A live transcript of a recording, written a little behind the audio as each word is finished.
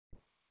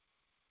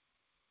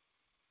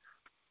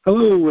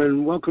Hello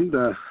and welcome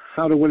to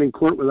How to Win in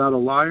Court Without a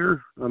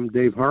Liar. I'm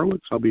Dave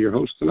Horowitz. I'll be your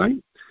host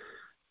tonight.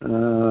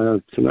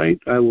 Tonight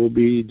I will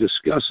be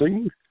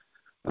discussing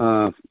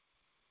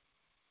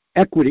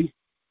equity,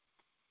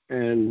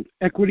 and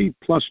equity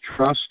plus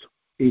trust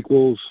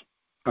equals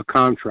a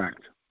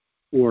contract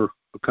or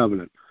a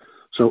covenant.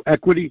 So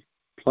equity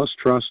plus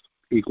trust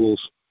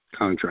equals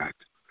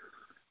contract.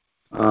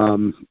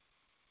 You're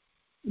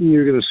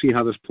going to see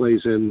how this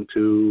plays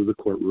into the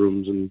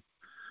courtrooms and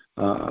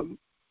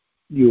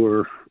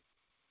your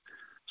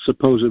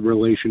supposed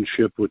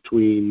relationship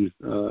between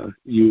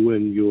you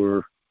and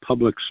your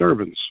public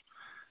servants.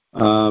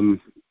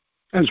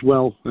 As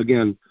well,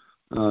 again,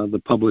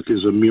 the public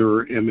is a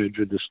mirror image,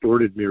 a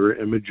distorted mirror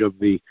image of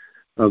the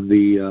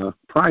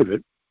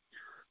private.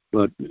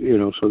 But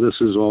so this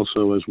is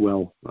also as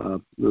well.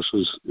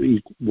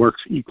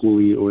 Works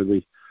equally, or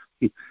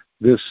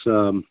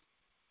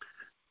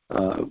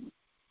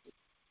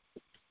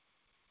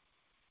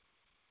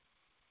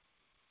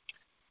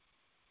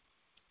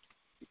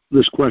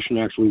this question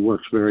actually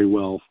works very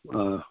well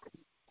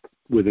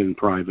within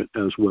private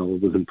as well,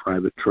 within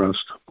private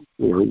trust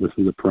or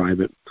within the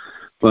private.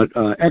 But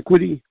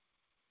equity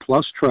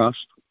plus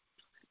trust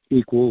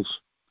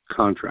equals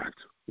contract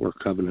or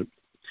covenant.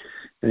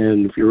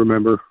 And if you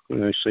remember,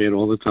 and I say it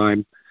all the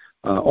time,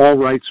 all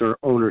rights are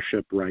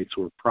ownership rights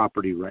or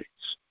property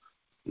rights.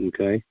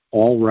 Okay?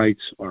 All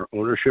rights are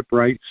ownership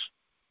rights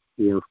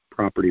or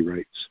property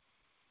rights.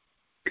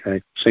 Okay?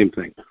 Same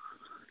thing.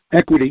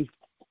 Equity,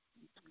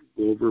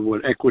 over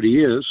what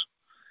equity is.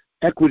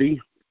 Equity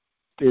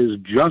is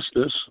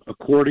justice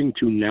according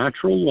to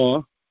natural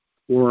law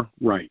or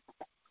right.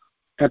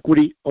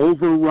 Equity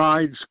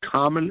overrides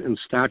common and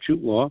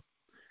statute law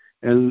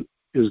and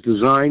is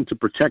designed to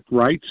protect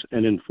rights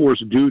and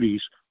enforce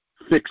duties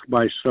fixed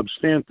by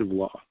substantive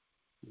law.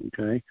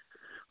 Okay?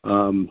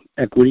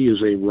 Equity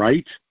is a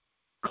right,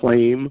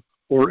 claim,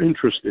 or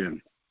interest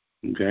in.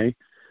 Okay?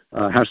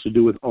 Has to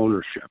do with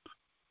ownership.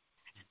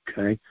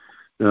 Okay?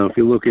 Now, if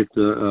you look at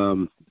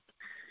the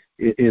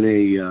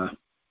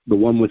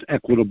one with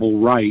equitable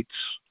rights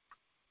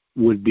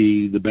would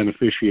be the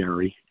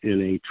beneficiary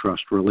in a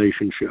trust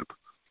relationship.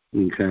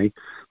 Okay,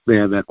 they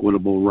have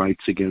equitable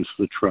rights against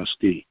the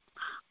trustee.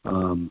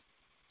 And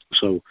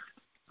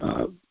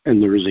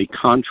there is a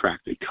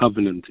contract, a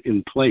covenant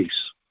in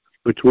place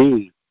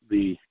between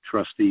the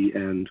trustee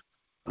and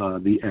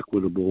the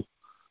equitable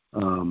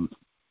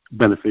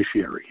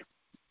beneficiary,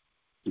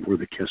 or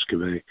the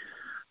Kescovay.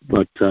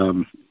 But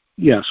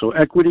so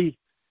equity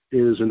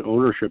is an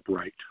ownership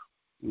right,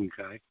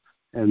 okay,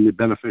 and the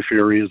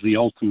beneficiary is the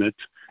ultimate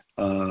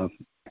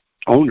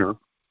owner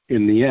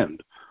in the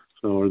end.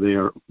 So they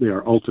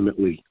are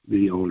ultimately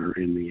the owner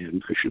in the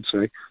end, I should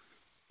say.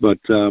 But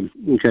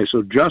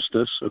so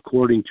justice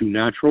according to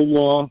natural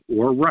law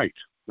or right,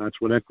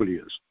 that's what equity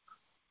is.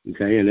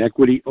 Okay, and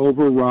equity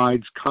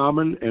overrides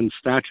common and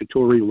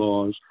statutory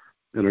laws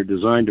that are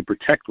designed to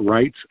protect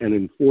rights and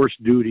enforce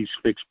duties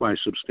fixed by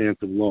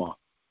substantive law.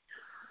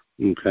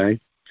 Okay.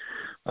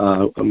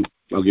 I'll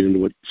get into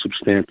what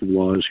substantive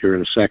law is here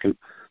in a second.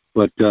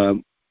 But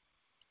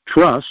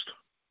trust,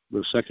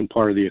 the second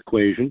part of the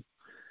equation,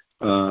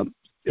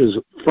 is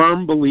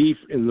firm belief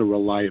in the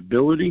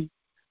reliability,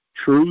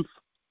 truth,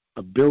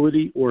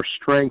 ability, or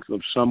strength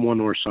of someone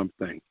or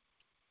something.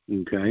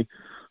 Okay?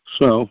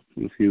 So,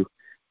 if you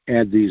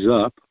add these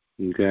up,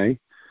 okay,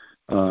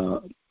 a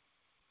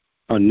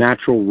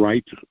natural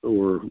right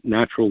or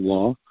natural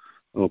law,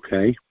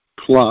 okay,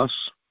 plus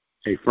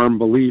a firm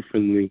belief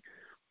in the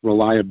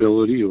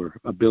reliability or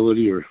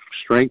ability or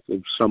strength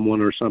of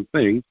someone or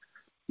something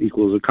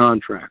equals a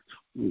contract.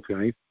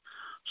 Okay,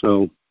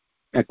 so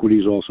equity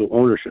is also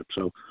ownership.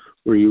 So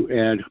where you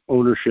add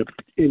ownership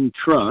in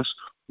trust,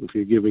 if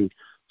you're giving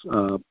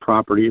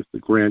property, if the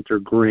grantor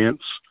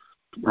grants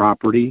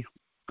property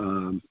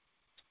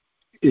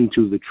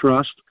into the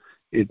trust,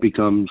 it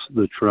becomes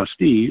the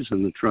trustees,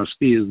 and the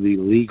trustee is the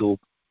legal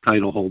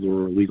title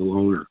holder or legal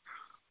owner.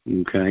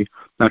 Okay,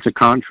 that's a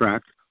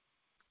contract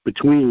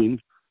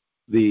between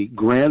the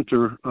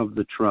grantor of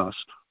the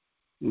trust,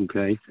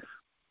 okay,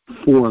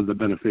 for the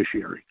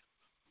beneficiary.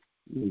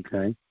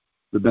 Okay,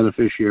 the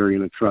beneficiary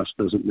in a trust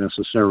doesn't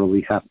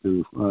necessarily have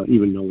to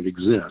even know it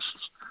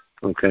exists.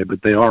 Okay,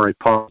 but they are a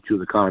party to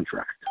the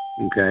contract.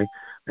 Okay,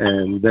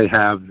 and they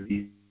have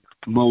the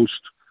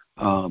most,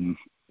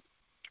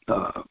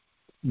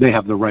 they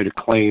have the right of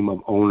claim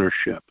of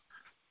ownership.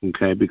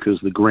 Okay, because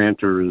the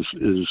grantor is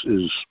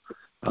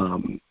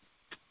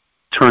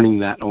turning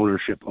that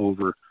ownership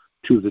over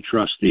to the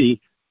trustee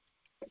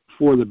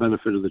for the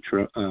benefit of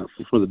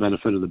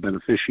the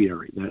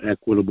beneficiary. That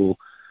equitable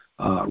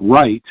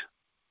right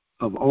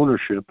of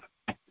ownership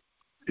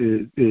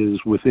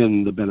is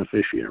within the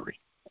beneficiary.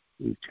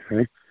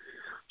 Okay,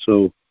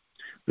 so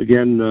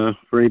again,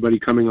 for anybody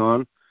coming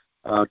on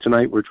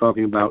tonight, we're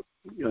talking about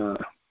the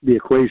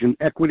equation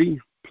equity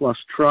plus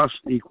trust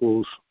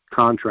equals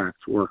contract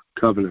or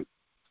covenant.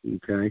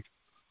 Okay,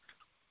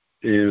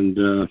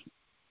 and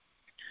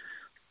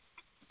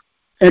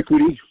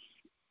equity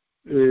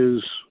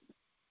is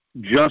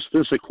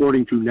justice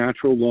according to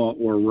natural law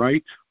or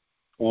right.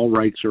 All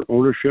rights are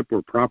ownership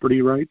or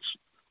property rights,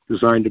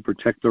 designed to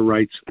protect the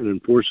rights and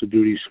enforce the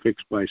duties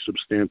fixed by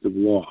substantive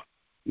law.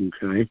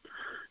 Okay,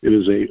 it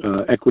is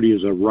equity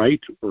is a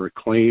right or a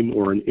claim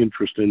or an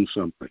interest in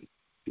something.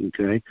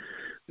 Okay,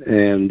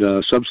 and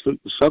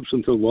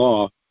substantive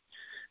law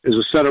is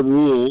a set of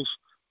rules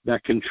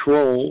that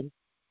control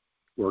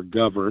or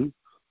govern,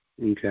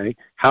 okay,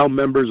 how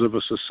members of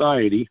a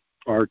society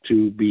are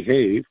to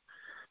behave,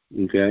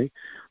 okay,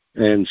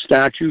 and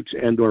statutes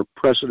and or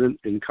precedent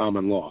in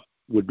common law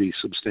would be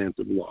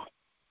substantive law,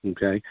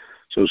 okay.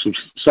 So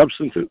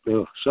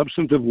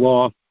substantive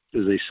law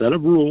is a set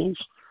of rules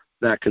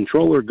that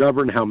control or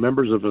govern how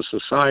members of a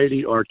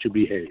society are to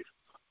behave.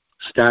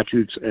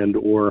 Statutes and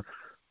or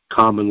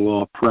common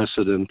law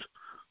precedent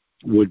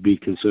would be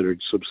considered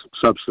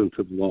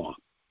substantive law.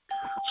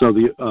 So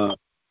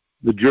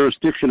the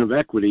jurisdiction of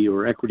equity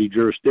or equity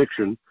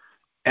jurisdiction,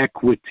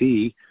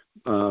 equity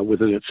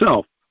within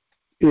itself,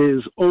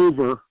 is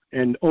over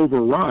and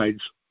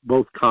overrides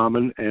both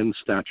common and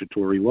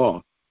statutory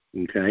law.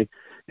 Okay,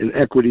 and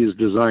equity is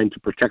designed to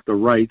protect the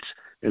rights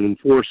and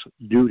enforce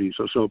duties.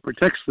 So it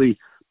protects the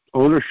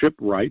ownership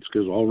rights,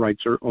 because all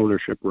rights are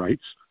ownership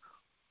rights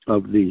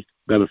of the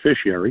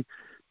beneficiary,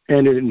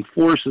 and it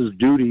enforces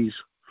duties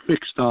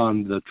fixed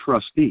on the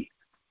trustee.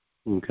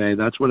 Okay,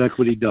 that's what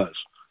equity does.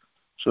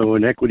 So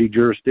in equity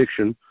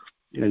jurisdiction,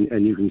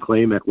 and you can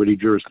claim equity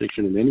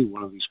jurisdiction in any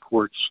one of these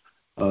courts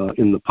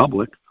in the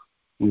public,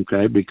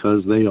 okay,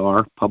 because they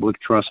are public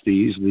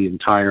trustees. The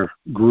entire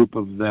group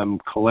of them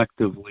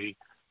collectively,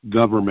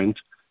 government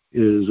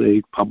is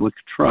a public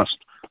trust,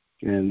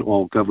 and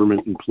all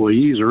government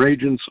employees or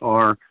agents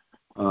are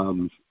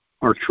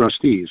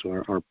trustees,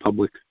 or are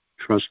public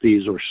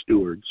trustees or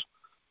stewards,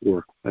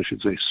 or I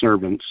should say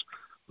servants,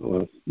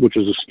 which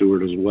is a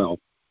steward as well.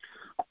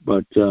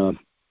 But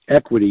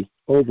equity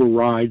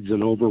overrides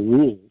and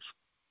overrules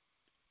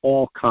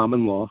all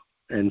common law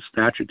and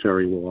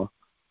statutory law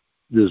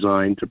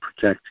designed to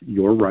protect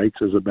your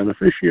rights as a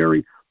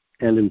beneficiary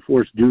and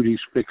enforce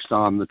duties fixed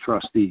on the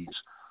trustees.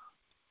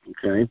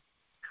 Okay?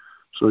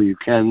 So you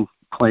can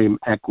claim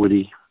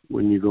equity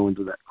when you go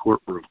into that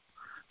courtroom,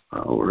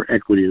 or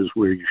equity is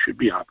where you should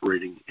be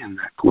operating in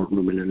that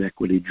courtroom in an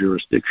equity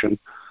jurisdiction,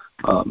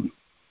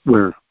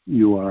 where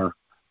you are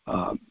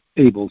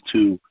able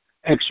to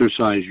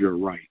exercise your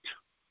right.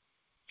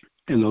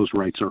 And those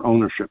rights are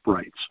ownership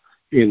rights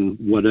in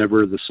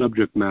whatever the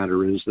subject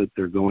matter is that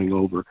they're going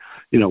over,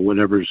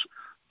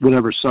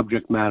 whatever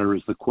subject matter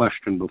is the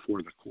question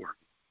before the court.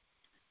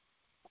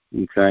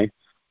 Okay?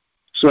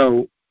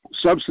 So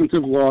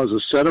substantive law is a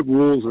set of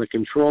rules that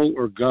control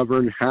or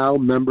govern how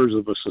members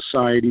of a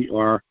society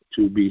are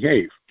to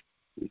behave.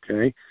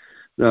 Okay?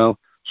 Now,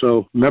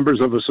 so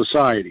members of a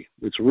society,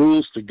 it's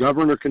rules to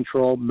govern or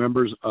control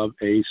members of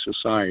a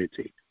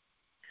society.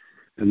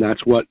 And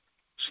that's what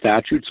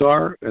statutes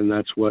are, and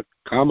that's what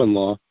common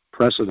law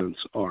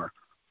precedents are,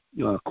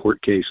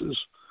 court cases.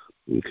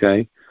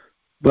 Okay?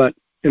 But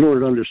in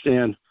order to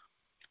understand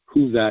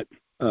who that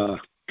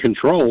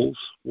controls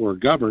or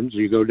governs,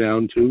 you go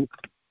down to,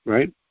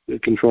 right,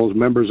 it controls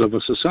members of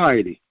a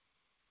society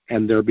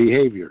and their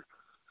behavior.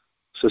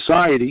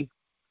 Society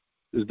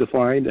is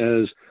defined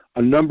as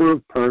a number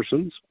of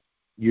persons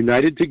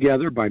united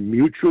together by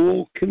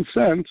mutual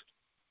consent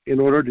in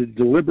order to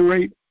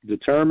deliberate,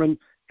 determine,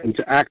 and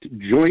to act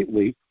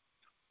jointly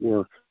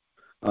or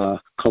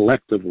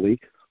collectively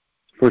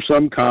for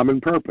some common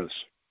purpose.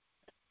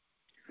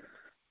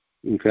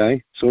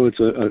 Okay, so it's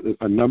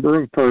a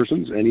number of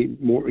persons,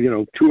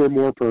 two or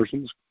more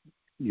persons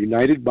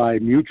united by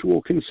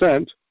mutual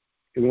consent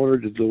in order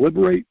to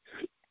deliberate,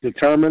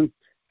 determine,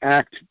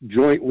 act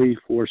jointly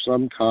for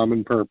some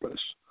common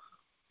purpose.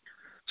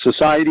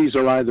 Societies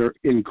are either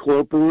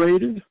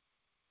incorporated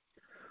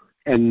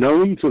and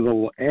known to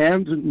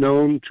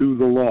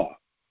the law,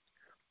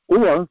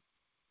 or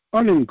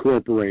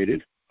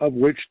unincorporated, of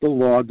which the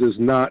law does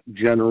not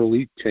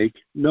generally take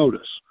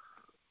notice.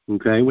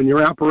 Okay, when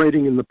you're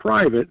operating in the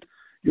private,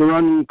 you're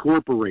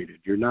unincorporated.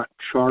 You're not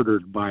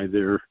chartered by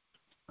the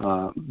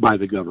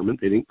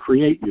government. They didn't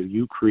create you.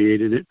 You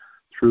created it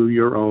through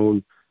your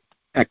own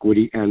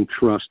equity and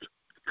trust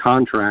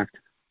contract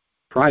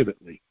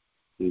privately.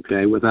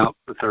 Okay, without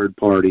the third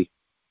party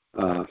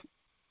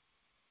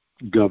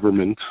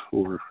government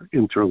or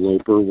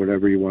interloper,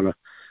 whatever you want to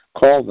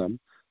call them.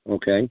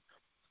 Okay,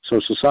 so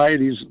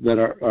societies that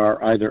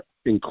are either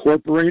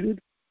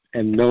incorporated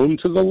and known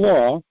to the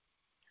law,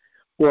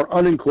 or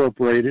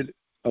unincorporated,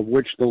 of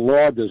which the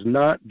law does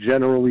not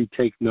generally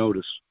take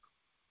notice.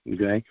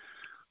 Okay,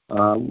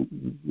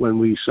 when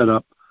we set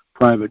up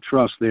private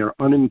trusts, they are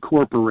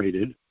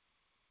unincorporated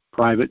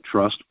private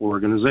trust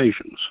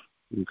organizations.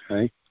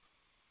 Okay,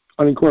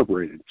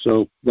 unincorporated.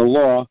 So the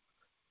law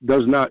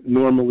does not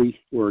normally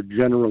or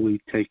generally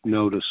take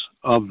notice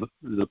of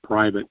the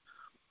private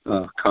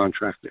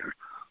contract there.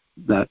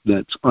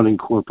 That's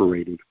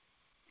unincorporated.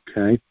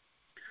 Okay,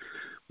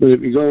 but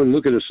if you go and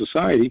look at a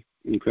society,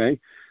 okay,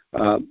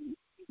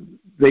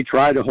 they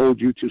try to hold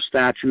you to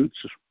statutes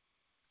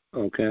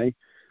Okay?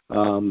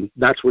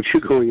 That's what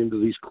you're going into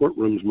these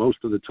courtrooms most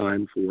of the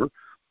time for.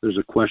 There's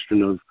a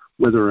question of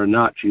whether or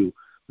not you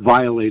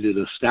violated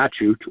a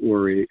statute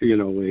or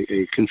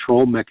a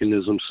control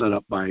mechanism set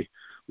up by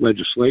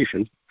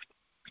legislation,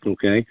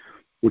 okay,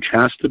 which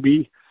has to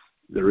be,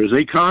 there is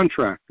a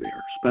contract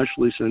there,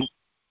 especially since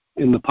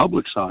in the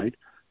public side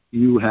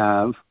you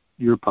have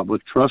your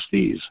public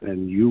trustees,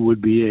 and you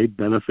would be a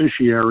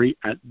beneficiary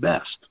at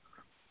best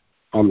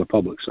on the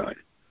public side,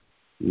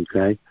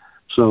 okay?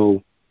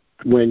 So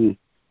when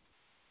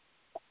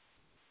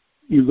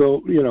you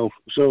go,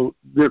 so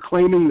they're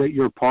claiming that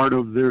you're part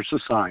of their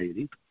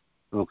society,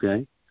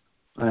 okay?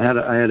 I had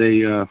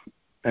a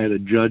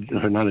judge,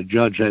 or not a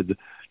judge, I had the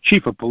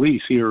chief of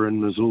police here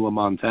in Missoula,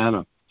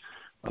 Montana,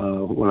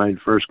 when I had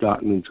first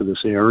gotten into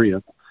this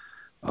area.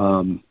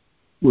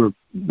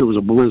 There was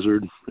a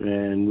blizzard,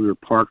 and we were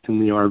parked in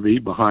the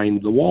RV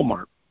behind the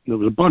Walmart. There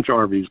was a bunch of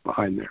RVs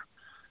behind there,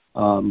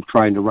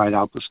 trying to ride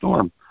out the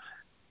storm.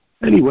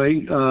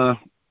 Anyway, the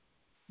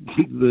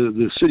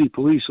city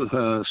police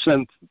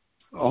sent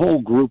a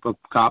whole group of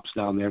cops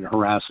down there to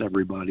harass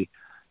everybody,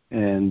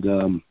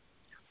 and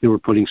they were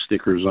putting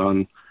stickers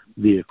on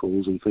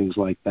vehicles and things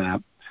like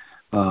that,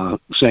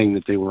 saying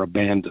that they were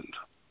abandoned.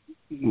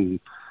 And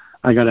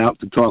I got out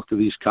to talk to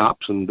these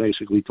cops and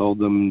basically told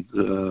them,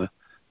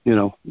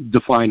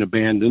 define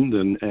abandoned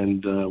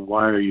and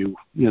why are you,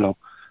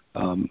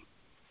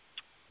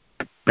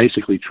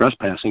 basically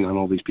trespassing on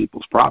all these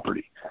people's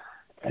property.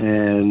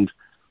 And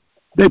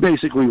they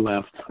basically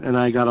left, and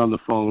I got on the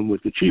phone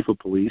with the chief of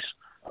police,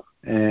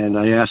 and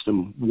I asked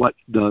him, what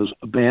does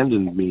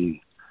abandoned mean?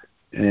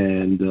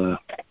 And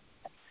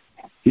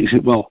he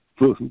said, well,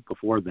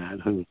 before that,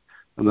 I'm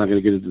not going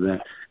to get into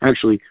that.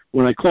 Actually,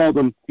 when I called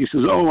him, he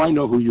says, oh, I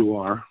know who you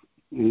are.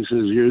 And he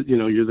says, you're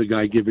the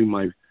guy giving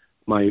my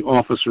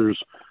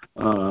officers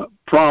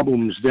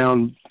problems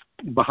down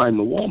behind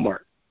the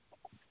Walmart.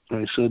 And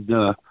I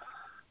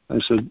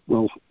said,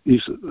 well,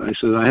 I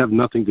said, I have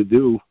nothing to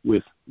do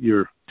with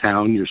your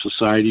town, your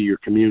society, your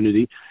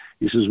community.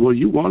 He says, well,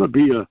 you want to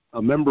be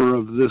a member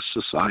of this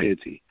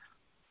society.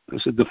 I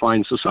said,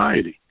 define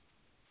society.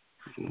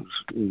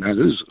 And that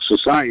is,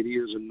 society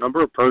is a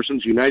number of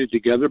persons united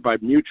together by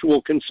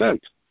mutual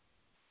consent.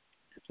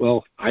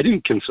 Well, I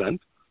didn't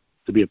consent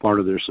to be a part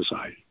of their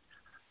society.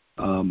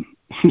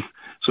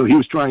 So he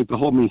was trying to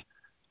hold me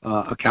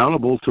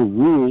accountable to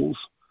rules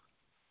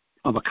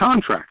of a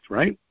contract,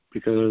 right?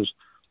 Because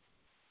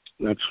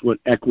that's what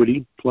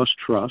equity plus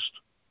trust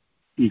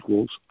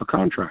equals a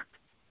contract.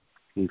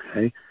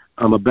 Okay?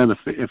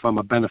 If I'm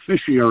a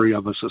beneficiary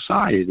of a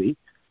society,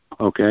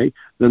 okay,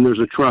 then there's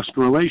a trust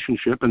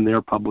relationship and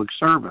they're public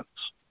servants.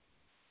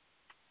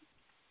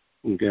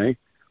 Okay?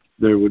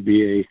 There would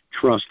be a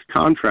trust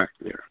contract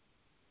there.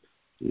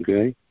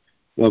 Okay?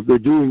 Well, if they're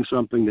doing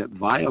something that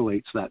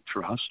violates that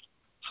trust,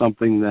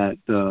 something that,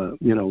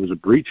 is a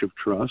breach of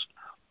trust,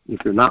 if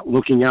they're not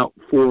looking out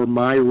for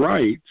my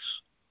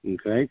rights,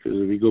 okay, because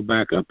if we go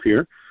back up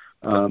here,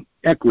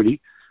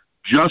 equity,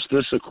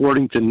 justice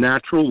according to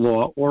natural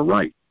law or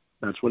right.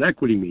 That's what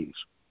equity means.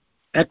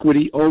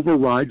 Equity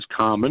overrides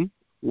common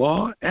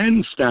law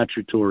and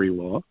statutory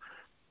law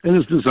and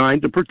is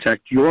designed to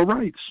protect your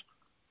rights.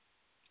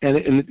 And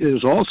it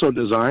is also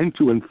designed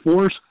to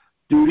enforce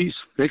duties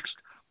fixed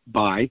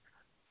by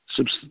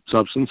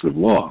substantive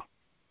law,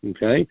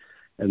 okay?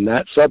 And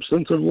that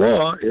substantive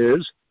law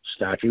is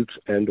statutes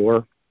and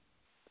or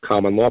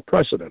common law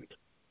precedent.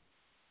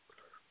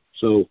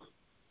 So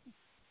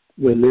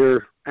when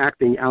they're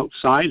acting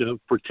outside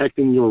of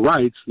protecting your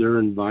rights, they're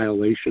in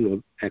violation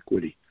of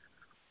equity,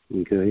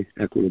 okay?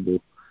 Equitable.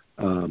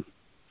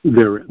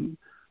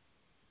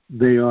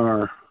 They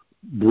are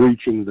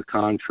breaching the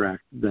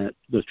contract that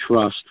the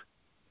trust,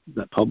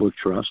 that public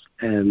trust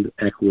and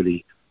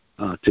equity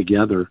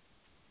together,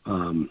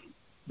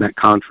 that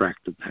contract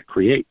that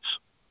creates.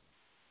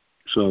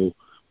 So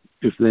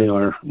if they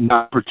are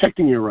not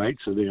protecting your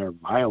rights, or they are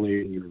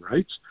violating your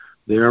rights,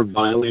 they are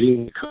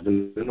violating the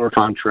covenant or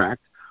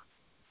contract.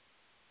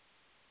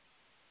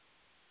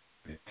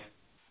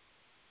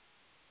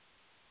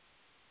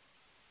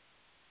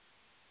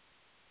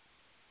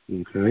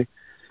 Okay.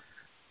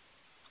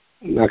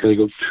 I'm not going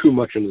to go too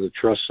much into the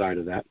trust side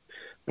of that.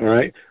 All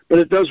right. But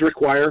it does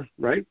require,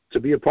 right, to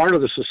be a part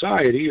of the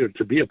society or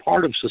to be a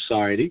part of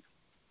society,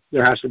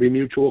 there has to be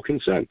mutual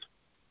consent.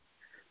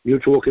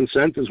 Mutual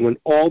consent is when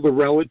all the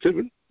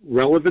relevant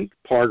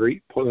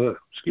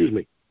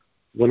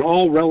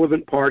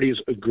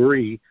parties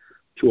agree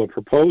to a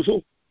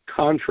proposal,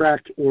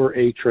 contract, or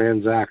a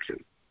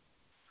transaction.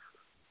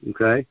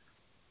 Okay?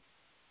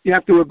 You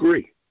have to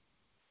agree.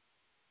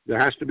 There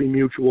has to be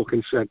mutual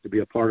consent to be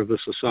a part of a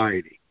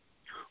society.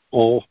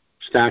 All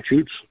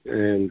statutes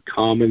and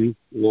common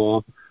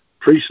law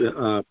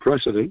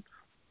precedent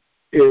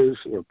is,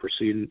 or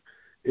precedent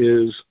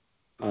is,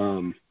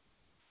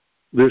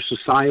 there's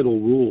societal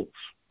rules,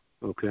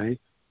 okay?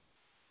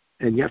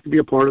 And you have to be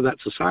a part of that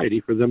society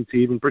for them to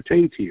even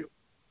pertain to you,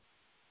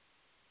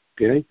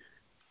 okay?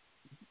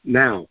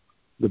 Now,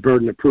 the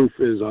burden of proof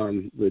is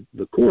on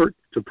the court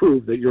to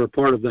prove that you're a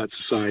part of that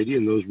society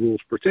and those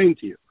rules pertain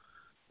to you.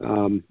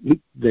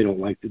 They don't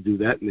like to do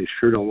that, and they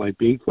sure don't like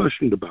being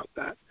questioned about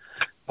that.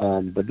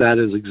 But that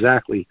is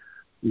exactly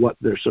what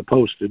they're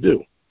supposed to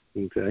do.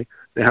 Okay,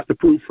 they have to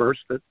prove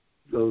first that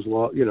those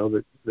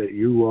that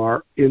you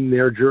are in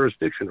their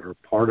jurisdiction or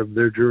part of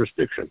their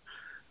jurisdiction,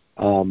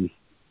 under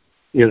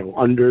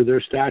their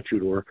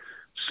statute or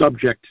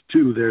subject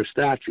to their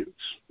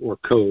statutes or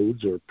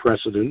codes or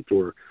precedent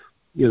or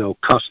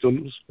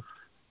customs.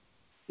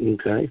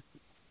 Okay.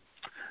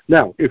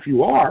 Now, if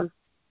you are,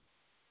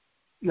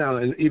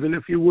 and even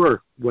if you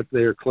were what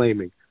they're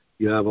claiming,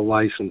 you have a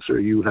license or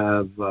you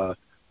have,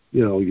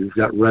 you've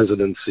got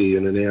residency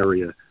in an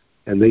area,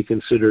 and they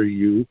consider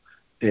you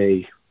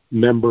a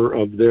member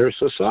of their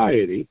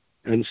society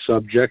and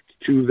subject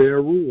to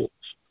their rules.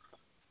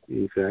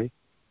 Okay.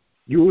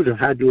 You would have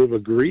had to have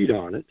agreed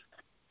on it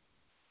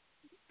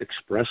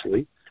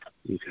expressly.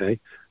 Okay.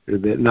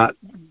 They're not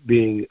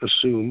being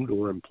assumed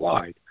or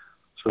implied.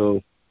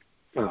 So,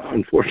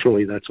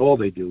 unfortunately, that's all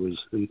they do is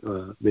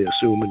they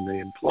assume and they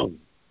imply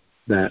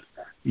that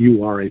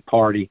you are a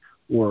party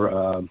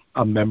or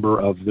a member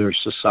of their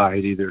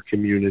society, their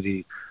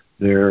community,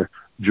 their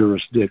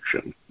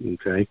jurisdiction,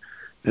 okay,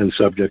 and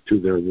subject to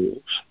their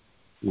rules,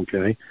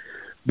 okay.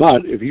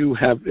 But if you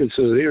have,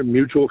 so there,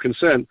 mutual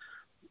consent,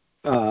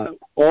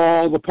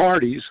 all the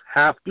parties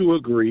have to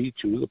agree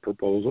to the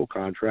proposal,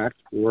 contract,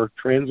 or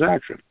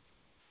transaction.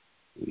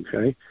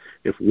 Okay?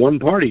 If one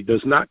party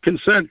does not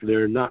consent,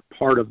 they're not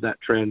part of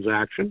that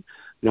transaction,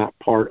 not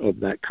part of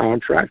that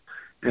contract,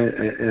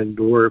 and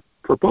or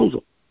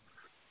proposal.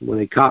 When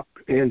a cop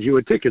hands you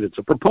a ticket, it's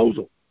a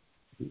proposal.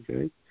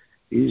 Okay?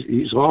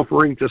 He's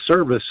offering to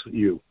service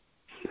you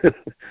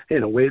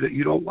in a way that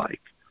you don't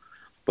like,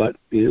 but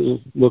he is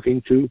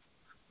looking to,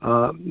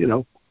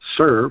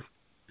 serve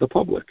the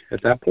public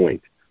at that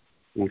point.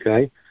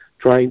 Okay?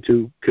 Trying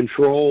to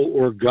control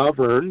or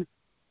govern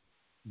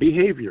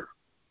behavior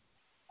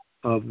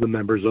of the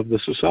members of the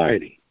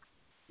society.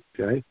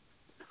 Okay,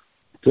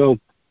 so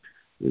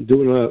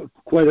doing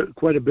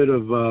quite a bit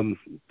of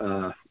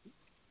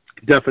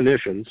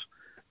definitions,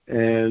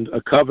 and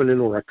a covenant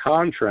or a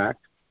contract,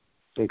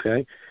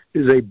 okay,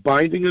 is a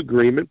binding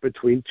agreement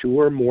between two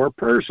or more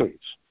persons.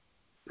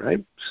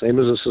 Right, same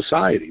as a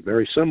society,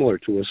 very similar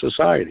to a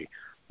society.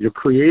 You're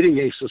creating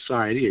a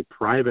society, a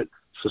private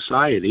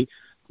society,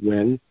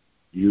 when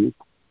you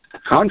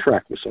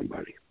contract with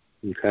somebody.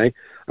 Okay?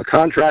 A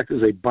contract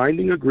is a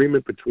binding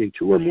agreement between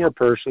two or more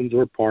persons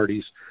or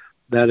parties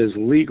that is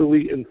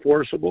legally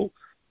enforceable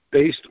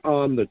based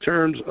on the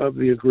terms of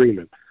the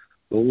agreement.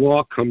 The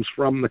law comes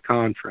from the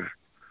contract.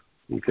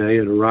 Okay?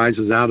 It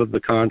arises out of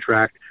the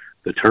contract.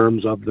 The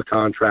terms of the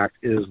contract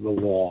is the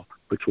law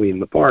between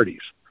the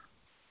parties.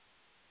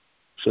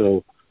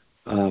 So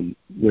when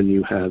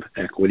you have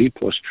equity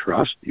plus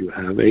trust, you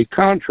have a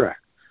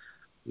contract.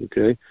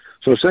 Okay?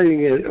 So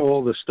saying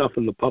all the stuff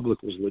in the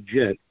public was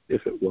legit,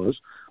 if it was,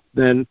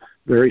 then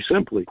very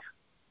simply,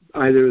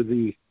 either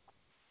the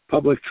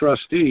public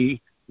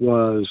trustee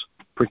was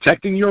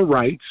protecting your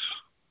rights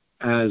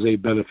as a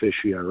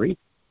beneficiary,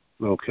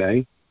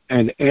 okay,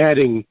 and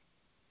adding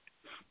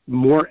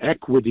more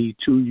equity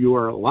to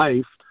your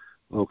life,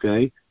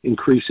 okay,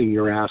 increasing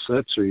your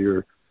assets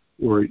or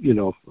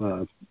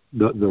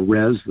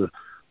the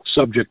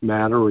subject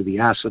matter or the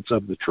assets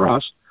of the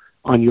trust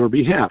on your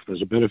behalf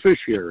as a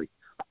beneficiary.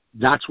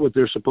 That's what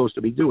they're supposed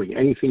to be doing.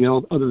 Anything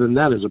else other than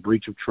that is a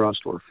breach of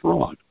trust or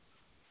fraud.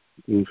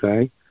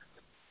 Okay?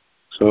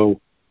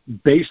 So,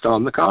 based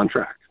on the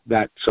contract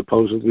that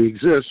supposedly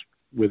exists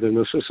within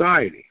the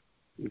society,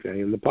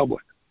 okay, in the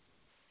public.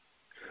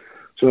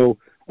 So,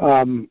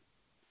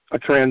 a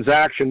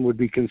transaction would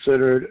be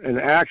considered an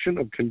action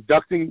of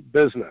conducting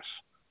business.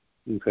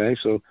 Okay?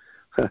 So,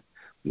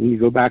 when you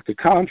go back to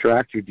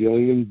contract, you're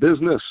dealing in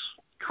business,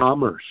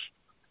 commerce.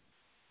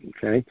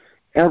 Okay?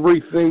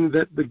 Everything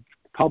that the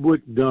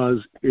public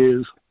does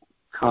is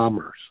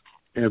commerce,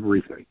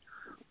 everything.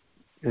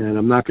 And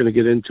I'm not going to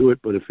get into it,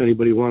 but if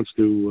anybody wants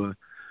to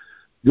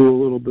do a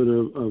little bit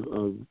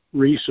of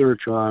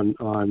research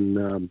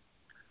on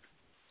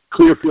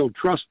Clearfield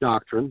Trust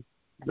doctrine,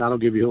 that'll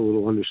give you a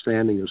little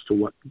understanding as to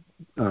what.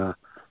 I'll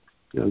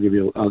give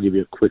you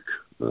a quick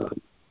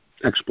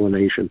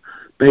explanation.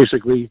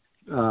 Basically,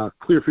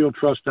 Clearfield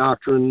Trust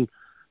doctrine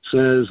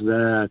says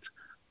that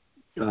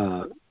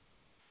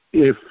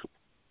if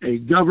a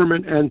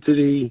government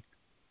entity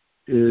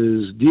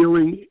is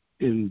dealing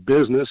in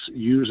business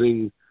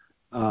using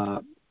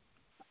or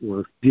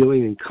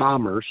dealing in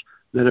commerce,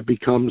 then it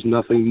becomes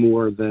nothing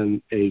more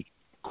than a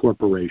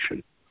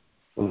corporation,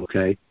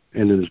 okay,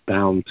 and it is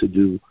bound to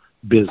do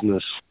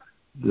business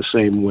the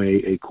same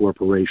way a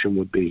corporation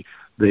would be.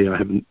 They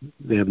have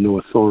no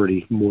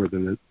authority more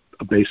than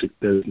a basic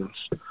business,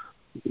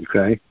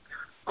 okay.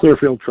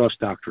 Clearfield Trust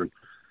doctrine.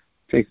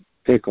 Take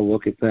a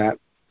look at that.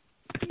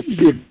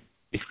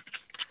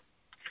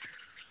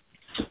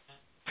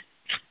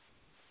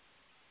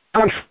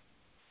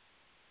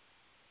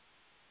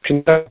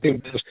 Conducting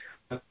business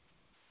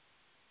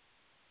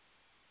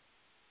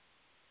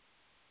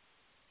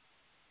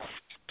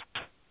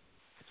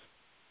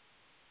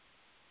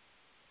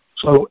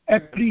So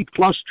equity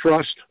plus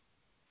trust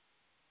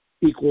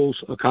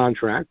equals a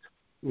contract,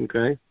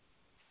 okay?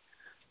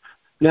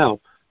 Now,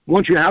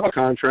 once you have a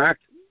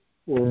contract,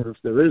 or if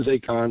there is a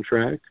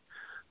contract,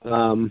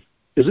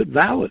 is it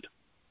valid?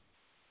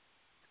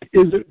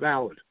 Is it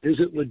valid? Is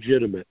it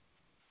legitimate?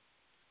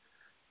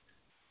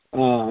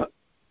 And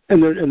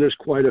there's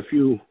quite a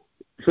few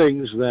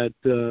things that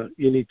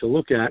you need to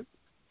look at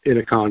in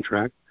a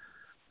contract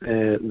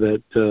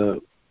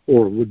that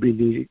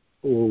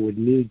would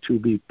need to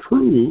be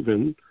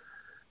proven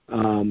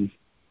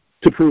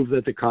to prove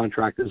that the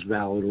contract is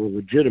valid or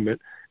legitimate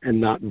and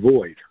not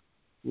void.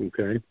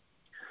 Okay,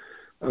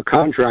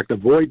 a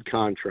void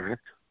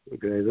contract.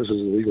 Okay, this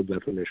is a legal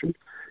definition.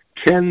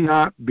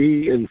 Cannot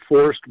be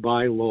enforced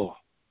by law.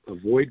 A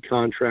void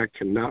contract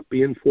cannot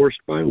be enforced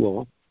by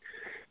law.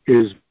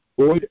 Is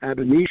void ab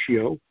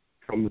initio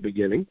from the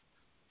beginning,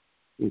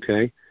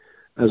 okay,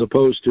 as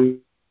opposed to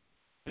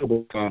a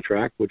voidable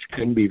contract, which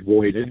can be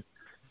voided,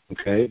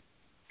 okay,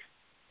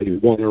 by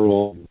one or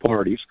all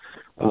parties.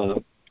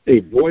 A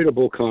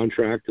voidable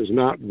contract is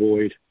not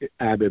void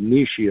ab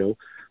initio,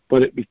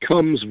 but it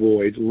becomes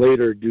void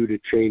later due to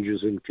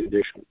changes in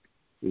condition,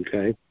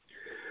 okay?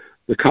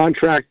 The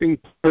contracting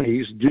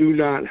parties do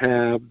not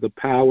have the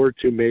power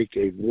to make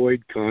a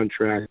void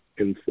contract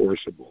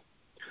enforceable.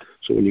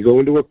 So when you go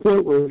into a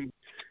courtroom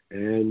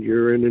and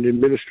you're in an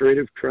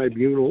administrative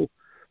tribunal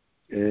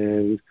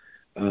and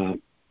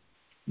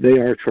they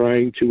are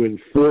trying to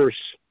enforce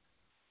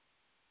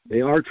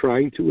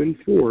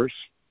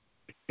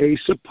a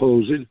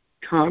supposed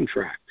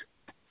contract.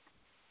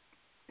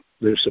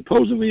 There's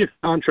supposedly a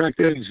contract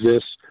that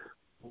exists,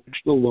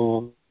 which the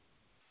law,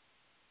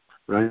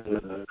 right?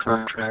 A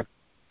contract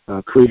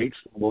creates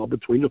the law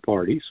between the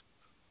parties,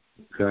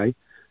 okay?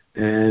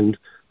 And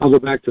I'll go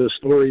back to the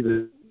story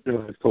that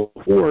I've told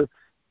before.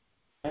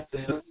 A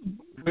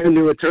brand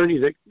new attorney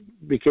that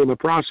became a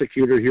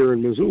prosecutor here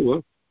in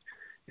Missoula,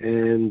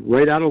 and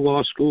right out of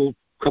law school,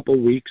 a couple of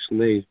weeks, and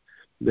they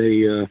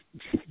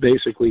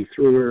basically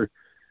threw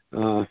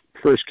her.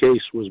 First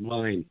case was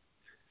mine,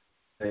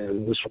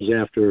 and this was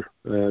after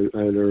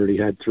I'd already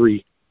had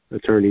three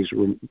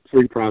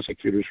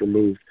prosecutors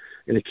removed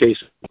in a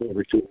case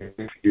over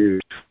 2.5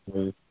 years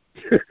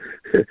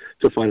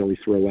to finally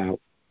throw out.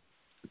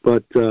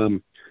 But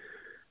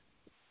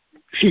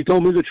she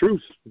told me the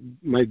truth.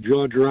 My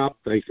jaw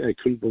dropped. I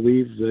couldn't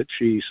believe that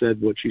she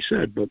said what she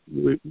said. But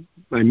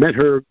I met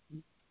her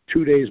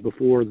 2 days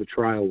before the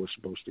trial was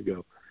supposed to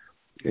go,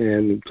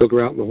 and took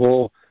her out in the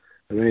hall.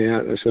 And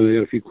I said I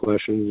had a few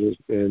questions,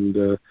 and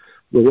the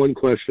one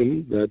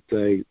question that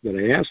I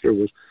asked her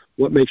was,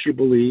 "What makes you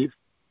believe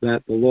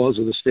that the laws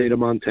of the state of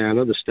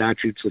Montana, the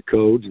statutes, the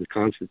codes, the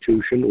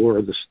Constitution,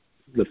 or the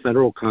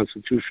federal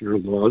Constitution or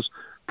laws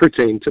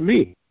pertain to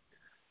me?"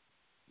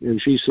 And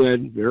she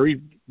said,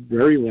 very,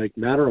 very like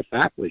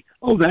matter-of-factly,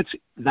 "Oh, that's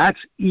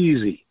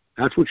easy."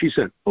 That's what she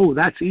said. "Oh,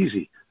 that's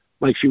easy."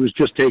 Like she was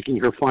just taking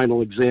her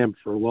final exam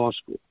for law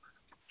school.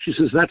 She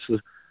says, that's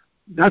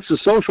the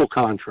social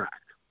contract.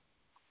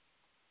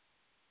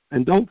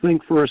 And don't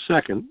think for a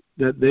second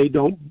that they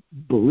don't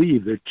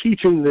believe. They're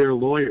teaching their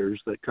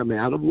lawyers that come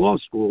out of law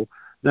school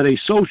that a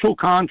social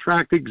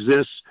contract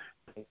exists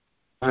that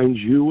binds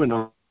you and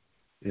I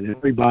and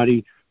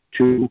everybody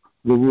to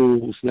the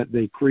rules that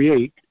they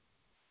create,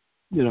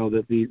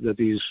 that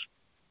these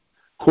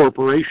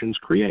corporations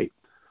create.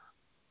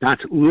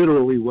 That's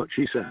literally what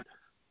she said.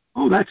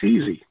 "Oh, that's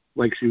easy."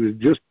 Like she was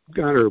just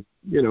got her,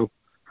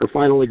 her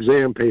final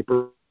exam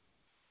paper.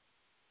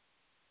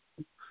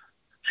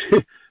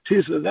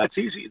 She said, "That's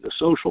easy, the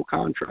social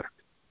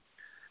contract."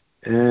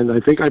 And I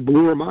think I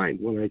blew her mind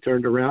when I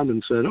turned around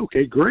and said,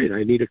 "Okay, great.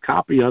 I need a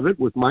copy of it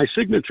with my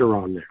signature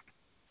on there."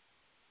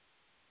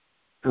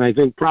 And I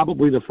think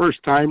probably the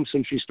first time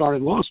since she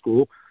started law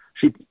school,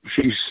 she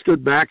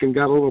stood back and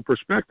got a little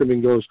perspective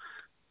and goes,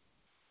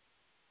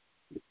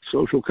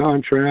 "Social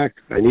contract,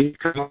 I need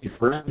a copy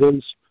for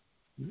evidence.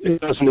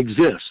 It doesn't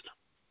exist.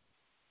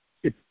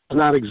 It does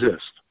not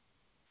exist."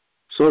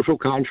 Social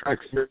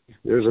contract theory,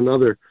 there's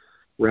another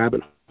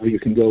rabbit hole you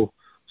can go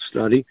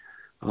study.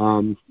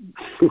 It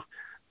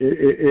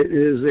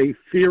is a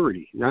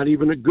theory, not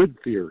even a good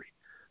theory,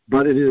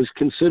 but it is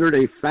considered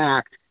a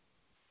fact.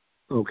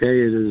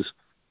 Okay, it is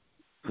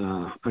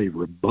a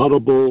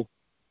rebuttable.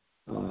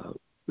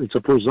 It's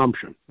a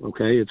presumption.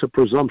 Okay, it's a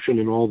presumption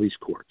in all these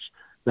courts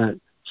that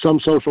some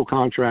social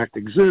contract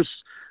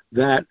exists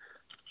that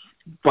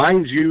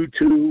binds you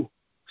to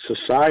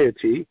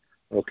society.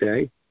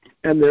 Okay,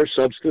 and their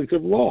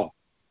substantive law.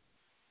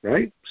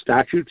 Right?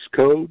 Statutes,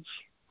 codes,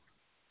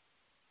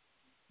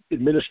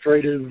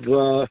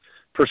 administrative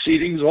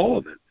proceedings, all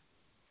of it.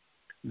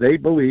 They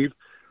believe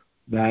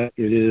that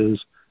it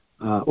is,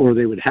 or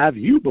they would have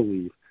you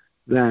believe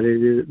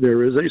that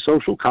there is a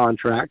social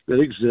contract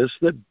that exists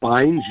that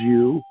binds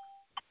you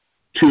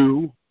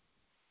to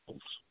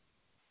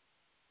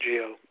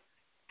Geo.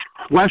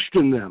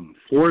 Question them,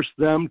 force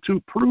them to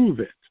prove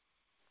it.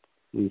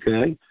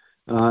 Okay?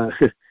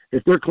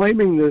 If they're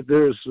claiming that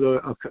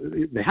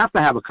they have to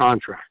have a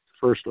contract,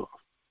 first off.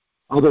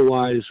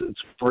 Otherwise,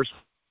 it's forced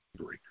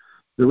slavery.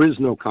 There is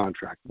no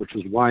contract, which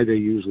is why they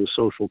use the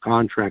social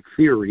contract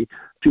theory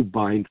to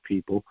bind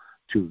people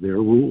to their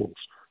rules,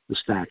 the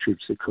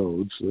statutes, the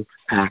codes, the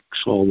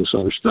acts, all this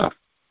other stuff.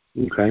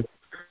 Okay?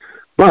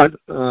 But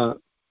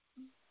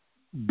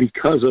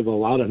because of a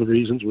lot of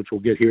reasons, which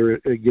we'll get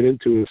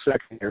into in a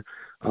second here,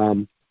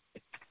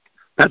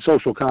 that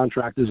social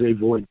contract is a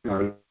void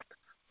contract.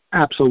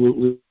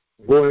 Absolutely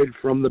void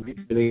from the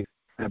beginning,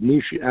 ab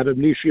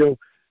initio,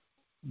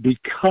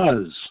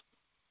 because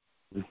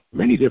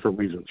many different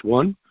reasons.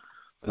 One,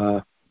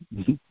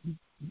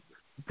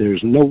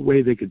 there's no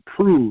way they could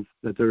prove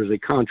that there is a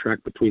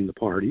contract between the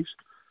parties.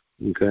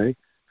 Okay,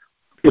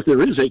 if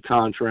there is a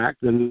contract,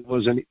 then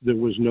there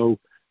was no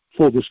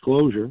full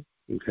disclosure.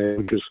 Okay,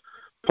 because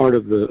part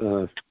of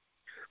the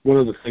one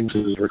of the things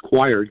that is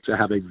required to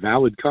have a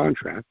valid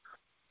contract.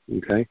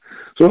 Okay,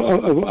 so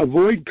a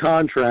void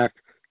contract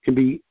can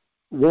be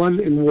one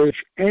in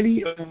which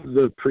any of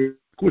the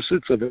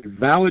prerequisites of a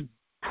valid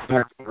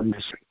contract are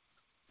missing.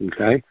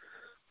 Okay,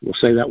 we'll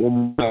say that one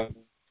more time.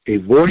 A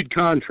void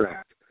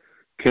contract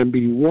can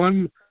be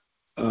one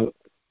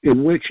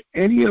in which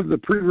any of the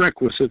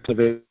prerequisites of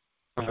a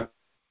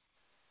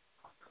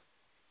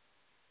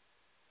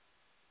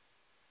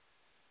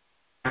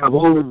have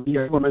all of the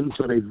elements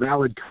of a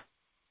valid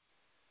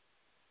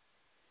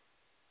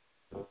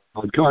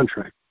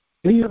contract.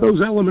 Any of those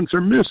elements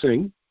are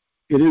missing,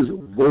 it is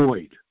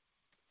void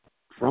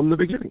from the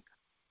beginning.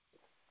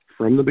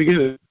 From the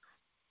beginning.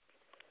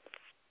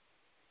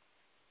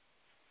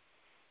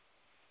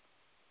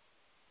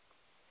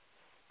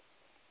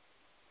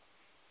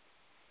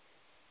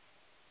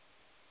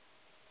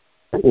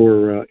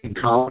 Or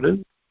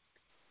incompetent.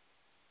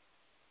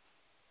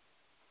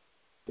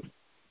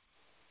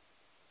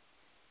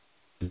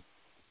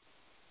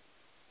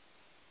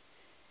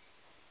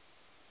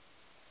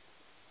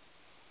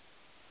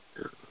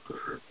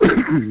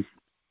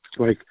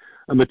 Like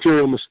a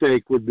material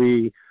mistake would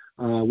be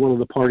one of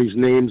the parties'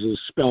 names is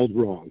spelled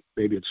wrong.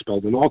 Maybe it's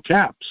spelled in all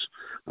caps.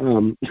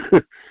 But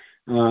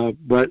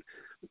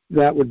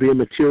that would be a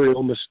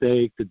material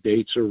mistake. The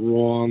dates are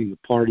wrong. The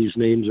parties'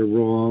 names are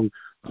wrong.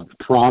 The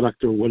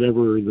product or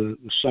whatever the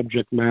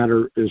subject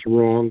matter is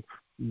wrong.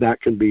 That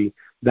can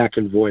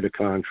void a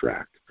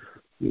contract.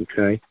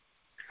 Okay.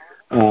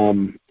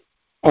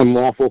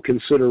 Unlawful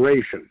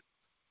consideration.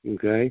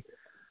 Okay.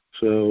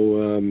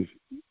 So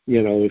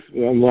if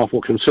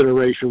unlawful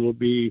consideration would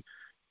be,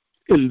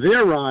 in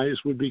their eyes,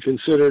 would be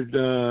considered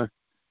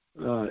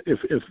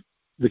if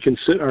the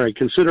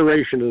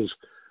consideration is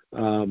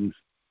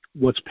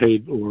what's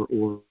paid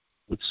or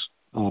what's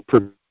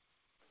per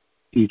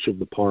each of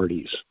the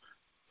parties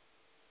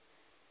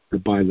to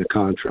bind the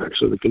contract.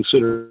 So the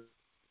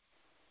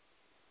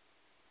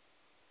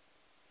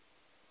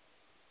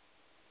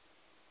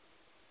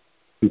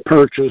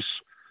purchase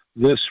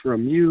this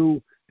from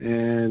you,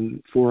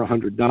 and for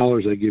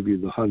 $100, I give you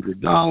the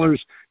 $100,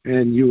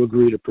 and you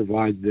agree to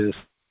provide this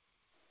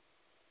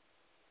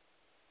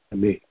to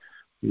me.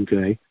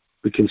 Okay?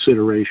 The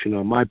consideration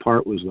on my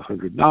part was the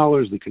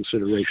 $100. The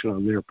consideration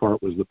on their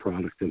part was the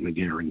product and the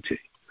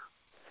guarantee.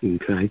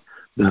 Okay?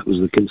 That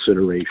was the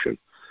consideration.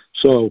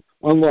 So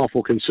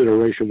unlawful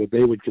consideration, what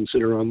they would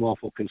consider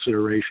unlawful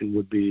consideration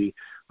would be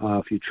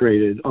if you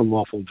traded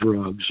unlawful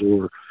drugs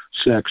or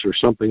sex or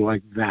something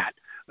like that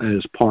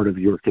as part of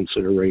your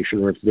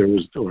consideration, or if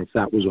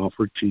that was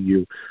offered to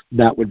you,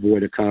 that would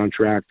void a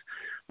contract.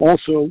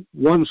 Also,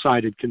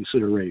 one-sided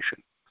consideration.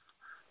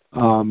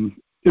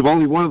 If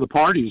only one of the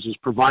parties is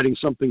providing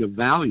something of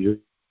value,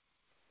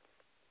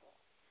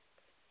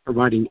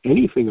 providing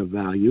anything of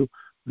value,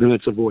 then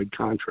it's a void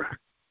contract.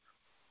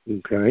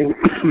 Okay?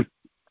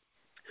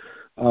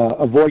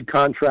 A void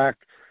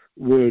contract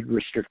would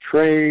restrict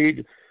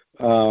trade,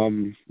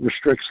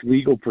 restricts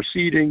legal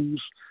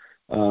proceedings.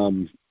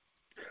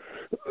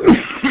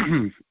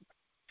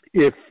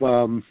 If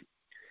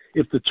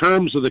the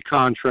terms of the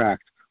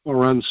contract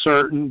are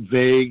uncertain,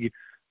 vague,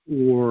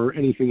 or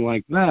anything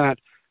like that,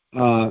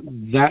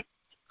 that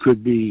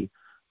could be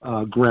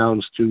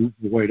grounds to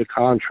void a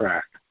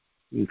contract.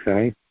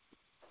 Okay,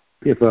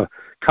 if a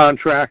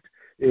contract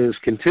is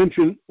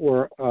contingent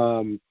or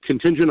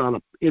contingent on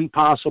an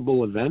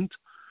impossible event,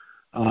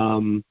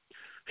 we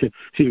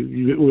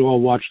all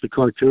watch the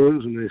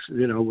cartoons, and they,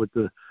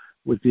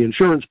 with the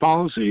insurance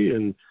policy,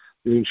 and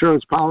the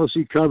insurance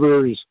policy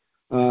covers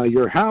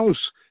your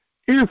house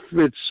if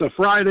it's a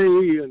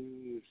Friday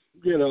and,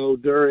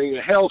 during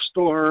a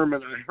hailstorm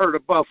and I heard a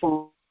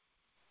buffalo.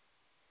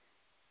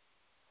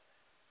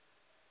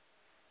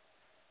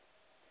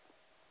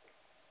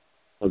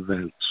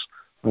 Events,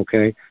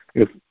 okay?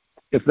 If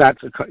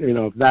that's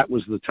if that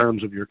was the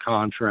terms of your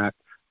contract,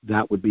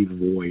 that would be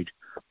void,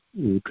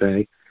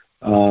 okay?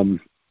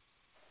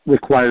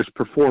 Requires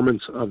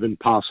performance of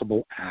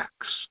impossible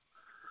acts.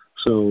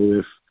 So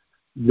if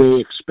they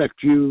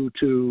expect you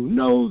to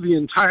know the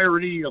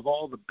entirety of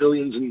all the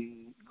billions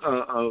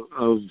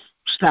of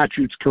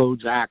statutes,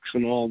 codes, acts,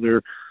 and all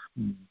their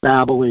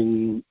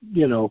babbling,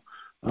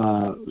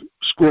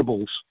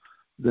 scribbles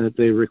that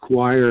they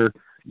require,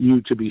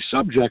 you to be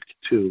subject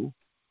to,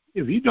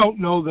 if you don't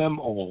know them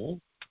all,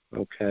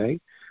 okay,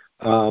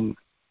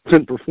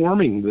 then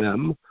performing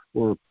them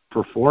or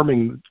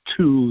performing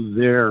to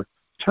their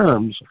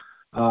terms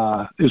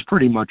is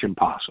pretty much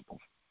impossible.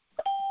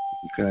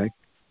 Okay,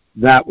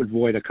 that would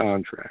void a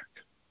contract.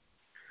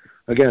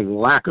 Again,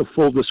 lack of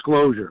full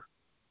disclosure.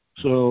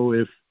 So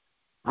if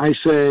I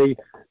say,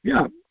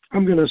 yeah,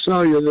 I'm going to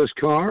sell you this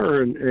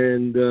car,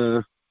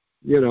 and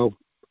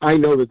I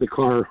know that the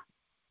car,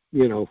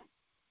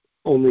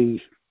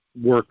 only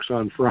works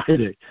on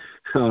Friday,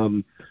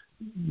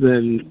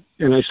 then,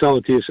 and I sell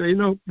it to you, say,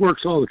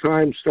 works all the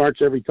time,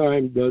 starts every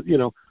time, but,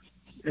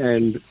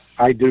 and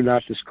I do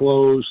not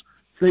disclose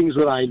things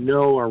that I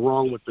know are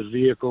wrong with the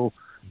vehicle,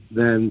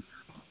 then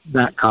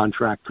that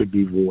contract could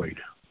be void,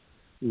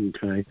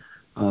 okay,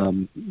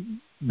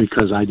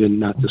 because I did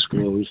not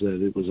disclose that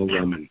it was a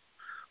lemon,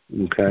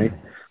 okay.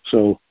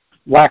 So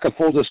lack of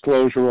full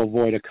disclosure will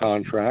void a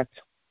contract.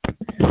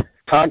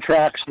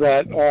 Contracts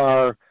that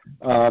are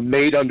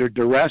made under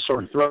duress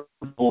or threat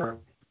or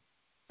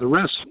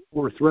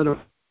threat of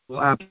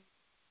lapse,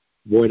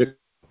 void it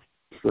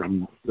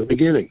from the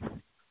beginning.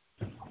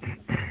 I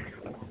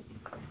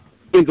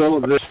think all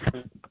of this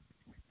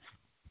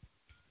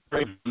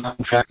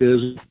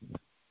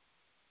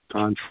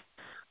contract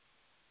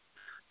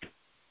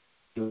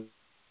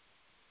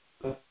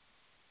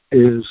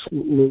is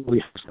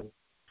literally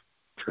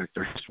contract.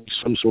 There has to be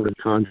some sort of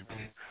contract,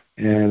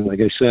 and like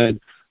I said,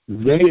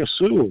 they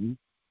assume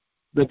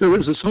that there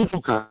is a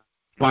social contract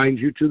that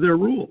binds you to their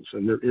rules,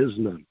 and there is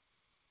none.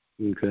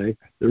 Okay,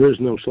 there is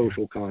no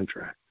social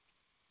contract.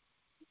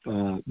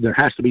 There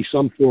has to be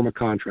some form of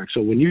contract.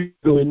 So when you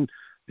go in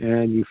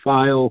and you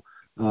file,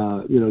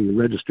 you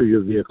register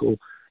your vehicle,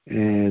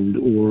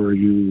 or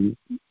you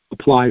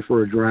apply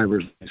for a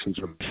driver's license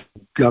or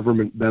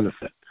government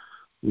benefit,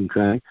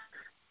 okay,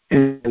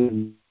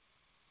 and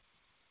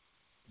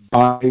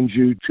binds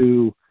you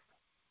to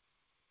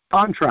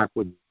contract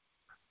with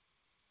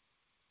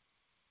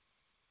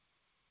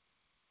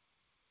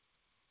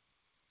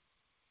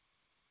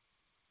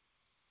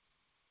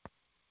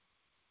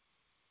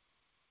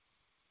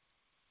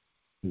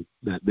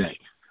that day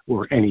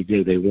or any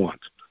day they want.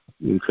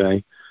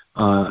 Okay,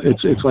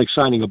 it's like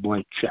signing a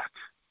blank check.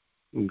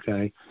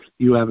 Okay,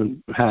 you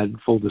haven't had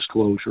full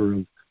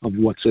disclosure of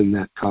what's in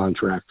that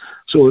contract,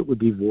 so it would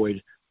be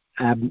void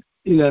in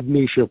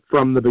absentia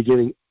from the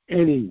beginning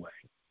anyway.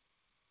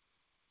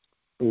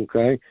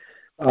 Okay,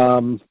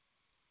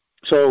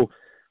 so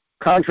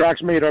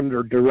contracts made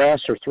under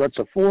duress or threats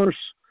of force,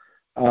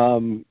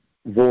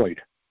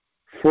 void.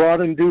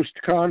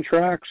 Fraud-induced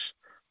contracts,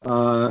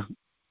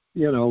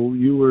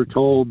 you were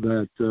told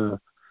that,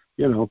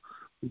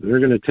 they're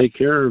going to take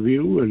care of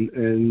you,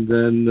 and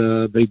then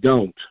they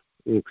don't,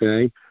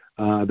 okay?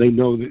 They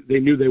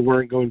knew they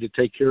weren't going to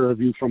take care of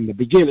you from the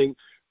beginning,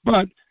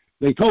 but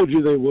they told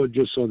you they would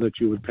just so that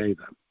you would pay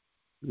them,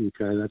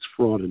 okay? That's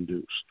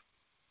fraud-induced,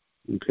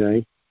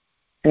 okay?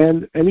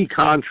 And any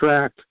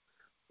contract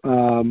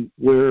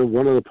where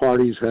one of the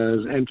parties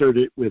has entered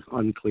it with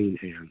unclean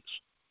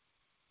hands,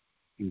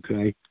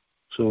 okay?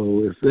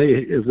 So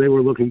if they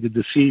were looking to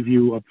deceive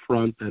you up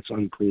front, that's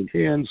unclean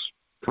hands,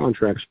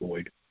 contract's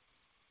void.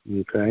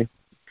 Okay?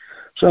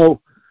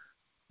 So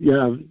you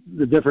have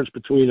the difference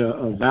between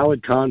a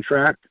valid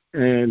contract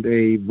and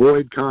a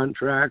void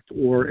contract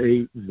or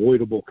a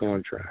voidable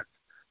contract.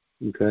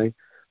 Okay?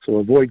 So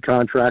a void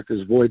contract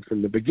is void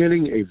from the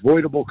beginning. A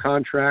voidable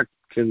contract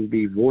can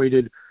be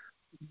voided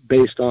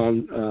based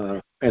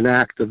on an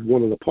act of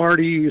one of the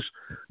parties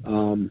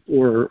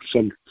or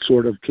some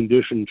sort of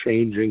condition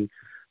changing.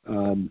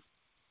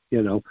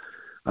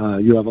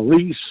 You have a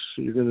lease,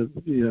 you're going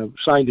to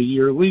signed a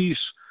year lease,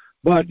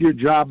 but your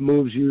job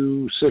moves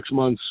you 6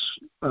 months,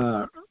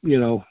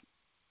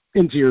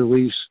 into your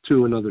lease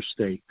to another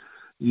state.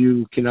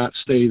 You cannot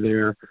stay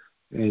there,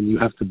 and you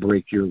have to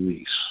break your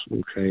lease.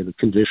 Okay, the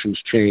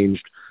conditions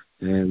changed,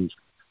 and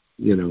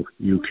you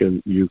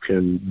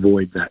can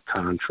void that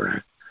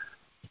contract.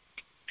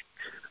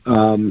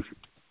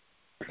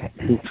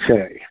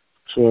 Okay,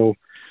 so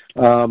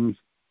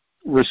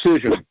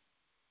rescission.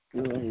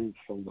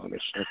 Hold on a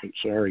second.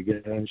 Sorry,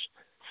 guys.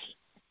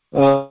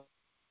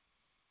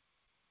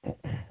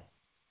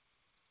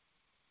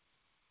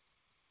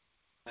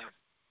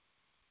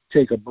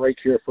 Take a break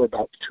here for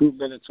about 2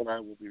 minutes, and I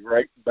will be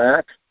right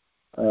back.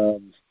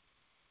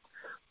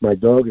 My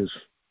dog is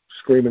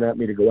screaming at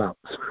me to go out,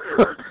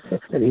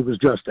 and he was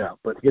just out.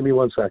 But give me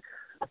 1 sec.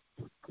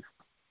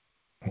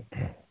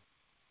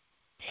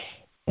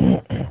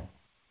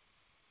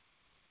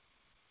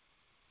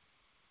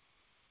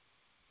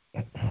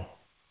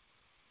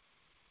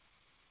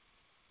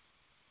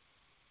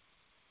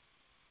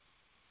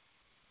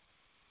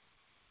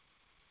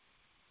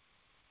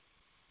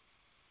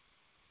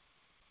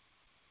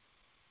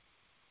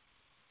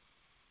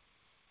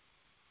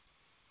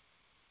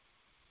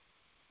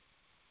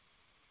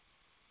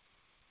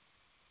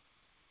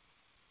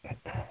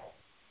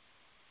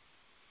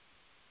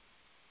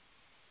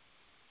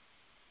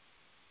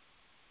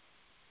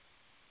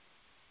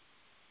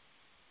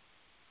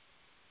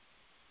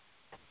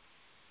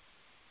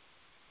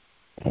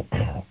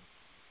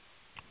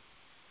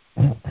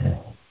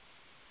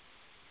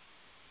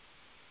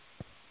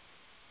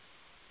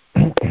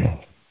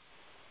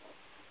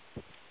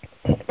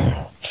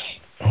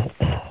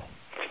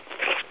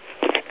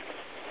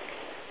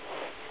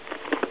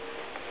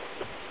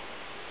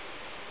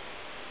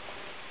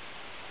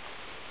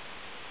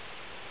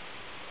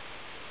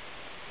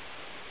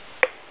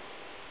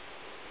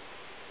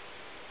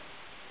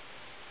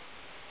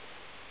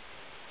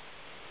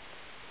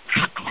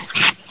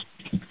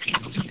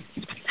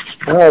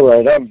 All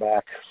right, I'm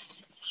back.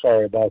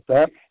 Sorry about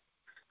that.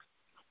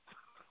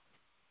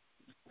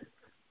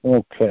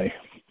 Okay.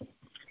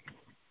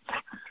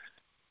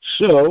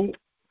 So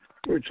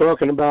we're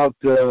talking about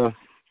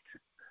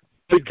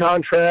bid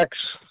contracts,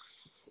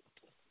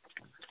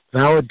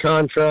 valid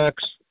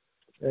contracts,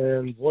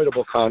 and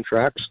voidable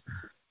contracts.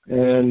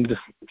 And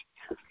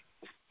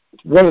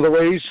one of the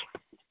ways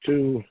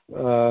to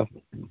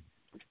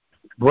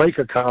break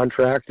a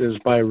contract is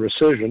by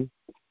rescission,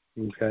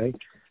 okay?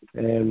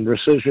 And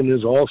rescission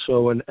is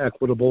also an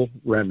equitable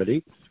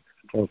remedy,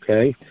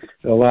 okay?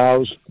 It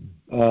allows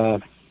a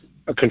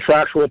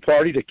contractual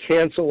party to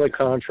cancel a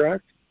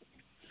contract.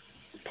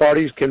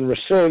 Parties can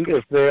rescind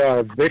if they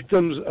are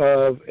victims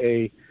of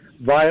a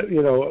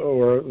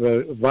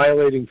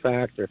violating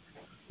factor,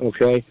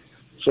 okay?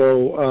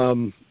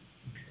 So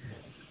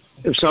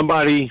if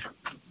somebody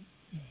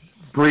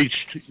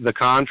breached the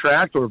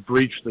contract or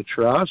breached the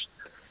trust,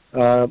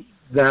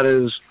 that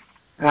is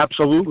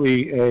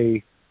absolutely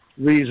a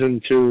reason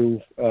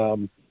to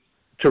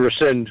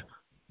rescind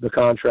the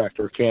contract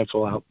or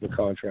cancel out the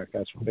contract.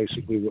 That's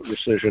basically what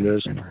rescission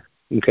is,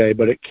 okay?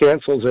 But it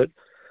cancels it,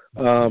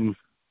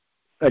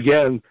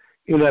 again,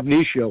 in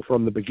abitio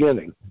from the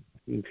beginning,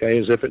 okay,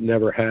 as if it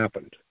never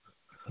happened,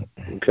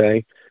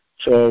 okay?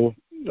 So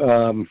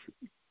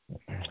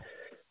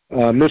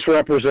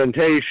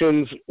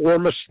misrepresentations or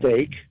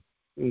mistake,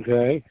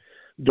 okay,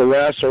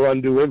 duress or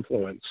undue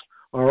influence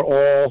are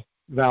all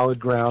valid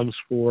grounds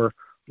for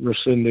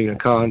rescinding a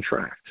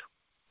contract,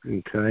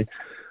 okay?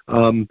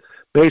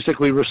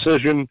 Basically,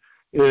 rescission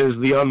is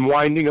the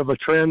unwinding of a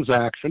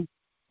transaction,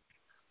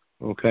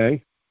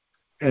 okay,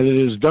 and it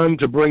is done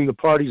to bring the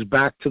parties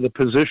back to the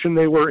position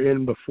they were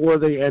in before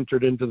they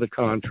entered into the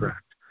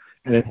contract,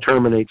 and it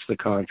terminates the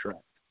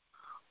contract,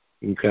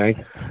 okay?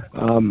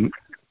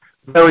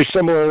 Very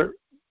similar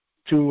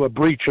to a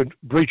breach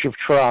of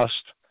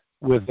trust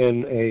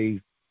within a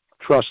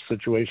trust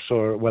situation,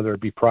 or whether it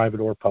be private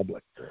or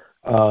public.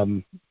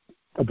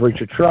 A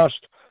breach of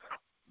trust,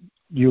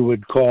 you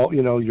would call,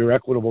 your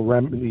equitable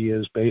remedy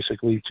is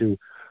basically to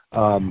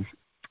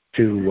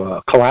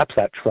collapse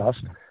that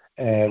trust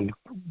and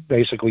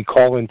basically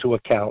call into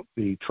account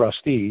the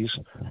trustees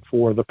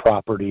for the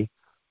property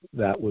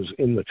that was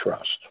in the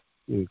trust,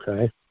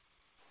 okay?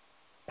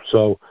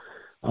 So,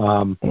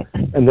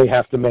 and they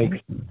have to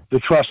make, the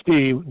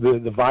trustee,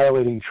 the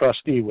violating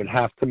trustee would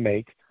have to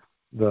make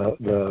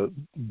the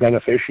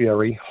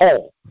beneficiary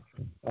whole,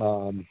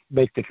 or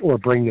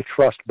bring the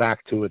trust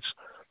back to its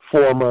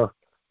former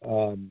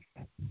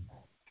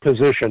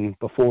position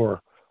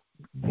before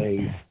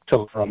they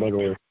took from it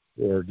or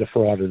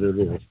defrauded it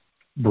or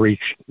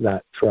breached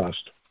that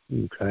trust.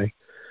 Okay,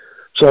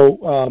 so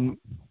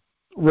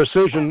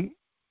rescission,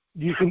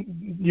 you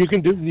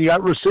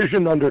got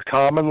rescission under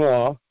common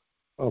law.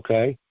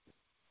 Okay,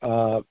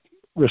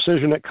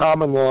 rescission at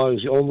common law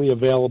is only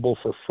available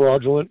for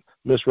fraudulent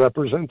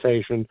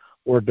misrepresentation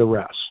or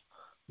duress.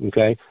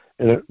 Okay,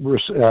 and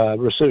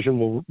rescission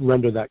will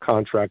render that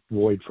contract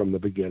void from the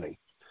beginning.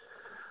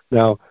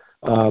 Now,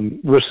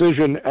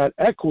 rescission at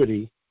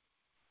equity,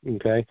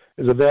 okay,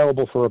 is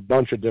available for a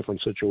bunch of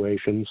different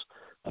situations.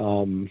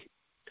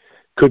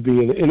 Could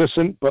be an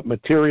innocent but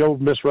material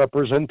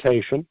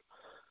misrepresentation,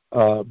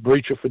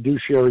 breach of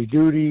fiduciary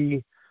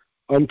duty,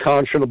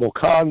 unconscionable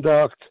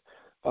conduct,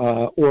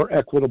 or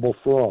equitable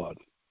fraud.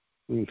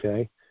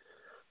 Okay,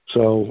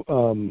 so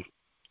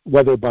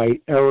whether by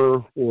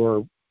error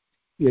or,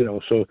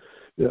 so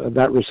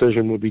that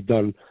rescission would be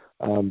done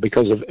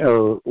because of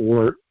error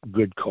or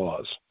good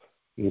cause.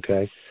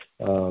 Okay,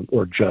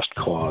 or just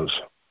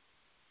cause.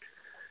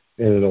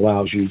 And it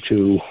allows you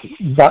to,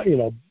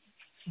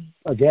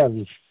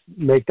 again,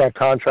 make that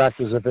contract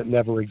as if it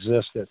never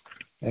existed.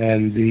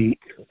 And the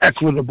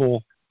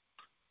equitable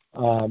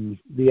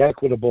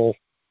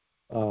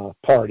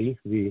party,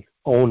 the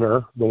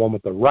owner, the one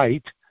with the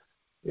right,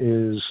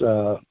 is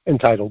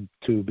entitled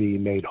to be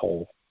made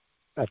whole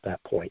at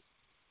that point.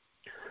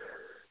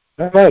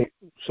 All right,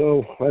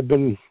 so I've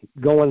been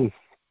going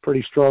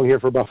pretty strong here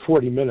for about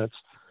 40 minutes.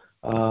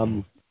 I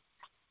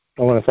want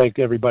to thank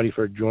everybody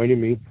for joining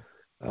me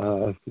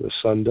this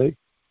Sunday,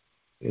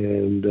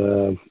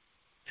 and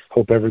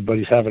hope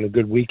everybody's having a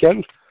good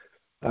weekend.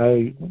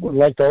 I would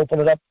like to open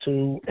it up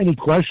to any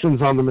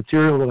questions on the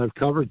material that I've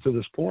covered to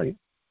this point.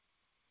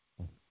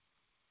 If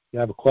you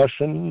have a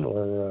question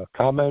or a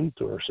comment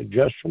or a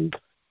suggestion,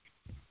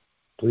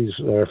 please,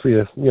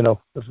 if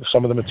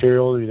some of the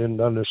material you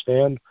didn't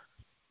understand,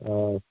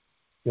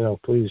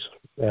 please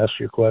ask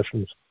your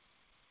questions.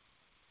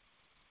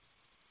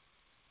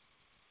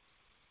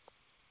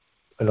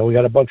 I know we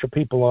got a bunch of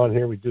people on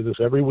here. We do this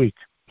every week.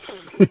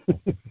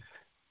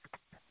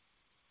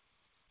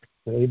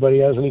 Anybody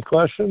has any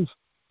questions?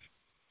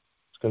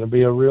 It's going to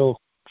be a real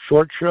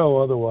short show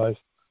otherwise.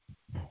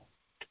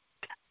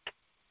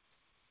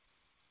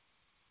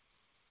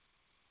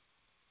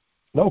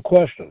 No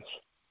questions.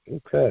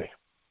 Okay.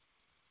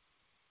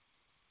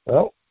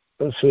 Well,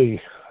 let's see.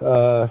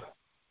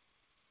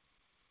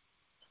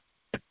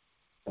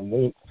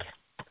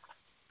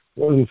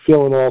 wasn't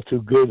feeling all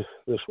too good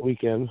this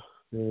weekend,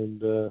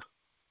 and I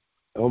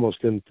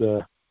almost didn't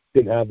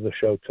have the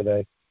show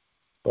today.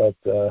 But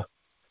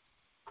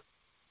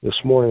this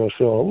morning I was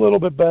feeling a little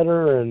bit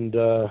better, and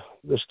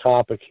this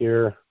topic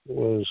here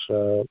was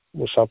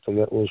something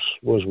that was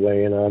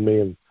weighing on me.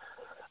 And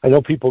I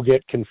know people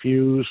get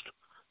confused,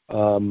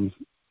 public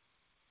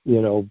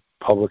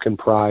and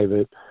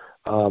private.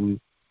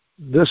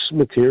 This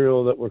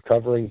material that we're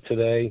covering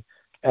today,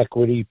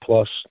 Equity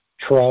plus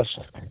Trust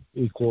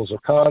equals a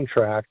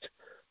contract.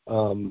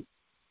 And,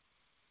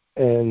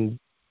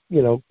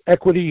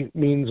 equity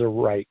means a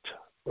right,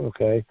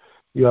 okay?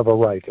 You have a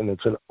right, and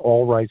it's an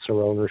all rights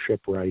or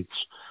ownership rights.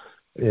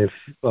 If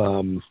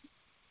kind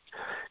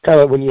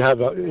of when you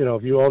have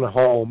if you own a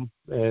home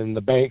and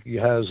the bank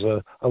has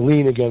a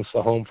lien against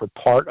the home for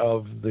part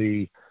of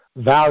the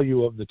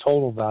value of the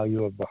total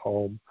value of the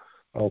home,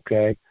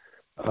 okay?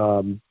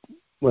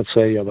 Let's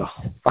say you have a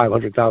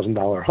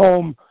 $500,000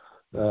 home.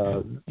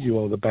 You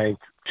owe the bank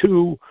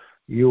 $2.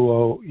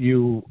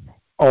 You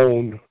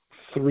own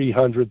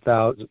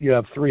 $300,000. You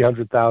have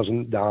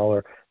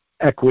 $300,000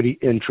 equity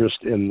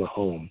interest in the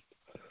home.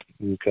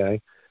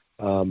 Okay,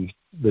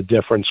 the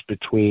difference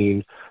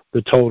between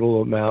the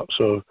total amount.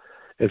 So,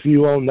 if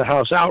you own the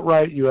house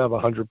outright, you have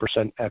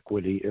 100%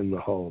 equity in the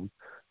home.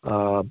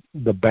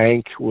 The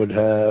bank would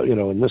have,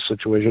 in this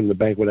situation, the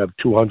bank would have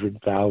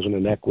 $200,000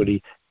 in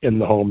equity in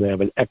the home. They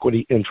have an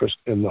equity interest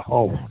in the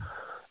home,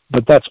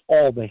 but that's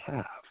all they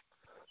have.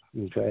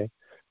 Okay,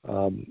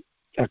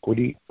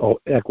 equity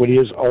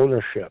is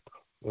ownership.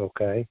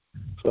 Okay,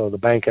 so the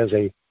bank has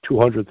a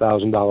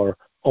 $200,000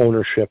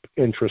 ownership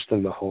interest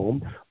in the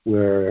home,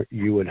 where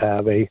you would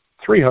have a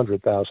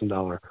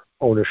 $300,000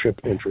 ownership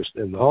interest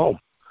in the home.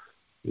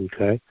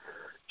 Okay,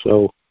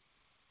 so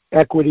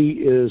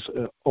equity is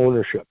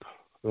ownership.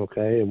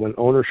 Okay, and when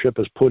ownership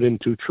is put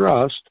into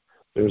trust,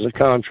 there's a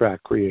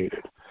contract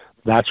created.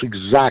 That's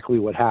exactly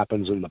what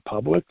happens in the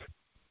public.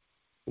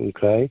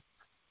 Okay,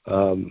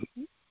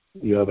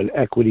 you have an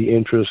equity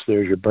interest.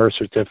 There's your birth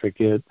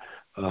certificate.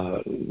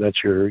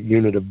 That's your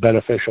unit of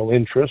beneficial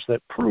interest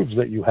that proves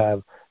that you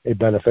have a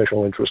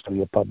beneficial interest in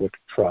the public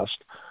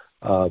trust.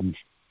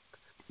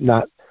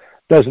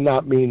 Does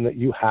not mean that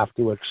you have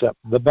to accept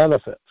the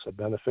benefits. A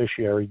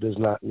beneficiary does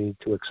not need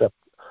to accept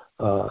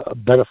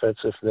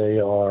benefits if they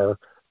are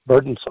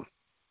burdensome.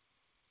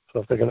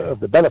 So if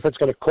the benefit's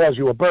going to cause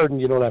you a burden,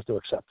 you don't have to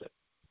accept it.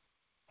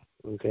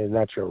 Okay, and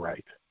that's your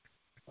right.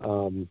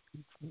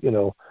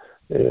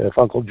 If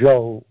Uncle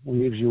Joe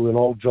leaves you an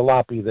old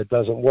jalopy that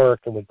doesn't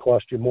work and would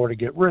cost you more to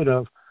get rid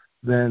of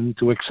than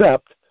to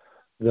accept,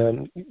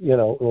 then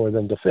or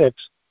than to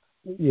fix,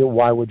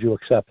 why would you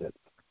accept it?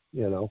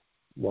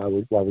 Why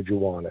would you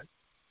want it?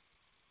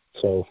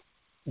 So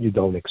you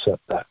don't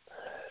accept that.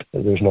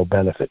 And there's no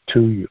benefit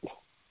to you.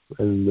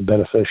 And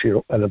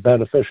a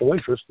beneficial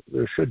interest,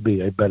 there should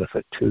be a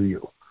benefit to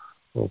you.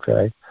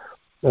 Okay?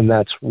 And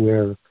that's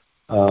where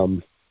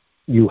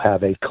you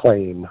have a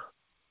claim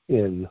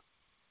in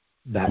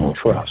that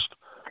trust.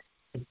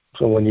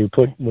 So when you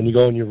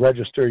go and you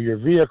register your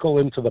vehicle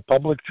into the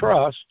public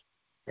trust,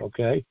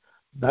 okay,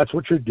 that's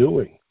what you're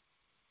doing.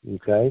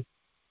 Okay?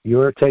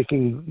 You're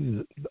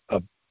taking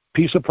a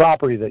piece of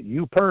property that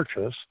you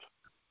purchased,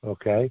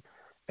 okay,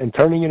 and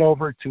turning it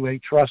over to a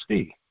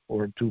trustee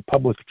or to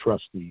public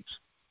trustees.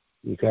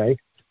 Okay?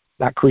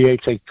 That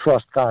creates a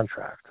trust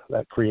contract.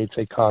 That creates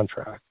a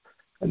contract.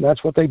 And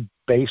that's what they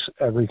base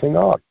everything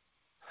on.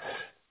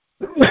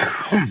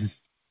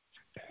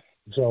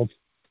 So,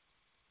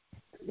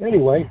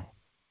 anyway,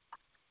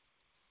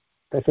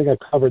 I think I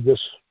covered this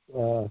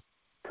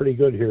pretty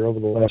good here over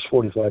the last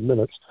 45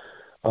 minutes.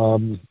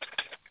 I'm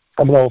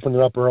going to open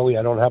it up early.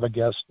 I don't have a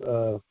guest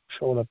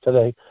showing up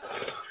today.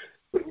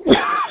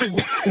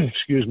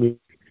 Excuse me.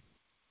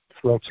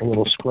 Throat's a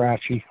little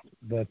scratchy.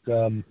 But,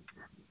 I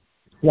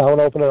want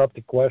to open it up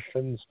to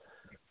questions,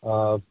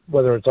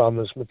 whether it's on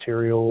this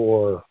material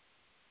or,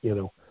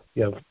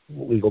 you have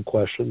legal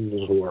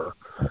questions or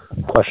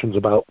questions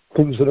about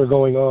things that are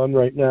going on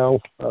right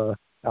now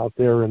out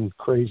there in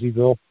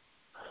Crazyville.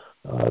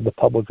 The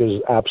public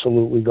is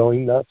absolutely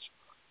going nuts.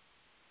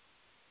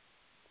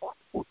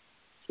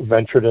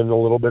 Ventured in a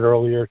little bit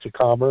earlier to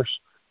Commerce,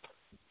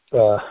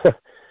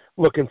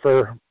 looking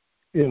for,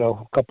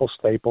 a couple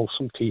staples,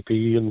 some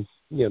TP, and,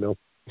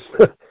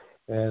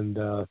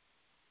 and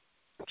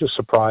just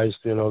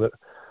surprised, that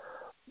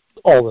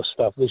all this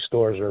stuff, these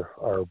stores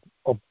are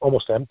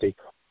almost empty.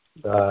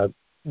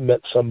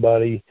 Met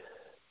somebody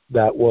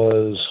that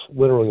was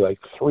literally like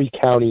 3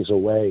 counties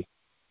away,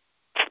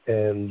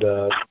 and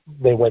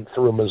they went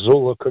through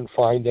Missoula, couldn't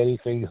find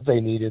anything that they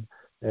needed,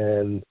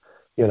 and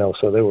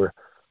so they were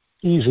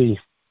easy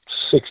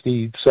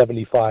 60,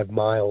 75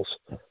 miles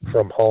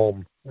from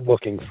home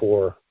looking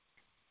for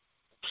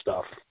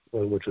stuff,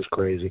 which is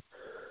crazy.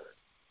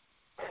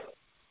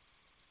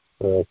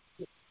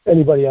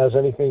 Anybody has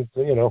anything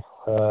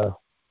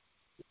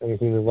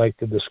anything they'd like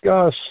to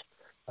discuss?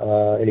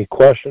 Any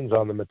questions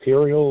on the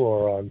material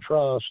or on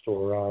trust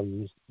or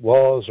on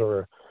laws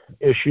or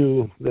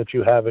issue that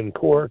you have in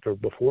court or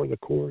before the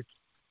court?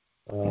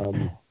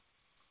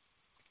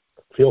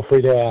 Feel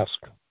free to ask.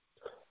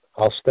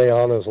 I'll stay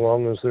on as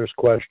long as there's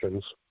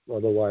questions.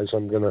 Otherwise,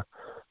 I'm going to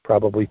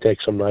probably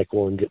take some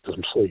NyQuil and get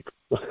some sleep.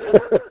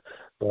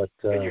 But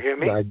can you hear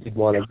me? I did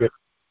want to get...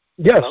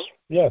 Yes, Hello?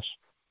 yes.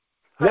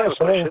 I have a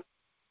question.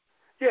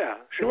 Yeah.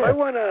 Sure. If I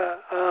want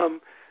to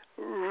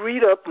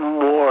read up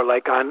more,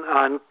 like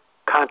on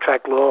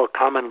contract law or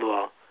common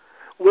law,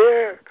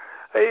 where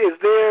is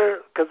there,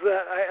 because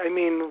I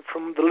mean,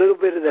 from the little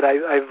bit that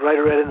I've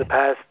read in the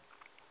past,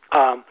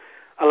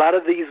 a lot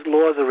of these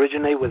laws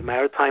originate with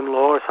maritime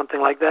law or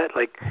something like that.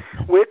 Like,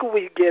 where can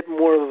we get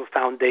more of a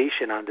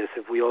foundation on this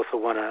if we also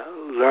want to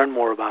learn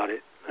more about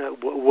it?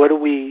 Where do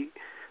we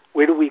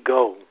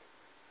go?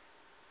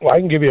 Well, I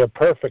can give you a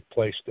perfect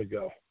place to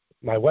go.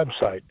 My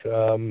website.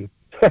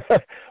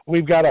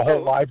 We've got a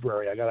whole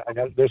library.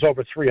 There's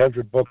over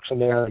 300 books in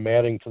there. I'm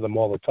adding to them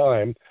all the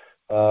time.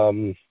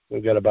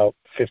 We've got about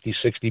 50,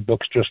 60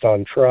 books just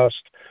on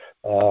trust.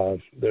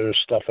 There's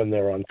stuff in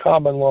there on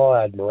common law,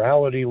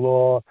 admiralty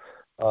law,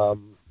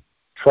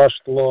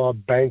 trust law,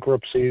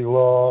 bankruptcy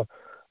law,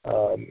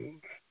 law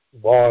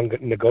on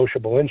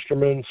negotiable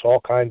instruments, all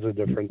kinds of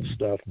different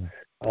stuff.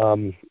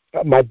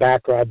 My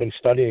background, I've been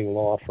studying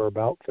law for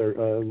about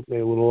a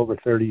little over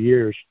 30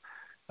 years,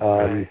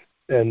 and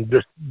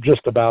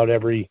just about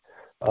every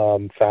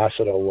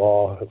facet of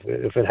law.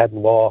 If it had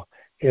law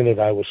in it,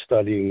 I was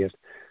studying it.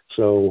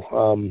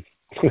 So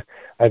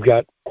I've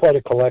got quite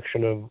a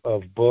collection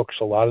of books.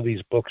 A lot of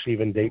these books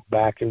even date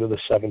back into the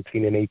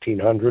 17 and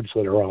 1800s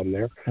that are on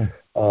there.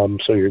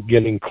 So you're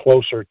getting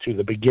closer to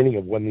the beginning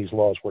of when these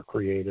laws were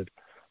created,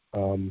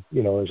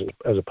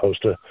 as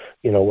opposed to,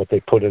 what they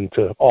put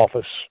into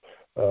office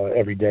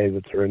every day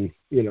that they're in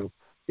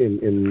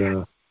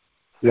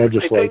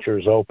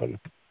legislatures open.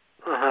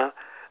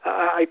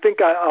 I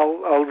think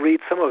I'll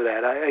read some of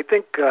that. I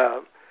think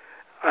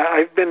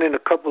I've been in a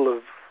couple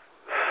of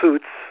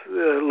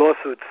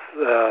lawsuits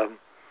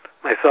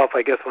myself,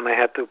 I guess, when I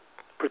had to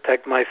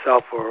protect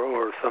myself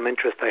or some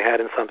interest I had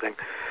in something.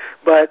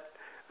 But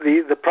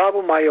the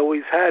problem I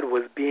always had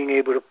was being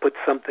able to put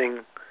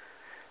something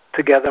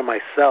together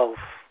myself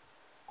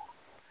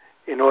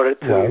in order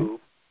to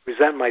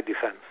present my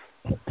defense.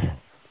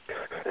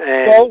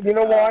 Well, you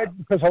know why?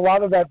 Because a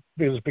lot of that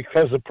is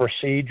because of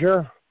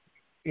procedure.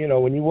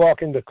 When you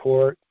walk into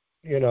court,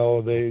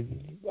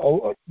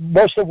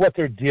 most of what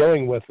they're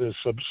dealing with is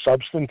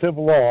substantive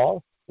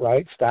law,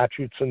 right?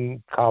 Statutes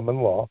and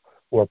common law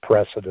or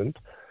precedent,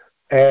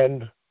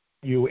 and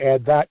you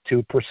add that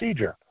to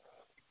procedure.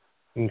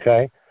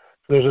 Okay?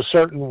 There's a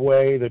certain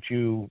way that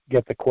you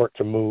get the court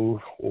to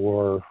move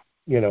or,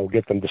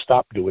 get them to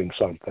stop doing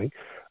something.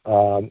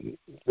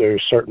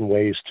 There's certain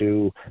ways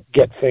to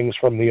get things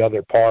from the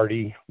other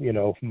party,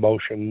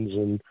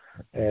 motions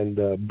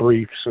and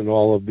briefs and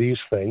all of these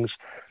things.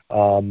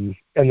 And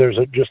there's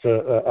just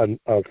a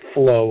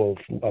flow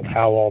of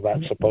how all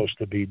that's supposed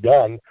to be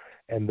done,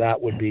 and that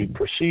would be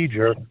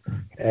procedure.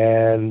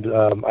 And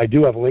I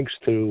do have links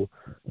to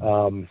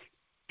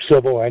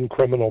civil and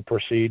criminal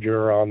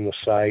procedure on the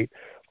site,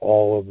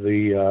 all of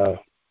the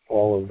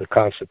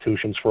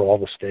constitutions for all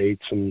the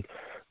states and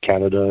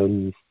Canada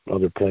and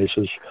other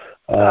places.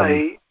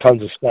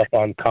 Tons of stuff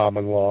on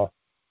common law.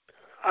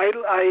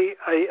 I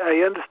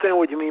understand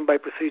what you mean by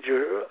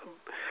procedure,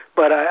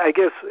 but I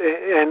guess,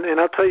 and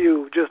I'll tell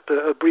you just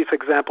a brief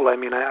example. I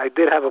mean, I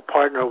did have a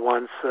partner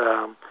once,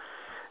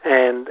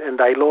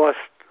 and I lost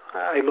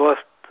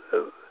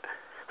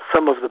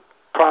some of the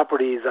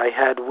properties I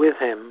had with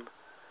him,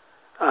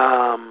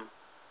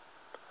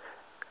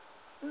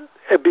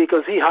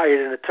 because he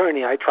hired an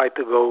attorney. I tried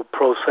to go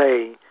pro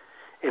se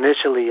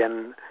initially,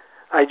 and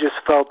I just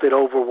felt it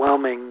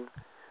overwhelming.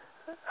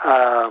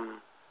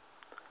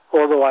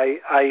 Although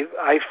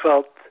I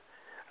felt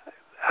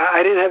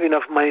I didn't have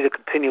enough money to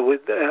continue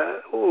with.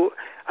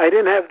 I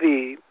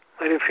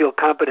didn't feel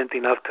competent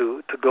enough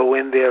to go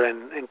in there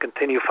and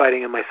continue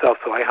fighting it myself.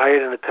 So I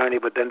hired an attorney,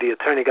 but then the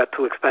attorney got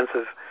too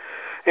expensive,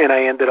 and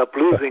I ended up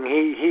losing.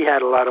 He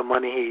had a lot of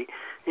money.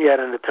 He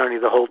had an attorney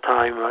the whole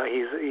time.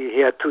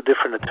 He had two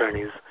different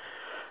attorneys.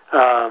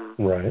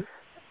 Right.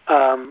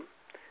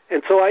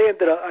 And so I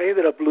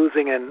ended up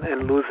losing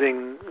and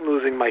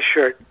losing my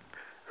shirt,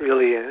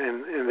 really,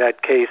 in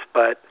that case.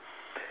 But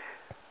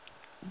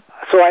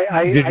so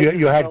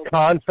you had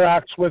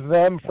contracts with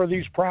them for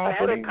these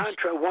properties? I had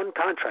one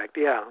contract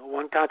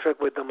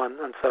with them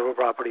on several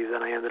properties,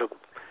 and I ended up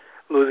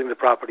losing the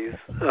properties,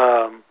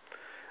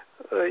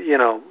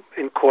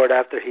 in court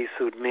after he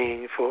sued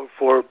me for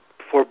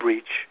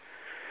breach.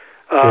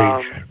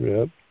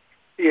 Yep.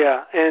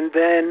 Yeah, and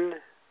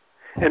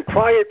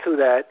prior to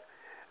that,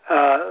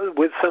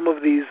 with some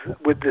of these,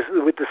 with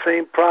the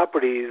same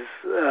properties,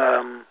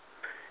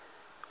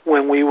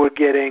 when we were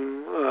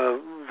getting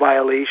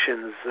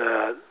violations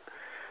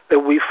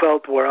that we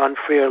felt were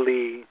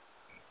unfairly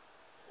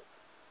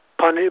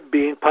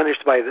being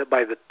punished by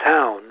the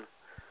town.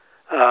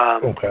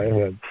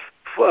 Okay.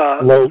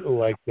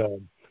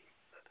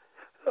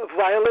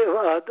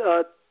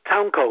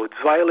 Town codes,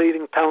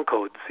 violating town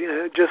codes.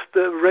 Just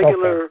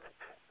regular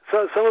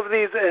So some of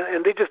these,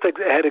 and they just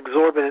had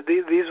exorbitant.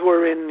 These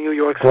were in New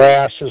York City.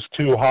 Grass is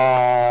too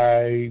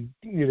high.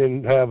 You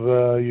didn't have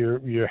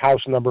your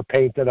house number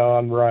painted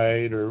on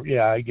right, or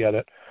I get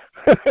it.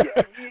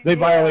 They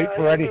violate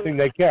for anything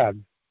they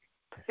can.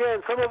 Yeah,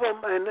 and some of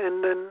them,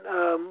 and then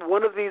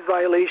one of these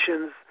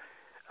violations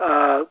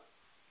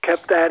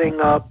kept adding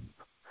up.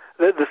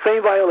 The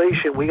same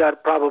violation, we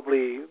got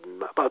probably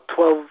about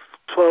 12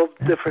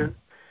 different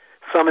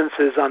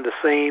summonses on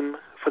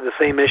for the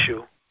same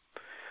issue.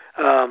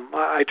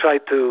 I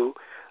tried to,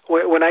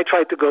 when I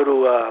tried to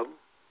go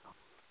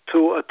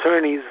to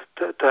attorneys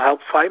to help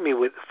fight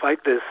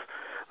this,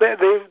 they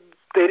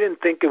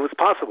didn't think it was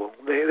possible.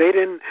 They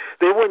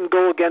wouldn't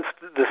go against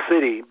the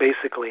city,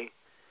 basically.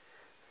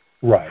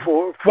 Right.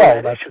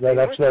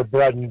 That's their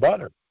bread and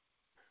butter.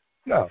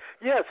 No.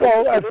 Yeah.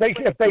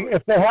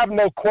 If they have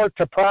no court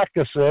to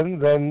practice in,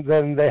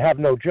 then they have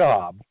no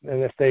job,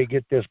 and if they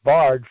get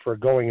disbarred for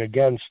going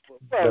against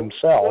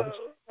themselves.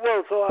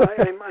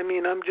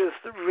 I'm just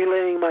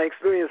relaying my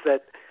experience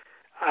that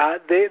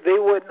they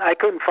wouldn't. I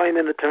couldn't find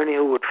an attorney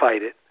who would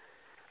fight it.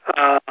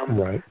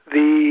 Right.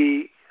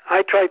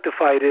 I tried to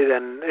fight it,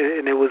 and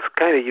it was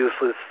kind of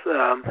useless.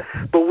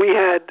 But we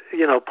had,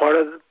 part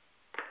of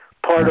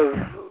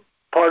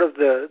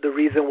the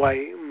reason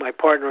why my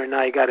partner and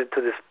I got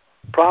into this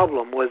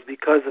problem was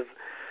because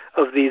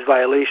of these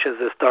violations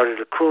that started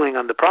accruing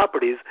on the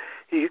properties.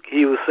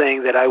 He was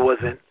saying that I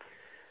wasn't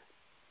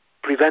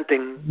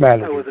preventing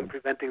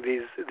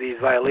these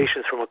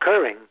violations from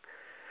occurring,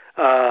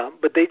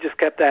 but they just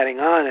kept adding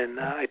on, and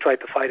I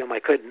tried to fight them. I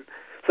couldn't.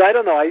 So I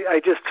don't know. I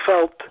just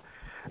felt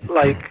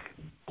like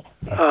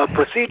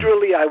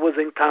procedurally I was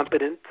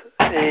incompetent,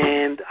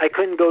 and I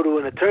couldn't go to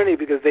an attorney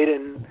because they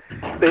didn't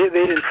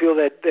feel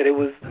that they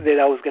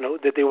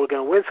were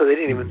gonna win, so they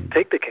didn't even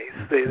take the case.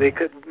 They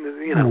couldn't,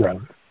 Right.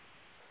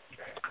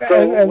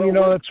 So,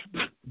 that's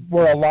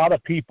where a lot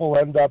of people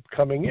end up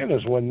coming in,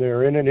 is when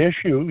they're in an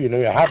issue. You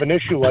have an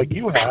issue like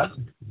you have,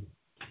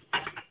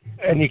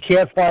 and you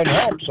can't find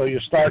help, so you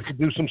start to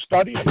do some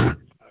studying.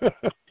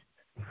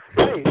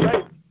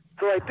 Right.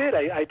 So I did.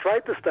 I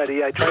tried to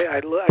study. I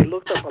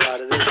looked up a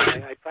lot of this.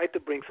 And I tried to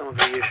bring some of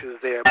the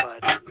issues there,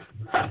 but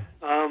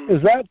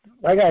is that?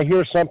 I gotta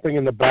hear something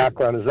in the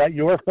background. Is that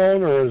your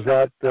phone, or is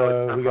that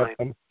we got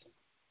some?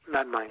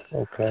 Not mine.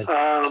 Okay.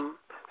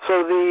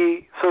 So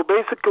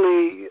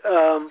basically,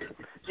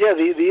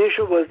 the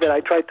issue was that I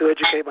tried to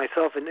educate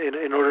myself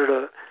in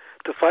order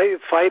to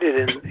fight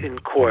it in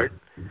court,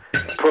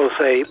 pro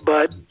se,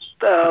 but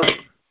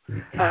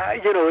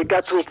it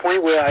got to a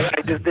point where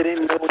I just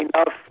didn't know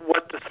enough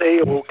what to say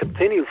or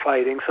continue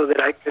fighting so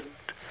that I could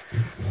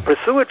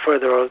pursue it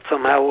further or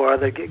somehow or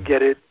other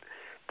get it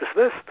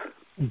dismissed.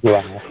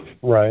 Yeah,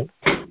 right.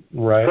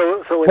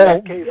 So in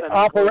that case,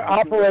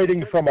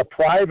 operating from a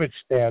private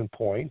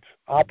standpoint,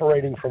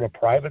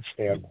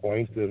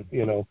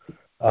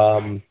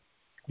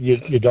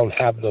 you don't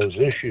have those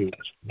issues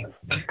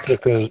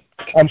because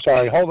I'm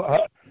sorry. Hold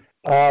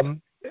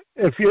on.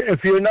 If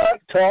you're not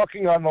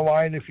talking on the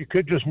line, if you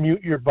could just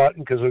mute your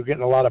button because we're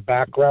getting a lot of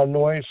background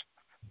noise,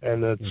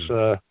 and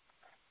it's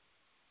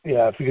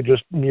if you could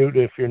just mute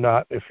if you're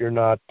not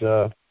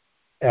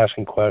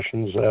asking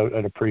questions,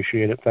 I'd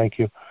appreciate it. Thank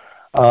you.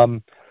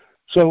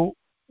 So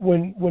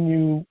when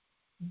you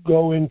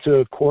go into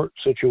a court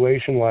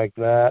situation like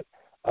that,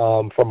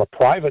 from a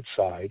private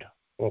side,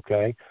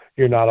 okay,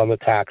 you're not on the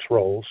tax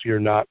rolls. You're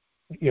not,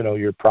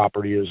 your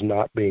property is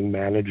not being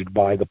managed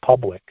by the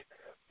public.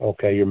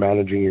 Okay, you're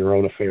managing your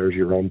own affairs,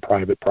 your own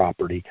private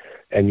property,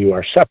 and you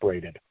are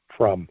separated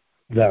from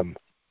them,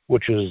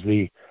 which is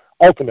the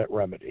ultimate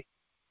remedy,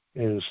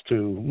 is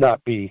to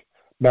not be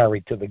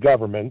married to the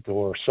government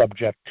or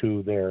subject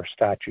to their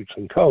statutes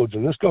and codes.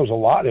 And this goes a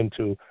lot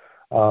into,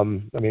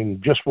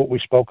 just what we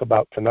spoke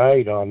about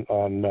tonight on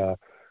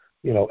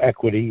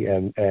equity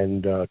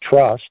and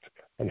trust,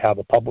 and how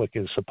the public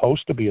is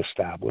supposed to be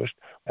established.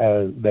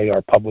 They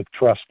are public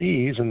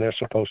trustees, and they're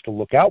supposed to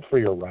look out for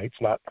your rights,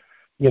 not,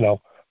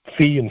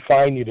 fee and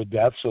fine you to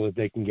death so that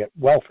they can get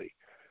wealthy,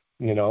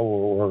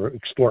 or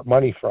extort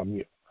money from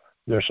you.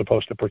 They're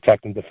supposed to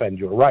protect and defend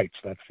your rights.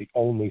 That's the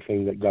only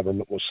thing that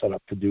government was set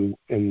up to do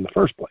in the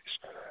first place.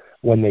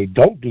 When they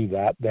don't do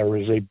that, there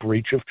is a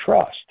breach of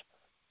trust.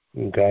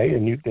 Okay,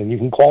 and you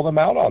can call them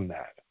out on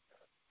that.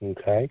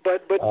 Okay,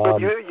 but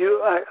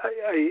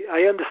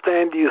I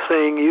understand you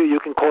saying you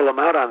can call them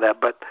out on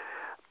that, but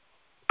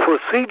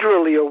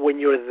procedurally, or when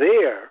you're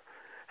there,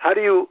 how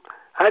do you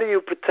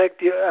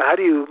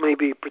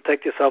maybe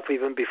protect yourself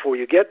even before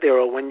you get there,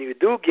 or when you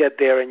do get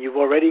there and you've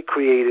already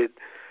created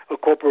a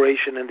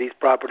corporation and these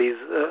properties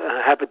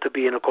happen to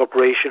be in a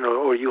corporation,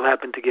 or you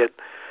happen to get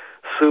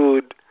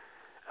sued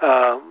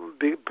for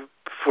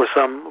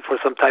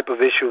some type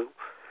of issue?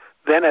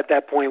 Then at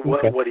that point,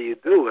 what do you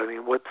do? I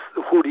mean,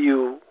 who do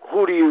you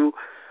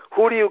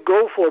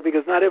go for?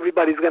 Because not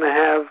everybody's going to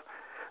have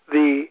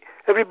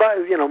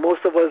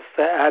most of us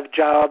have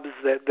jobs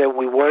that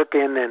we work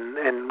in,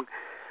 and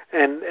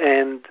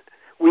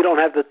we don't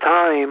have the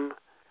time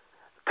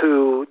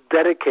to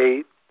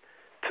dedicate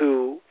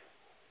to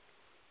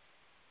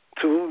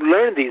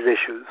learn these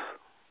issues.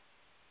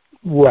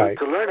 Right.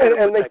 To learn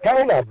and they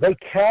count on that.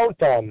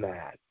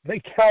 They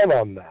count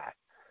on that.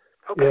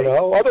 Okay. You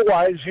know,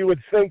 otherwise you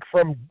would think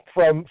from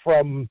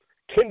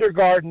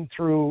kindergarten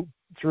through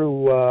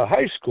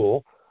high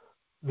school,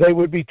 they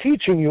would be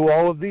teaching you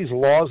all of these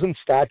laws and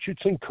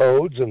statutes and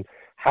codes and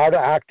how to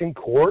act in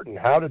court and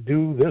how to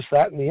do this,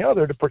 that, and the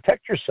other to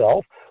protect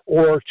yourself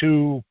or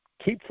to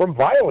keep from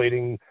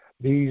violating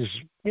these,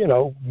 you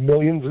know,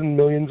 millions and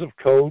millions of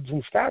codes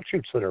and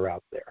statutes that are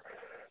out there.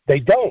 They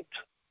don't,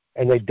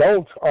 and they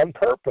don't on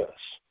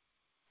purpose.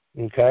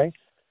 Okay?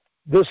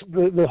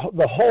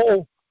 The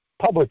whole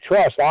public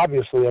trust,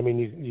 obviously, I mean,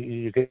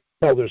 you can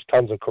know there's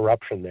tons of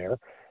corruption there.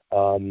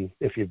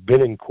 If you've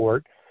been in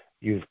court,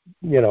 and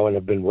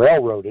have been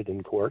railroaded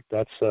in court,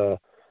 that's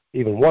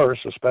even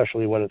worse,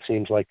 especially when it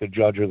seems like the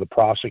judge or the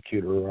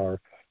prosecutor are,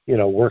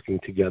 working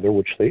together,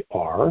 which they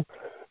are,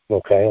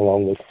 okay,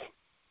 along with,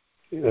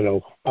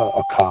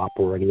 a cop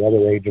or any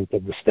other agent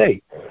of the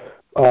state.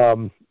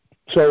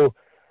 So,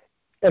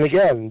 and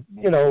again,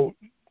 no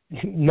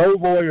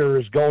lawyer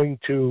is going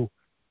to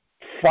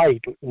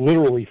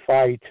literally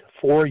fight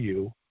for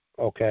you,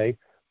 okay,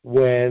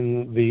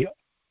 when the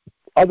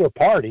other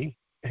party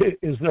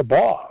is their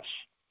boss.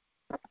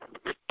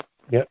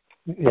 Yeah,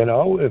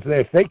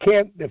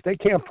 if they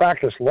can't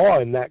practice law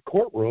in that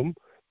courtroom,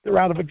 they're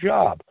out of a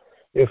job.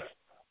 If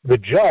the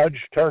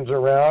judge turns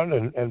around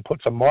and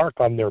puts a mark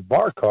on their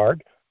bar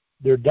card,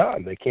 they're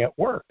done. They can't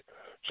work.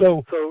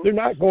 So they're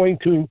not going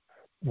to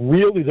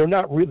really.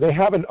 They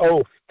have an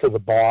oath to the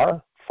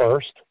bar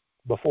first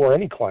before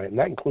any client, and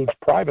that includes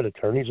private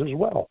attorneys as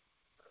well.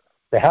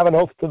 They have an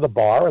oath to the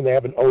bar and they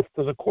have an oath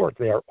to the court.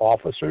 They are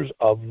officers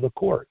of the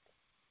court.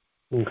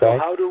 Okay,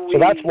 so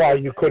that's why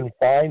you couldn't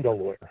find a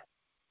lawyer.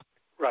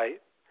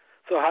 Right.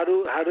 So how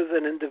does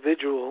an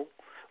individual,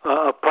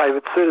 a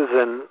private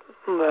citizen,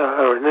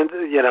 I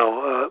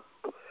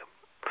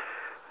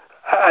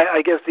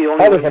guess the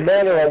only. How does a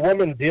man or a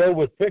woman deal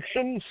with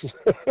fictions?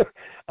 Is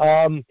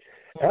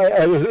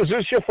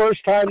this your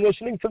first time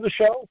listening to the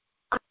show?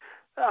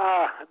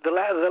 No,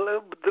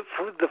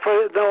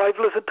 I've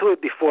listened to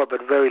it before,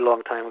 but a very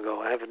long time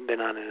ago. I haven't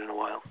been on it in a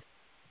while.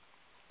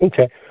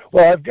 Okay.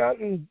 Well, I've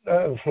gotten,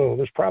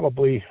 there's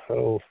probably,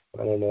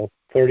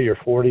 30 or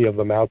 40 of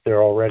them out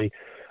there already.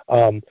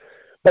 But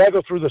I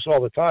go through this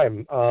all the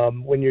time.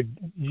 When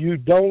you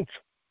don't,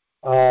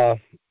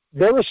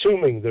 they're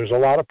assuming there's a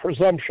lot of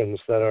presumptions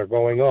that are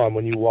going on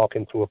when you walk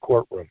into a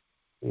courtroom.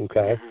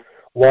 Okay. Mm-hmm.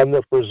 One,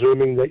 they're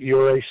presuming that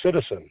you're a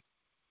citizen.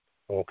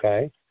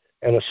 Okay.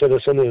 And a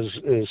citizen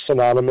is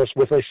synonymous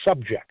with a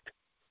subject.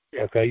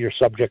 Yeah. Okay. You're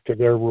subject to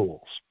their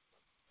rules.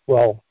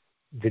 Well,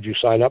 did you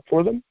sign up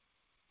for them?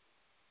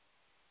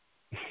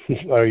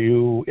 Are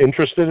you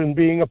interested in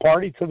being a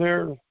party to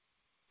their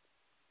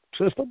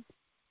system?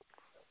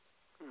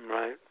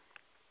 Right.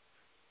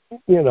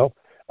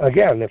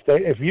 Again,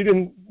 if you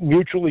didn't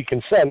mutually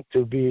consent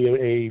to be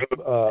a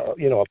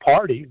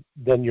party,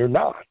 then you're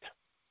not.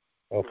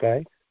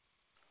 Okay?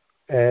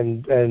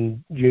 And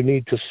you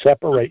need to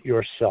separate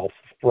yourself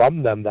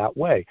from them that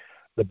way.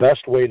 The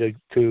best way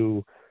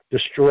to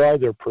destroy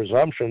their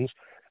presumptions.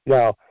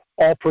 Now,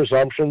 all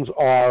presumptions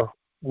are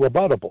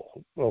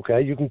rebuttable, okay?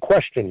 You can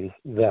question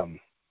them,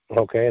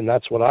 okay? And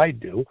that's what I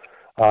do.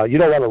 You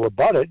don't want to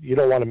rebut it. You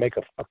don't want to make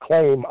a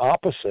claim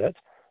opposite,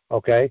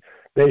 okay?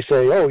 They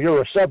say, oh,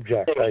 you're a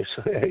subject, and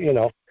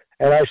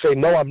I say,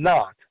 no, I'm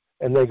not.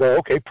 And they go,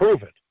 okay,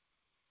 prove it,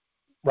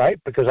 right?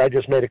 Because I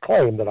just made a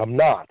claim that I'm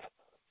not.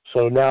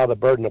 So now the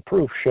burden of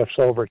proof shifts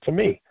over to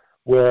me,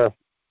 where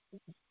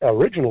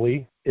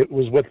originally it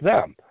was with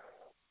them,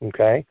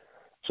 okay?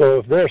 So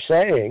if they're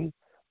saying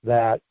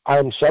that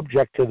I'm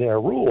subject to their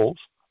rules,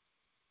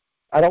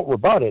 I don't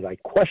rebut it. I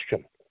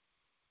question.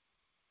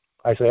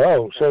 I say,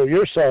 oh, so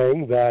you're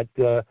saying that,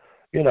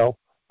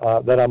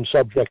 that I'm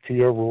subject to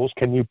your rules.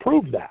 Can you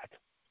prove that?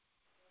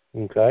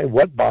 Okay,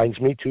 what binds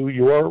me to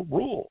your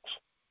rules?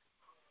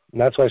 And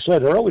that's what I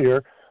said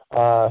earlier.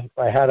 I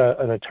had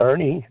an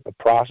attorney, a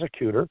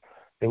prosecutor.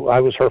 I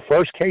was her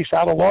first case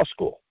out of law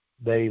school.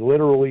 They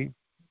literally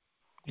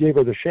gave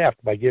her the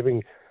shaft by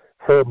giving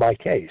her my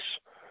case.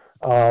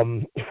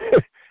 And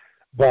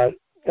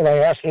I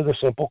asked her the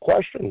simple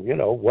question,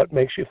 what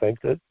makes you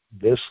think that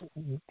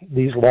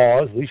these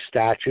laws, these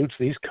statutes,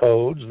 these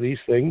codes, these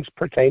things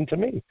pertain to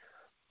me?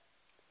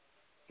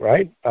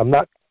 Right? I'm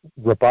not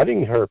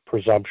rebutting her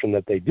presumption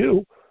that they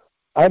do.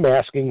 I'm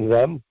asking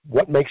them,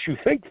 what makes you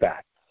think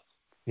that?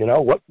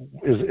 What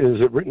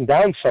is it written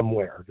down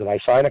somewhere? Did I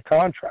sign a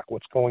contract?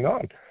 What's going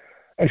on?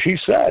 And she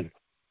said,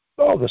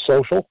 oh, the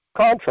social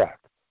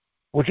contract,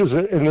 which is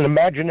an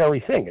imaginary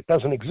thing. It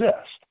doesn't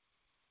exist.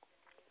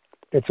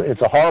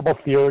 It's a horrible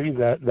theory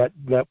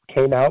that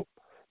came out,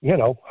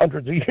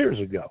 hundreds of years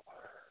ago.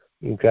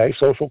 Okay,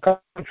 social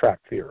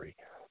contract theory.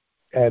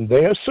 And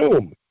they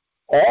assume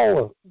all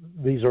of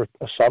these are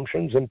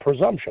assumptions and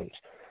presumptions.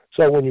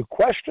 So when you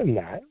question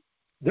that,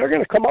 they're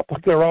going to come up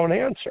with their own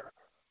answer.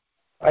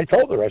 I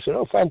told her, I said,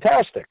 oh,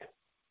 fantastic.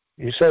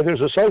 You say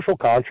there's a social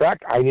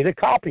contract. I need a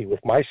copy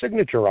with my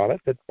signature on it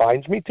that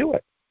binds me to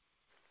it.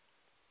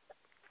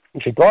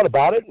 And she thought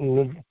about it,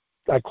 and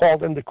I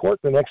called into court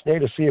the next day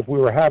to see if we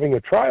were having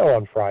a trial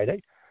on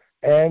Friday,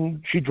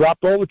 and she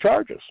dropped all the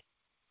charges.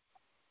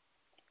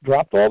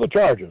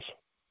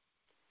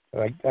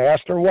 And I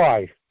asked her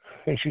why,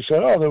 and she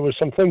said, "Oh, there was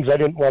some things I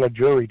didn't want a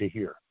jury to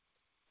hear."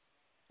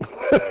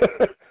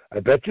 I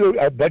bet you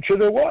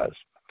there was,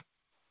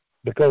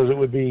 because it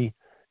would be,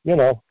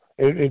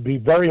 it'd be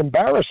very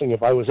embarrassing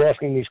if I was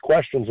asking these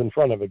questions in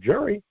front of a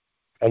jury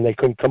and they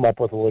couldn't come up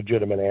with a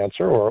legitimate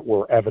answer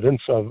or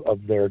evidence of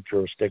their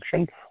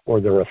jurisdiction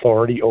or their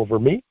authority over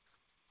me.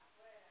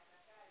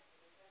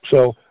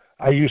 So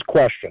I use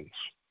questions.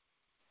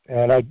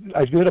 And I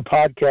did a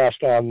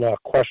podcast on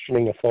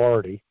questioning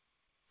authority,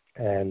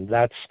 and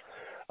that's,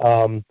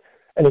 and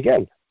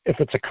again, if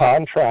it's a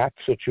contract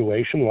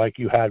situation like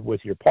you had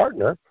with your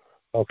partner,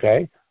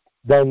 okay,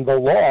 then the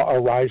law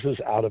arises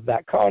out of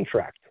that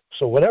contract.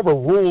 So whatever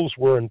rules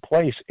were in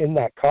place in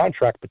that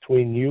contract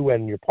between you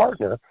and your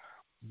partner,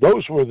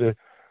 those are the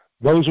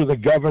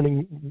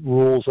governing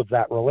rules of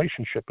that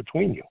relationship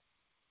between you.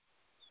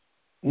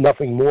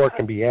 Nothing more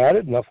can be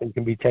added, nothing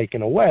can be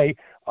taken away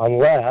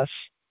unless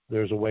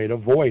there's a way to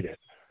void it.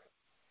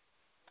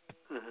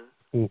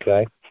 Mm-hmm.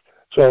 Okay?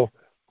 So,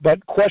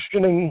 but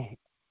questioning,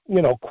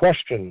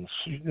 questions,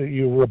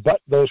 you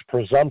rebut those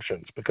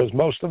presumptions, because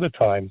all of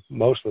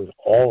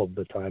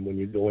the time when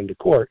you go into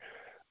court,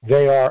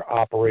 they are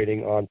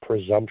operating on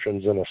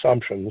presumptions and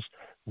assumptions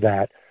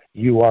that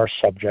you are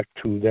subject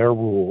to their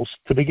rules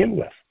to begin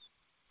with.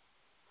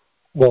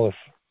 Well, if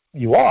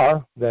you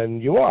are, then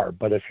you are.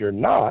 But if you're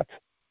not,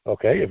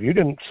 okay, if you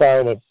didn't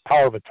sign a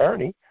power of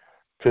attorney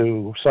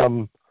to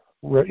some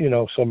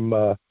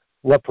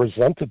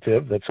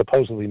representative that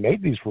supposedly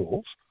made these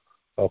rules,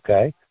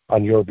 okay,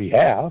 on your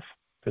behalf,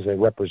 because they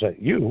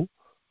represent you,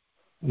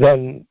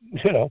 then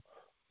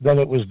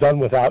it was done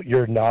without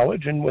your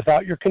knowledge and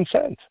without your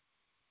consent,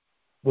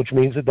 which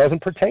means it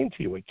doesn't pertain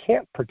to you. It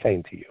can't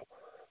pertain to you.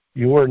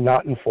 You were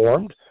not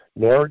informed,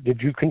 nor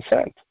did you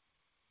consent.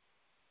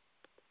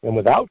 And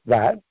without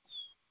that,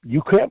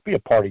 you can't be a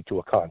party to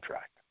a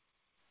contract.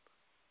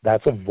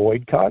 That's a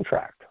void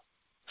contract.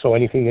 So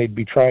anything they'd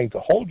be trying to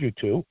hold you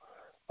to,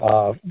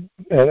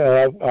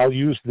 and I'll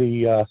use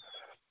the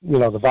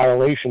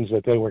violations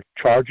that they were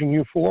charging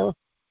you for,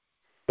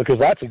 because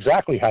that's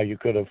exactly how you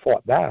could have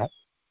fought that.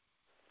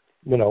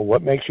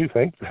 What makes you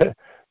think that,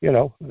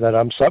 that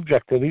I'm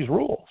subject to these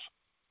rules?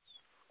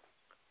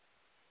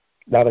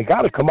 Now, they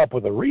got to come up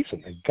with a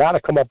reason. They got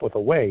to come up with a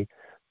way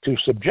to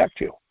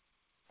subject you.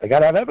 They got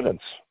to have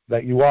evidence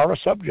that you are a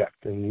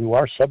subject and you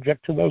are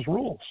subject to those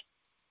rules.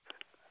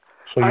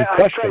 So you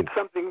question.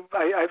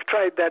 I've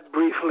tried that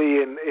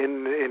briefly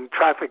in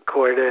traffic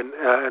court and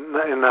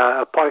in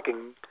a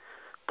parking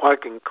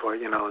court.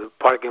 The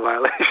parking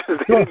violations.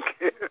 They didn't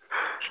care.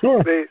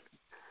 Sure. They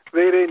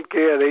didn't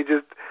care. They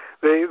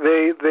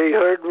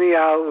heard me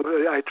out.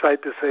 I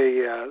tried to say,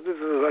 this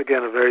is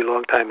again a very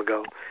long time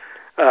ago,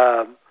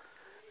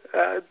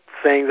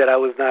 saying that I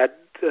was not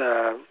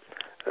the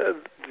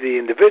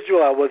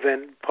individual. I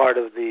wasn't part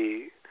of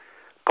the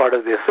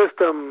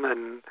system,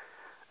 and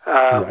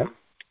right.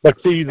 But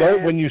see,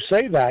 when you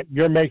say that,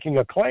 you're making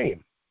a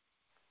claim.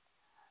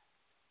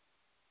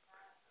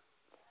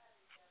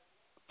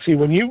 See,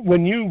 when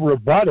you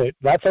rebut it,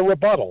 that's a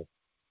rebuttal.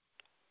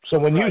 So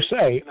when you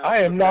say, I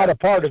am not a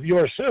part of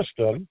your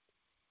system,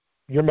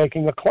 you're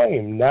making a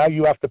claim. Now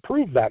you have to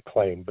prove that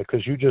claim,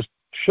 because you just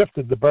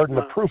shifted the burden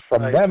of proof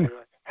from them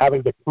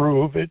having to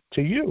prove it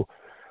to you.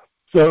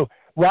 So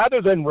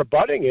rather than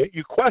rebutting it,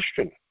 you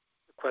question.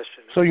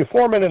 So you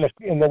form it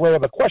in the way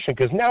of a question,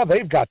 because now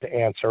they've got to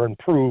answer and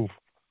prove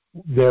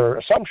their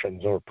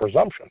assumptions or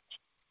presumptions.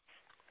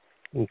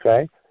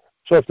 Okay?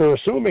 So if they're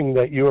assuming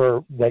that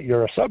you're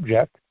a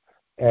subject,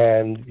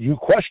 and you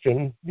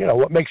question,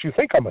 what makes you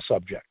think I'm a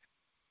subject?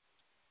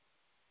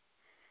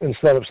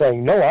 Instead of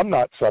saying, no, I'm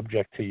not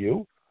subject to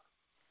you.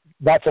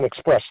 That's an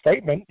express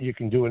statement. You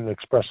can do an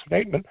express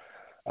statement.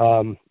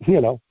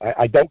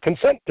 I don't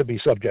consent to be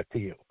subject to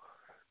you.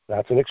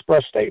 That's an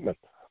express statement.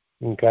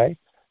 Okay?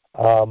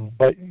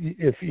 But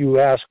if you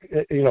ask,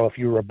 if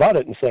you rebut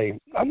it and say,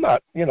 I'm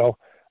not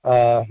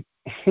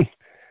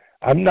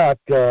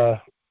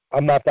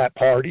that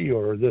party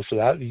or this or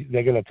that,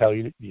 they're going to tell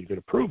you you're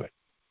going to prove it.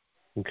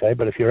 Okay?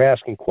 But if you're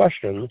asking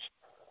questions,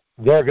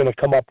 they're going to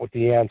come up with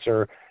the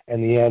answer,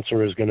 and the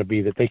answer is going to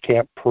be that they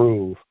can't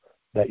prove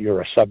that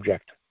you're a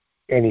subject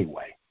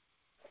anyway.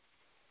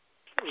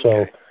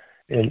 So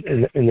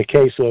in the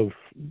case of,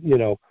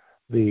 in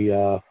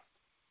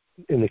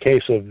the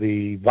case of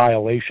the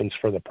violations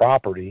for the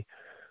property,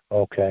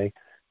 okay,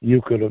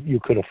 you could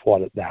have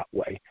fought it that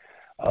way.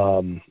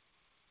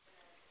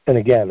 And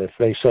again, if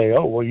they say,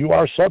 oh, well, you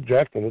are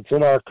subject and it's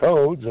in our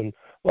codes, and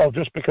well,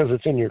 just because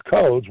it's in your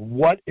codes,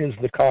 what is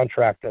the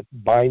contract that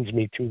binds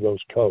me to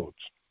those codes?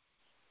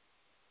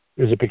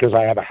 Is it because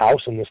I have a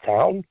house in this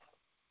town?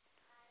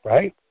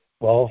 Right?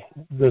 Well,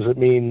 does it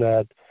mean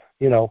that,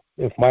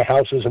 if my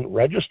house isn't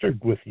registered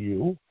with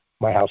you,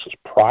 my house is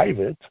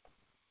private,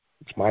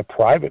 it's my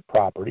private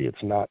property,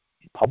 it's not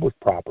public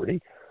property,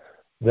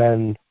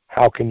 then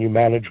how can you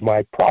manage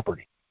my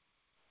property,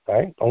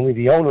 right? Only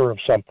the owner of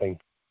something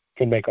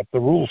can make up the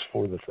rules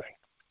for the thing.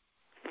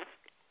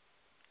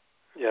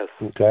 Yes.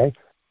 Okay?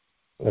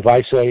 If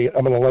I say,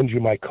 I'm going to lend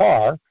you my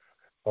car,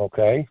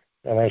 okay,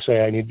 and I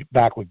say I need it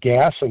back with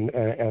gas and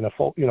a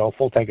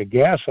full tank of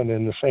gas and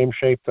in the same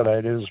shape that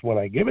it is when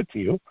I give it to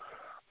you,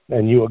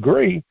 and you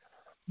agree,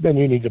 then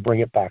you need to bring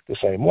it back the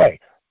same way.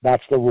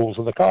 That's the rules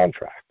of the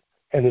contract.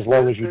 And as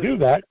long as you do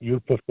that,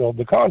 you've fulfilled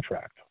the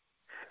contract.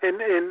 I'm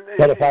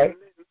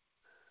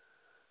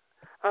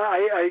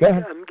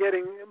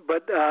getting,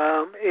 but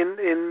I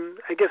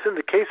guess in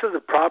the case of the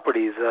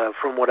properties,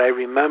 from what I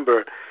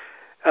remember,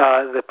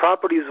 the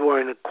properties were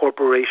in a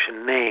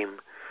corporation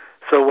name.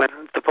 So when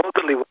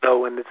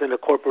it's in a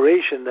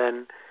corporation,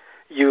 then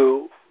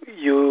you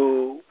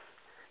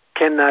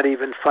cannot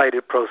even fight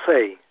it pro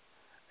se.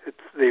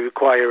 They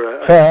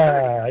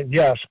require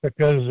yes,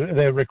 because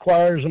it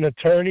requires an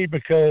attorney,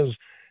 because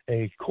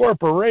a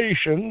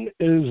corporation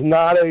is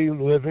not a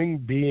living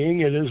being.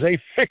 It is a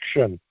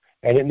fiction,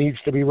 and it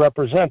needs to be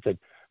represented.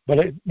 But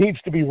it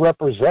needs to be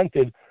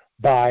represented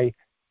by,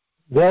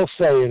 they'll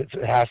say it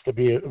has to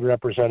be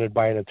represented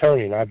by an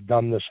attorney, and I've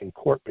done this in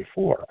court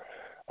before.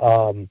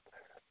 I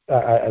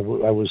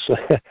was,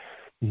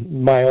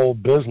 my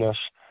old business,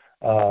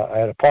 I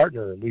had a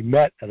partner, and we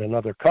met at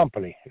another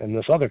company, and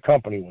this other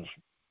company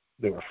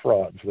they were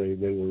frauds. They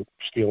were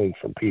stealing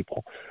from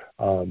people.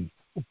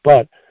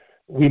 But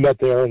we met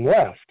there and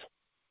left.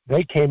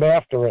 They came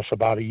after us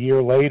about a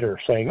year later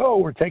saying, oh,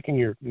 we're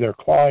taking their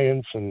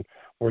clients and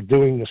we're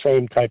doing the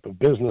same type of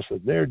business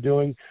that they're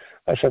doing.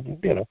 I said,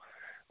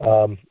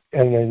 and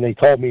then they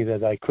told me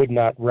that I could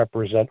not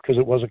represent, because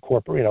it was a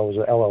corporate, it was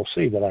an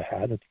LLC that I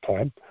had at the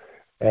time.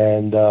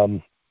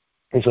 And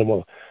he said,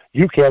 well,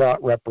 you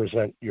cannot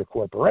represent your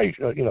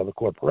corporation, the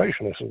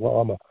corporation. I said,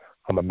 well,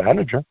 I'm a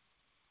manager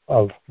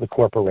of the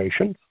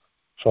corporation,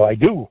 so I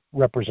do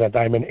represent.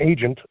 I'm an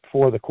agent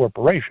for the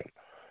corporation.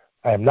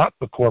 I am not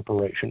the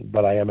corporation,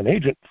 but I am an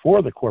agent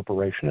for the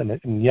corporation,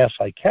 and yes,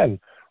 I can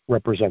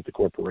represent the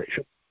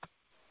corporation.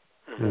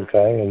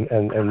 Okay,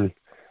 and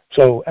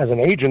so as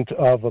an agent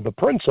of the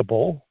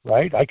principal,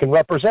 right, I can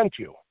represent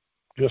you,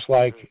 just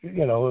like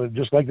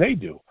they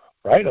do,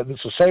 right?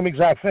 It's the same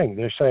exact thing.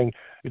 They're saying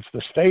it's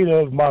the state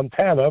of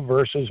Montana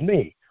versus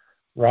me,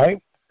 right?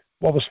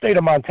 Well, the state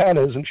of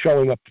Montana isn't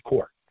showing up to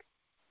court.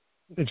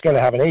 It's going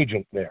to have an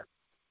agent there,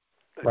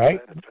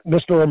 right?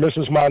 Mr. or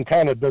Mrs.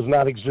 Montana does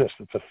not exist.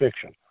 It's a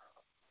fiction.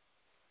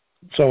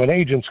 So an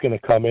agent's going to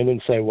come in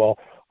and say, well,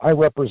 I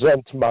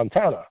represent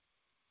Montana.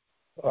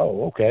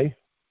 Oh, okay.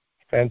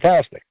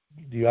 Fantastic.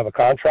 Do you have a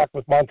contract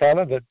with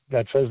Montana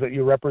that says that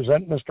you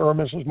represent Mr. or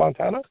Mrs.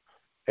 Montana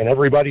and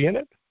everybody in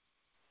it?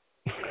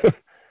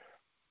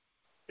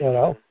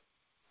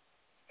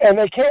 And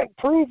they can't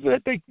prove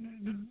that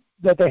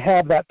they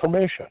have that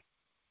permission,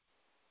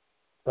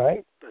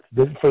 right?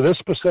 For this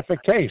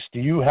specific case, do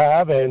you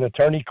have an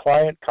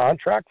attorney-client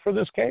contract for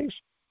this case?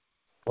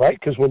 Right?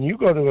 Because when you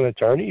go to an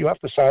attorney, you have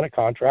to sign a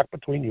contract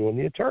between you and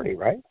the attorney,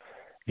 right?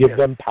 Give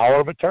them power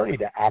of attorney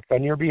to act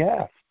on your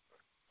behalf.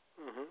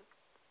 Mm-hmm.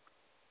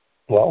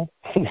 Well,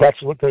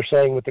 that's what they're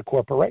saying with the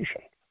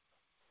corporation.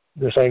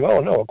 They're saying, oh,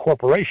 no, a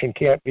corporation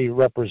can't be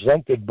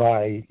represented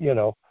by,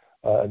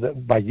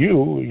 by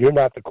you. You're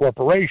not the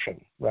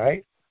corporation,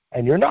 right?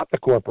 And you're not the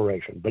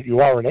corporation, but you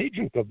are an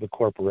agent of the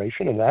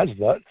corporation, and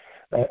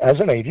as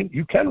an agent,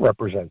 you can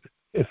represent it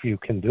if you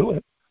can do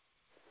it.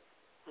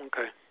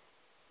 Okay.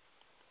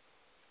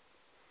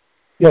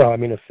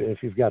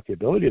 If you've got the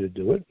ability to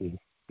do it,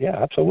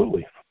 yeah,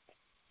 absolutely.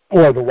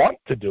 Or the want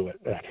to do it,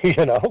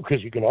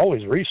 because you can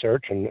always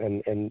research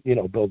and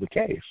build a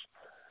case.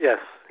 Yes,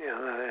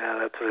 yeah,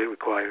 that's what it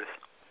requires.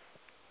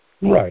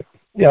 Right.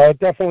 Yeah, it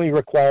definitely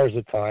requires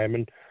the time,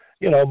 and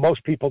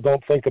most people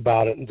don't think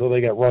about it until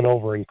they get run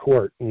over in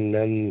court, and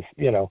then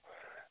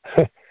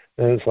and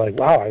it's like,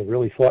 wow, I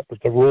really thought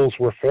that the rules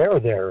were fair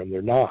there, and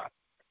they're not.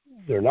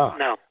 They're not.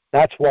 No.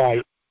 That's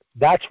why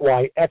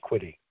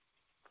equity.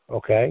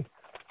 Okay,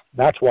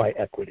 that's why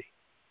equity.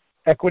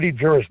 Equity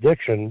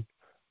jurisdiction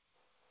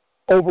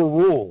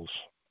overrules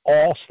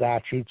all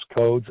statutes,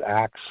 codes,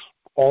 acts,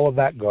 all of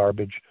that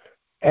garbage,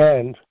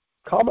 and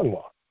common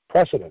law,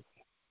 precedent,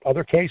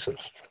 other cases.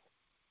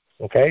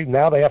 Okay,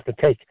 now they have to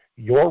take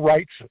your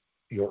rights,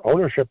 your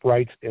ownership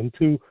rights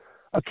into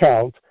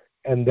account,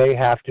 and they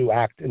have to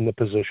act in the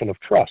position of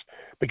trust.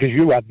 Because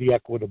you have the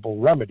equitable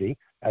remedy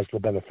as the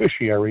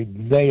beneficiary,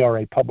 they are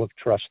a public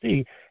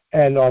trustee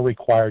and are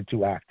required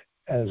to act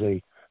as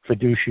a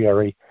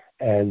fiduciary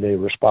and a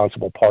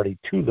responsible party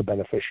to the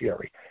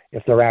beneficiary.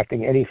 If they're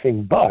acting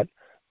anything but,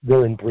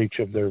 they're in breach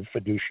of their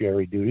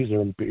fiduciary duties,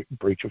 they're in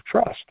breach of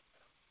trust.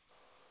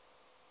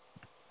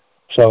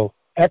 So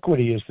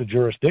equity is the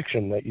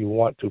jurisdiction that you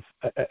want to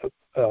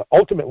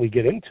ultimately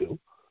get into,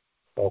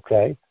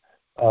 okay,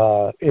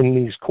 in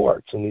these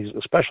courts,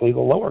 especially the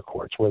lower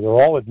courts, where they're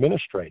all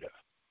administrative.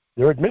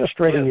 They're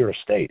administrating your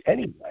estate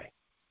anyway.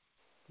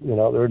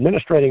 They're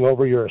administrating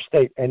over your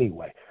estate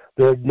anyway.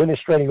 They're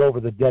administrating over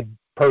the dead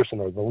person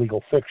or the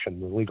legal fiction,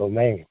 the legal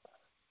name.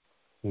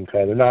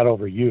 Okay, they're not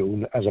over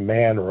you as a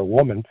man or a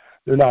woman.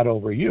 They're not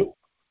over you.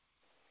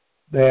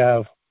 They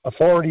have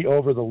authority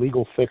over the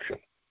legal fiction,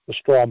 the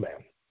straw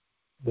man,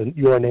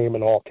 your name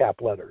in all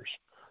cap letters.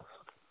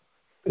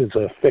 Is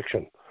a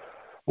fiction.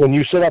 When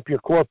you set up your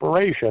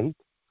corporation,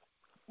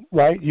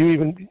 right?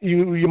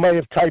 You might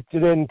have typed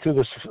it into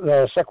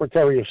the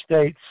Secretary of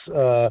State's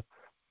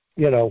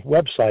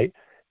website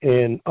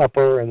in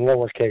upper and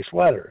lowercase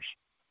letters,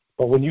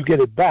 but when you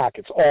get it back,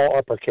 it's all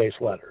uppercase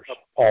letters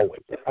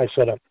always. I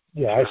set up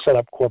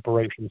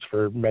corporations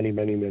for many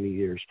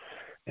years,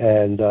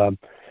 and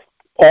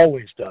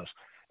always does.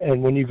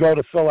 And when you go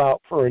to fill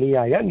out for an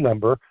EIN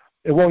number,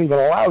 it won't even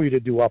allow you to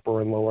do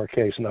upper and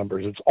lowercase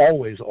numbers. It's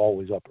always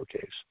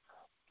uppercase.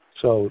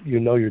 So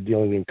you're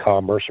dealing in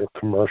commerce or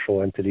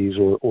commercial entities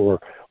or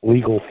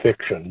legal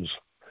fictions.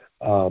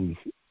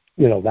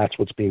 That's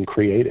what's being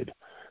created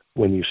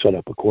when you set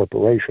up a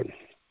corporation.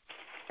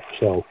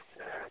 So,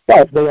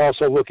 but they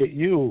also look at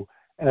you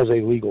as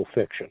a legal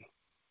fiction,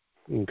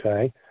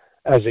 okay,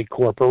 as a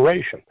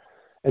corporation.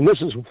 And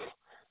this is,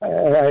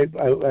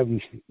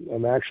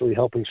 I'm actually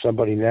helping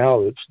somebody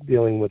now that's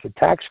dealing with a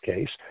tax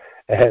case,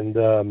 and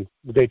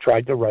they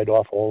tried to write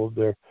off all of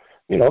their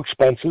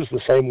expenses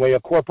the same way a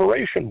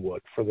corporation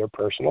would for their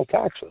personal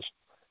taxes.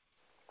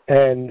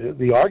 And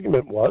the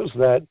argument was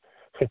that,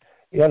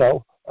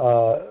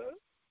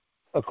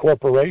 a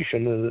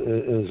corporation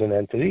is an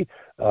entity.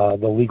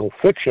 The legal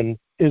fiction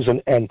is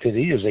an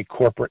entity, is a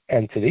corporate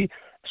entity.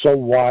 So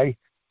why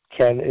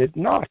can it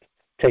not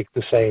take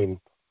the same,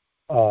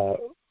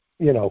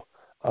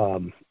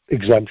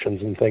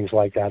 exemptions and things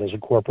like that as a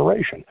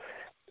corporation?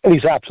 And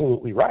he's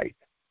absolutely right.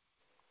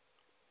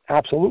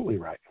 Absolutely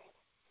right.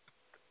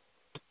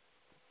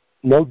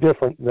 No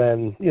different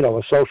than,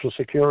 a Social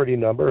Security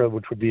number,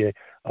 which would be a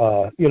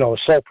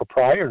sole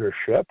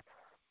proprietorship.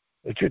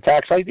 It's your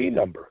tax ID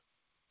number.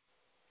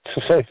 It's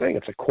the same thing.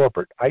 It's a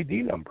corporate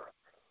ID number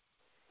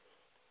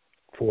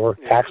for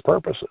tax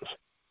purposes.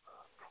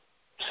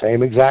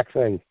 Same exact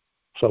thing.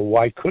 So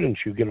why couldn't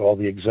you get all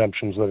the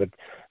exemptions that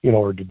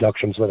or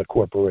deductions that a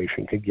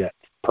corporation could get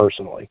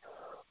personally?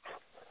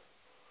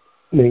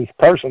 Me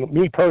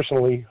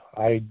personally,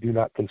 I do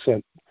not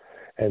consent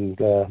and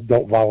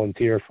don't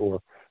volunteer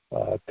for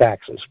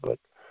taxes, but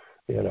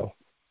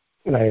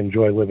and I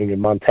enjoy living in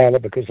Montana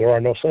because there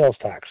are no sales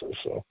taxes.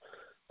 So,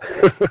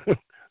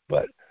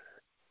 but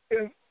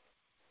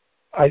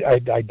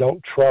I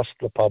don't trust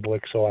the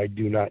public, so I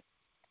do not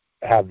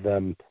have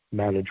them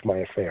manage my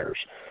affairs.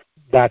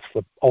 That's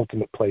the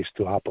ultimate place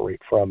to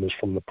operate from, is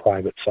from the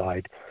private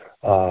side,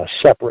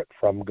 separate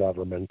from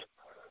government.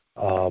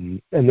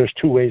 And there's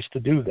two ways to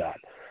do that.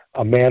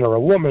 A man or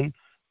a woman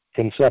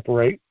can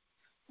separate,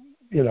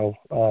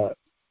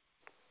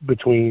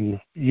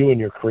 between you and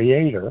your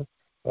creator,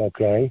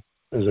 okay,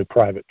 as a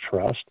private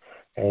trust,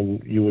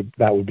 and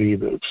that would be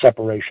the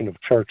separation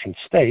of church and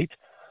state,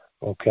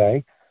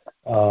 okay,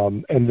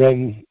 and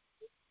then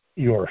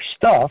your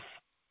stuff,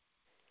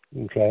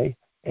 okay,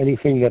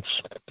 anything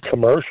that's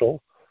commercial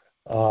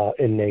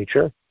in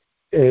nature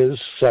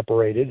is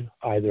separated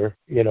either,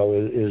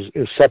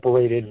 is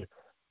separated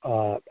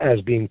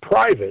as being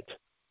private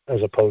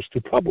as opposed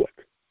to public.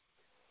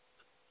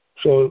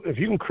 So if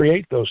you can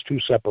create those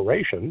two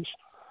separations,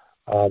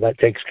 that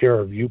takes care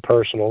of you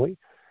personally,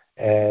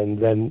 and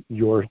then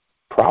your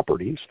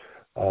properties,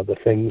 the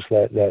things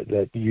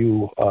that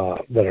you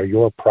that are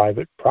your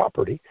private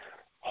property,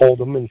 hold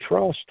them in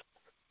trust,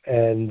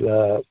 and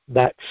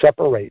that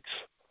separates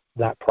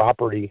that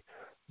property.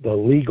 The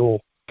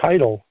legal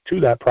title to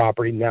that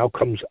property now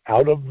comes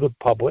out of the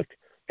public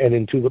and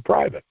into the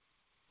private.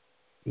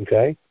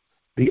 Okay,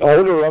 the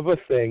owner of a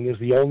thing is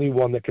the only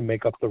one that can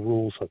make up the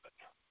rules of it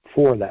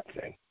for that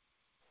thing.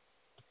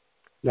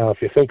 Now,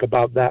 if you think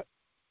about that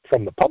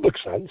from the public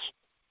sense,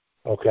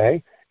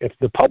 okay, if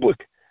the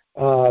public,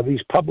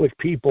 these public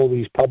people,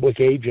 these public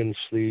agents,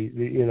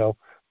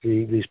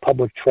 these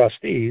public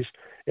trustees,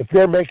 if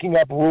they're making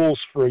up rules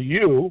for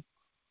you,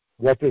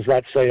 what does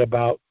that say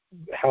about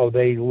how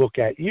they look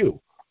at you?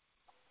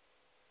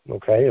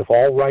 Okay, if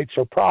all rights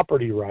are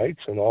property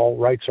rights and all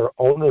rights are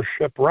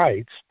ownership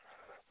rights,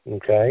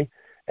 okay,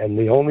 and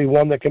the only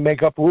one that can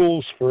make up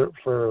rules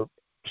for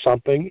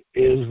something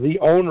is the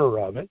owner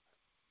of it,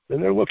 then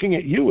they're looking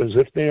at you as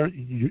if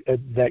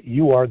that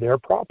you are their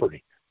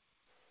property.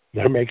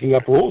 They're making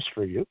up rules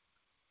for you.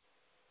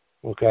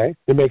 Okay?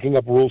 They're making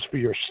up rules for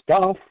your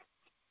stuff.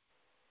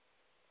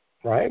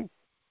 Right?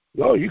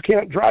 No, you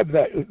can't drive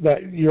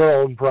that your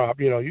own prop.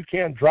 You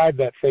can't drive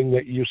that thing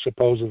that you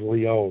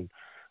supposedly own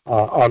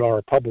on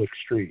our public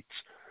streets.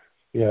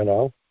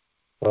 Well,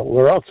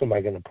 where else am I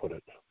going to put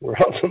it? Where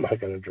else am I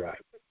going to drive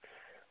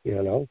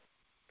it?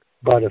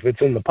 But if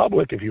it's in the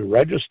public, if you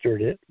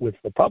registered it with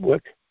the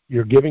public,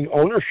 you're giving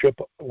ownership,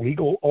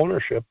 legal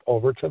ownership,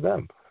 over to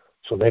them.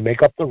 So they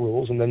make up the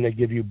rules, and then they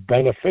give you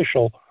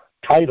beneficial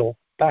title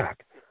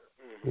back.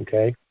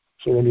 Okay?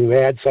 So when you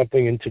add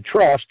something into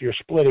trust, you're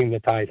splitting the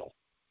title.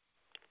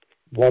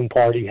 One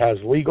party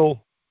has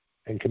legal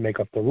and can make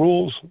up the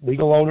rules,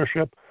 legal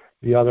ownership.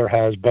 The other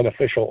has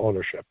beneficial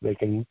ownership. They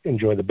can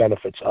enjoy the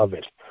benefits of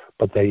it,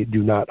 but they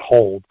do not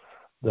hold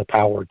the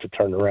power to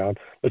turn around.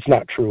 It's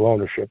not true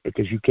ownership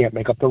because you can't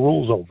make up the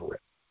rules over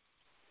it.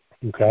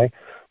 Okay?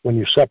 When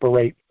you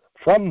separate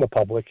from the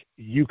public,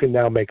 you can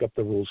now make up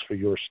the rules for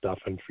your stuff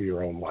and for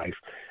your own life.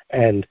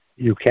 And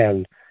you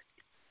can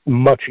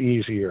much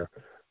easier,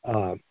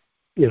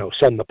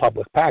 send the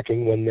public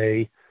packing when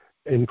they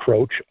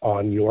encroach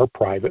on your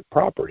private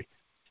property,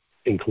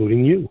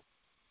 including you.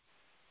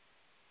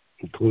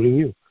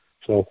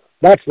 So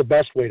that's the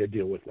best way to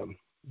deal with them.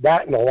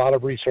 That and a lot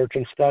of research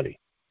and study.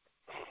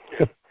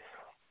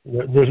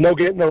 There's no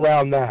getting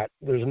around that.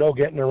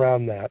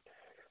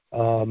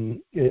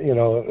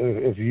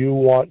 If you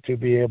want to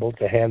be able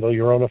to handle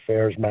your own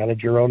affairs,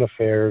 manage your own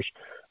affairs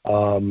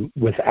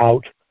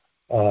without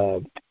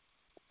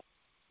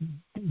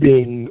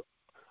being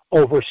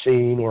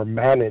overseen or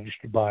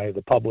managed by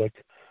the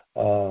public,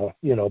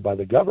 by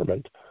the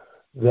government,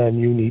 then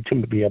you need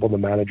to be able to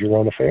manage your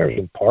own affairs.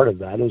 And part of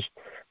that is,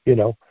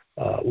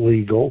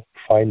 legal,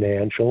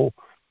 financial,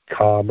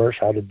 commerce,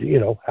 how to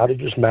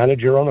just manage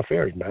your own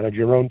affairs, manage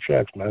your own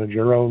checks, manage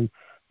your own,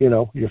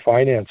 your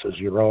finances,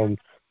 your own,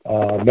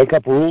 make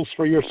up rules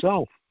for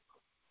yourself.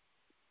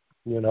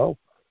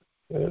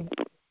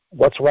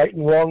 What's right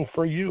and wrong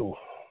for you,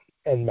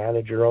 and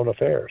manage your own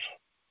affairs.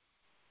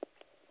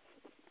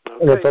 Okay.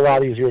 And it's a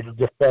lot easier to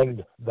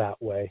defend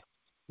that way.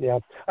 Yeah,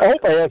 I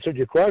hope I answered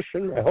your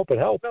question. I hope it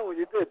helped. No,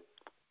 you did.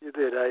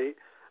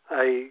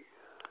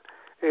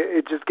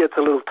 It just gets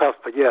a little tough,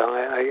 but yeah,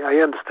 I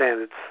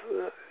understand.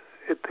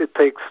 It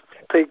takes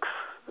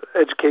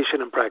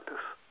education and practice.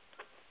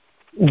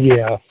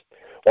 Yeah.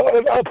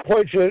 Well, I'll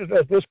point you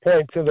at this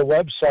point to the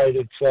website.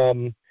 It's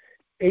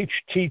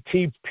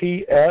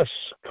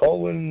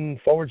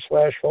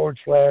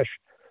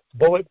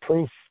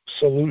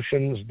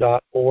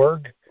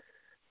https://bulletproofsolutions.org.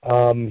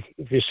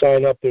 If you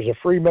sign up, there's a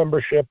free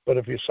membership, but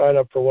if you sign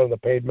up for one of the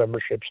paid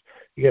memberships,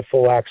 you get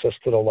full access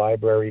to the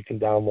library. You can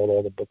download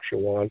all the books you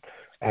want,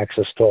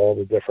 access to all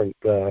the different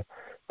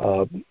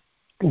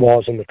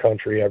laws in the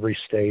country, every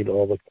state,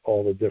 all the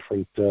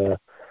different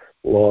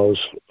laws,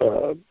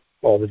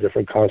 all the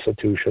different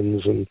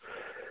constitutions, and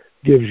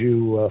gives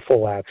you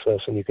full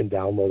access, and you can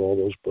download all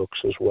those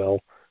books as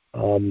well.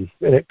 And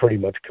it pretty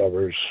much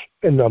covers,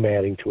 and I'm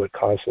adding to it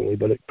constantly,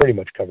 but it pretty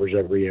much covers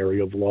every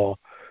area of law.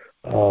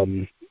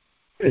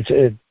 It's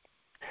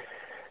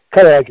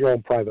kind of like your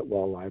own private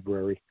law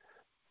library.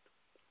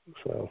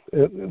 So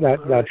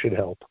that should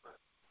help.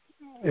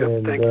 Yep,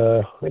 and thank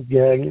you.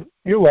 Again,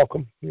 you're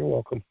welcome.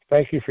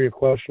 Thank you for your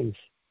questions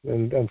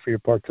and for your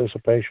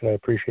participation. I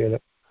appreciate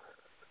it.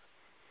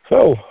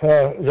 So,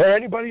 is there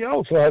anybody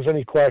else who has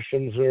any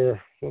questions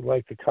or would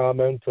like to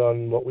comment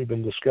on what we've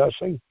been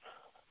discussing?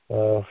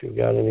 If you've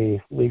got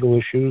any legal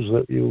issues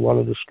that you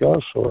want to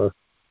discuss or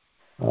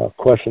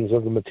questions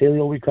of the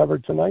material we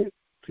covered tonight,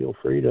 feel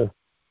free to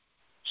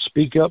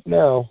speak up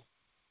now.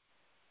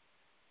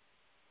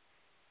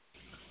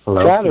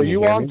 Hello, Chad, are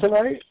you on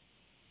tonight?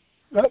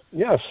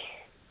 Yes.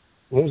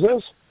 Who's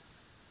this?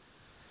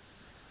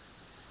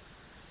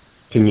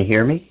 Can you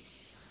hear me?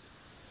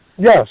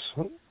 Yes.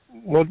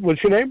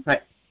 What's your name?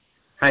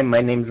 Hi,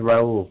 my name's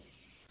Raul.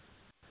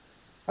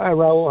 Hi,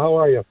 Raul. How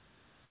are you?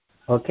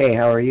 Okay,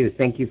 how are you?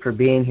 Thank you for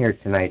being here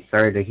tonight.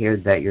 Sorry to hear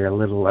that you're a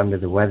little under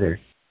the weather.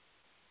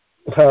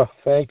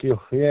 Thank you.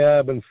 Yeah,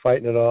 I've been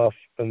fighting it off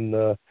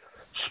and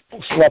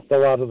slept a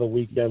lot of the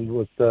weekend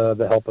with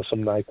the help of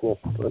some NyQuil.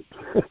 But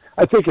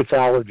I think it's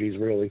allergies,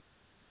 really.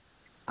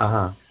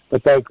 Uh-huh.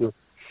 But thank you.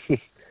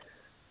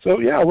 So,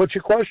 yeah, what's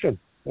your question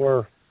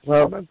or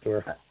comment?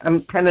 Or?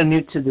 I'm kind of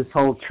new to this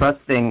whole trust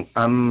thing.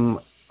 I'm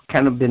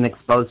kind of been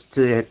exposed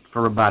to it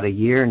for about a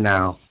year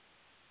now.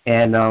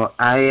 And I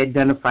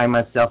identify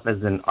myself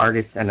as an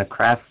artist and a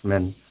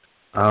craftsman.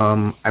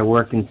 I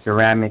work in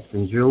ceramics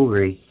and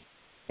jewelry.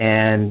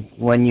 And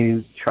when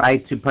you try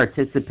to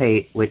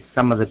participate with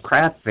some of the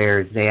craft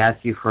fairs, they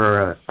ask you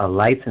for a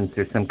license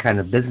or some kind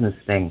of business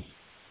thing.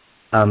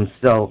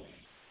 So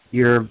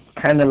you're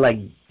kind of like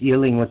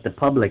dealing with the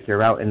public.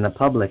 You're out in the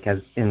public as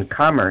in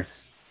commerce.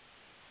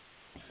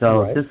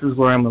 So This is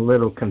where I'm a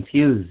little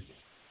confused.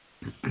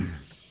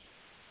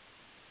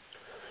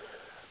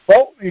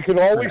 Well, you can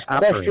always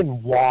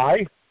question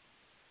why.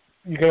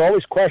 You can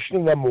always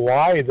question them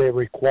why they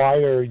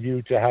require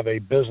you to have a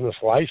business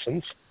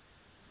license.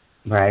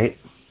 Right.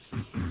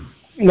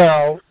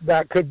 Now,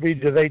 that could be,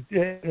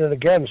 and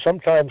again,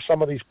 sometimes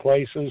some of these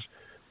places,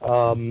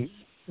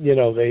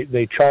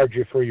 they charge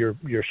you for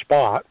your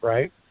spot,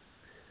 right?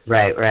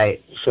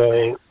 Right.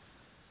 So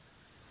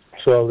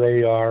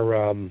they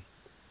are,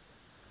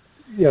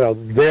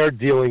 they're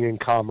dealing in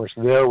commerce.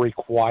 They're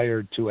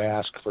required to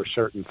ask for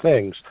certain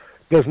things.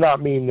 Does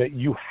not mean that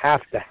you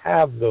have to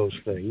have those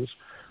things.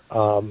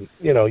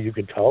 You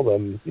could tell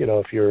them,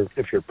 if you're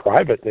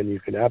private, then you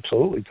can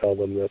absolutely tell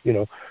them that,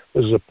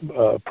 this is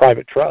a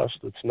private trust.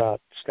 It's not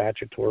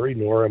statutory,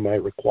 nor am I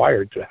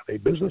required to have a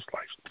business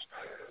license.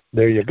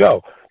 There you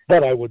go.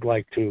 But I would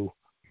like to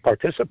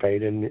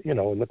participate in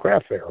the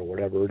craft fair or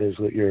whatever it is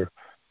that you're,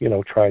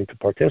 trying to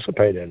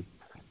participate in.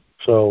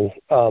 So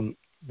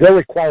they're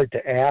required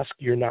to ask.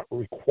 You're not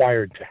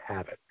required to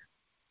have it.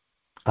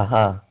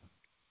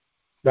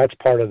 That's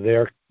part of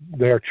their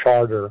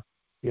charter,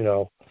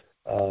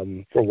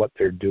 for what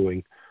they're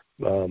doing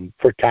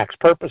for tax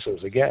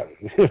purposes. Again,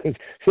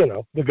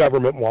 the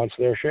government wants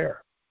their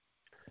share.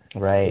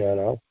 Right.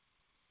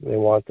 They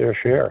want their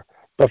share.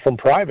 But from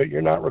private,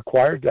 you're not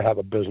required to have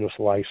a business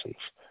license.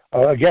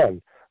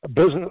 Again,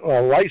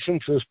 a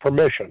license is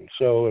permission.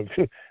 So,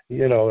 if,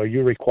 are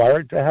you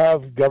required to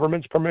have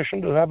government's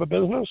permission to have a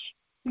business?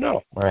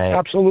 No, right.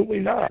 Absolutely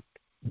not.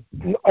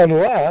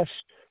 Unless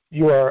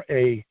you are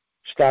a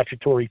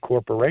statutory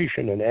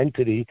corporation, an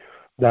entity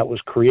that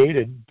was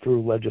created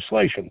through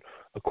legislation.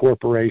 A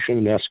corporation,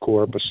 an S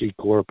corp, a C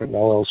corp, an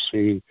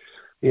LLC,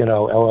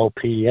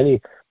 LLP,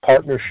 any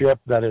partnership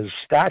that is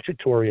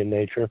statutory in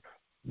nature,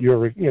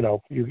 you're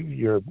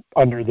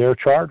under their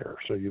charter,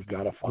 so you've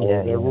got to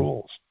follow their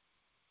rules.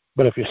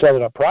 But if you set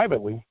it up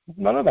privately,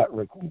 none of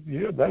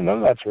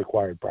that's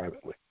required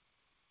privately.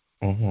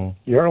 Mm-hmm.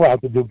 You're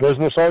allowed to do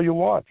business all you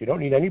want. You don't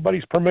need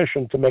anybody's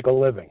permission to make a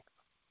living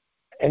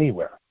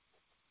anywhere.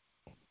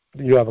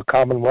 You have a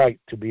common right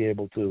to be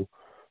able to,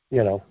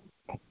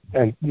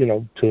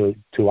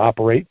 to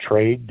operate,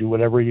 trade, do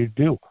whatever you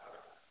do.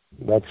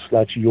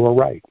 That's your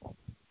right.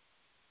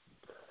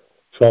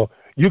 So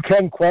you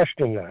can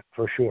question that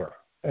for sure,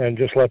 and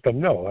just let them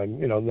know.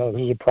 No,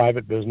 this is a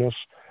private business.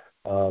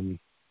 It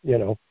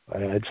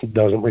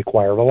doesn't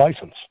require a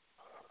license.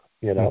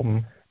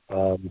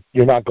 Mm-hmm.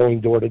 You're not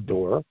going door to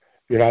door.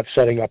 You're not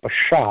setting up a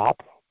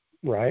shop,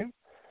 right?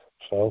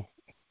 So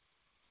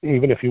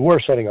even if you were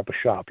setting up a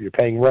shop, you're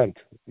paying rent.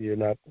 You're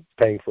not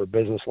paying for a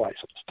business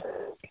license.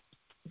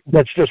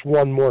 That's just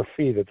one more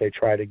fee that they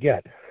try to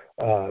get.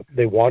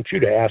 They want you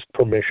to ask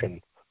permission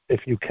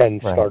if you can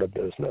start a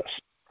business.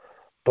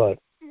 But,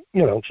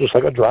 it's just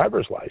like a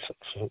driver's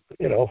license.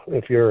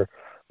 If you're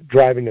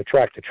driving a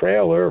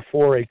tractor-trailer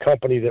for a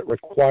company that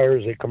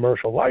requires a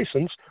commercial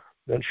license,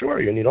 then sure,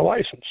 you need a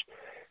license.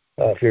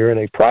 If you're in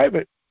a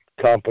private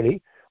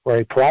company or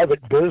a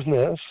private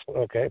business,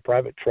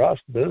 private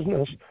trust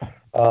business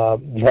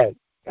that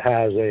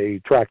has a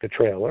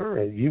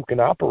tractor-trailer, you can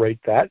operate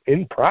that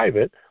in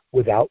private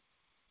without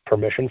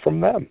permission from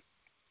them,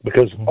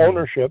 because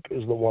ownership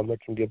is the one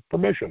that can give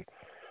permission,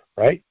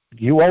 right?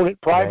 You own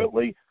it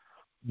privately,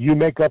 you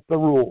make up the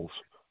rules.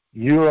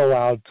 You're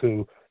allowed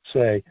to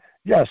say,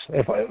 yes,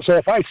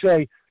 if I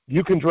say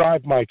you can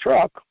drive my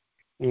truck,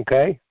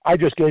 I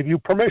just gave you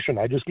permission.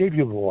 I just gave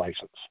you the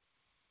license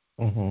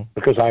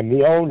because I'm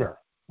the owner.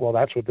 Well,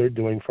 that's what they're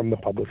doing from the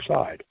public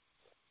side.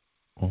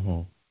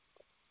 Mm-hmm.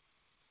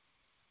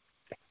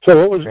 So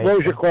what was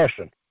your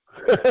question?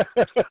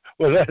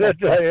 Was that it?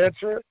 Did I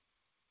answer it?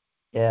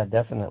 Yeah,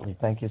 definitely.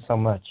 Thank you so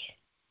much.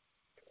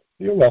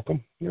 You're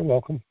welcome.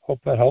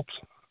 Hope that helps.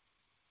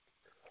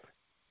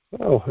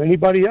 Oh,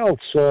 anybody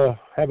else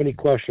have any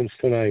questions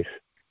tonight?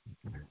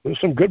 There's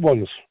some good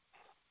ones.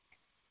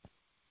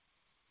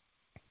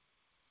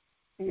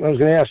 I was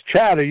going to ask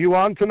Chad, are you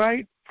on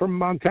tonight from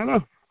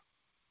Montana?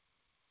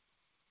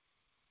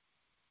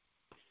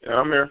 Yeah,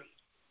 I'm here.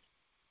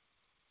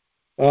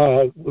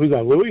 Who's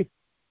that, Louie?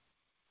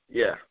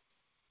 Yeah.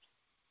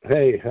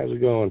 Hey, how's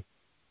it going?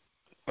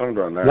 I'm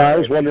doing that. No, I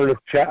was wondering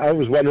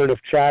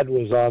if Chad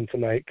was on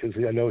tonight, because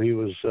I know he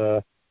was.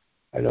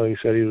 I know he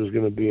said he was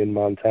going to be in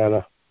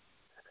Montana.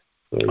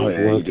 So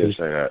he did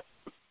say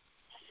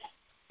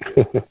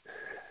that.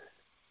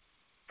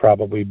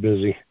 Probably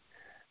busy.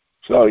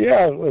 So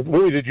yeah,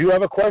 Louis, did you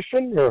have a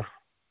question or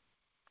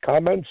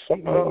comments?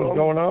 Something that was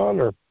going on,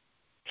 or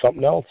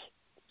something else?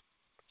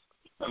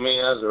 I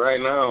mean, as of right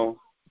now,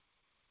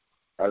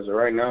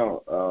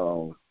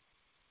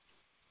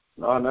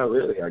 no, not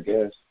really, I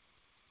guess.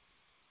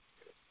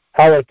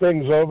 How are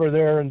things over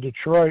there in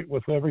Detroit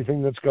with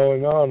everything that's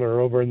going on, or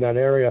over in that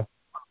area?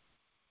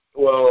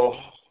 Well,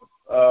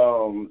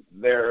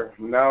 they're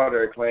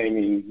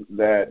claiming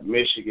that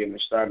Michigan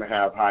is starting to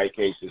have high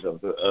cases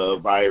of the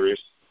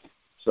virus.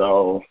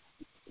 So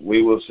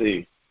we will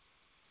see.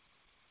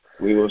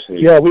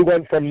 Yeah, we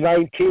went from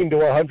 19 to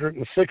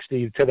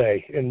 160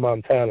 today in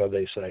Montana,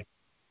 they say.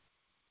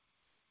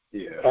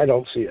 Yeah. I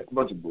don't see it.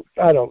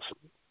 I don't see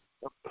it.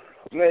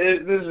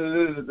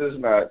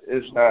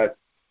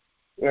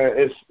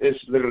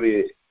 It's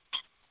literally,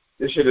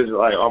 this shit is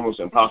like almost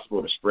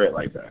impossible to spread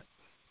like that.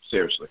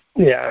 Seriously.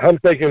 Yeah, I'm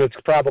thinking it's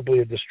probably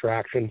a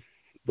distraction,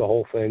 the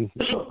whole thing.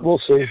 We'll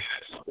see.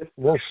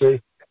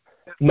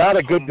 Not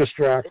a good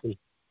distraction.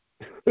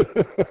 They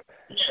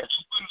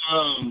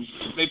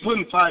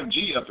putting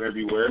 5G up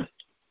everywhere.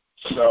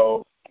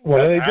 So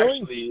what are they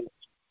doing?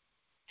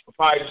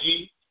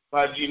 5G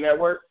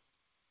network,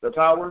 the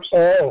towers.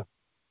 Oh.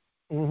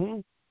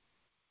 Mhm.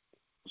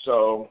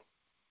 So,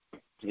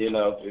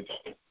 if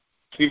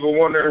people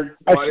wonder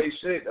why they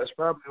sick, that's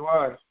probably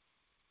why.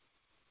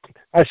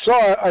 I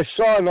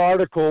saw an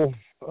article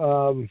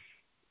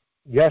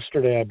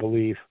yesterday, I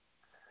believe.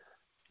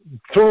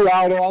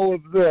 Throughout all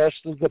of this,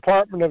 the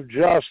Department of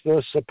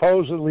Justice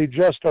supposedly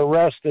just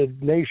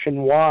arrested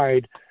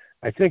nationwide,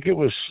 I think it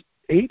was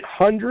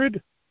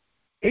 800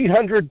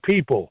 800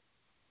 people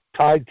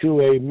tied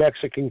to a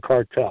Mexican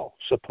cartel,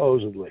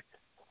 supposedly.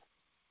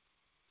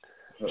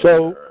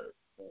 So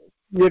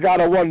you got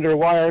to wonder,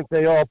 why aren't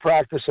they all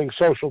practicing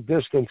social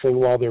distancing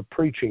while they're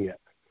preaching it?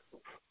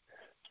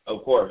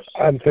 Of course.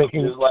 I'm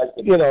thinking,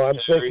 I'm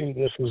thinking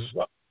this is,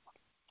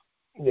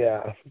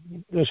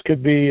 this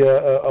could be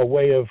a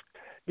way of,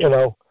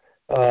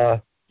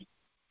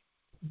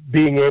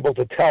 being able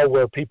to tell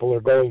where people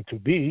are going to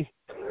be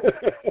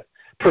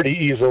pretty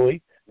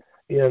easily,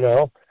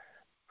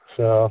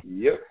 So,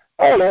 yep.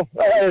 I don't know.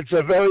 It's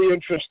a very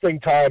interesting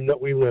time that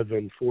we live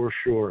in, for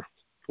sure.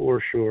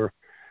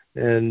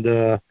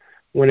 And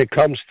when it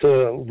comes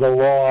to the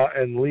law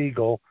and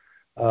legal,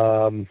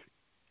 when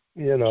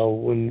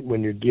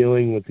you're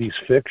dealing with these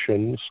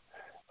fictions,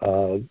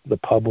 the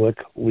public,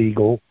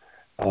 legal,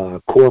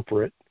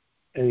 corporate,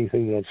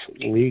 anything that's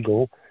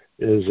legal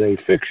is a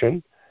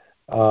fiction.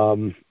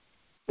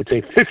 It's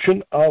a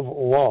fiction of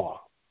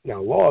law.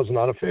 Now, law is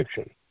not a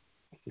fiction.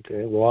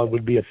 Okay, law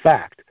would be a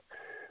fact.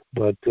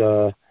 But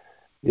I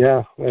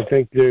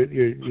think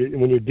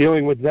when you're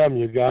dealing with them,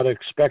 you got to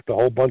expect a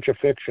whole bunch of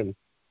fiction,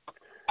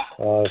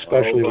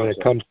 especially when it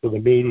comes to the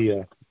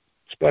media.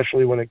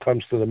 Especially when it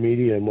comes to the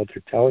media and what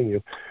they're telling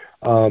you.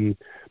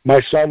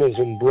 My son is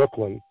in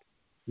Brooklyn,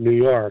 New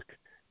York,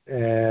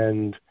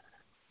 and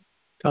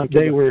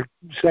they were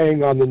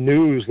saying on the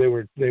news, they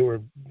were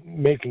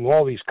making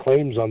all these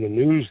claims on the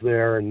news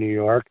there in New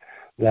York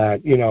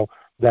that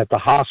that the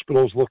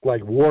hospitals look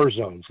like war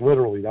zones.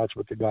 Literally, that's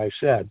what the guy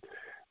said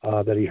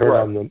that he heard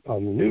on the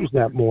news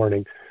that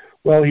morning.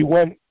 Well, he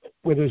went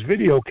with his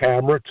video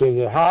camera to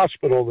the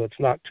hospital that's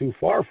not too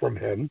far from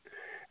him,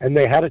 and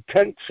they had a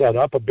tent set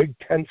up, a big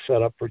tent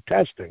set up for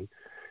testing,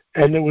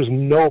 and there was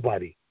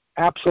nobody,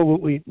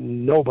 absolutely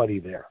nobody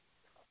there.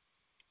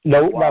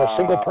 Not a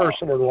single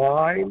person in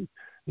line.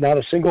 Not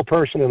a single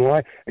person in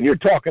line. And you're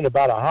talking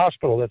about a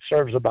hospital that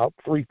serves about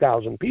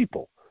 3,000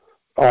 people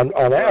on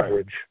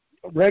average,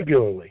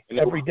 regularly,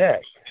 every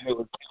day.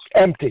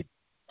 Empty.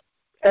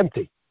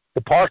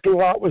 The parking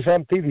lot was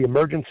empty. The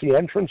emergency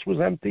entrance was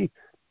empty.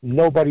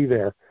 Nobody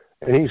there.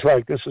 And he's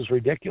like, "This is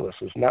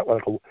ridiculous. It's not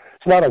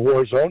a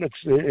war zone.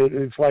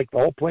 It's like the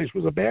whole place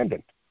was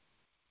abandoned."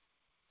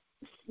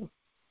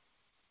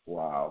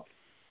 Wow.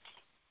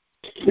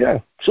 Yeah.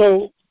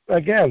 So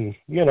again,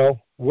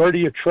 where do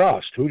you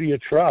trust? Who do you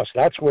trust?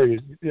 That's where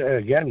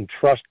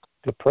trust,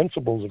 the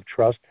principles of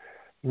trust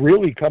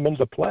really come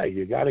into play.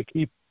 You got to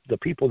keep the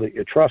people that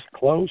you trust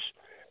close,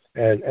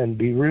 and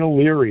be real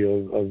leery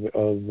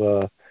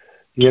of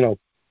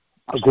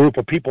a group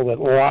of people that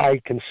lie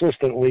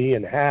consistently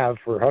and have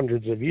for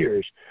hundreds of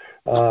years.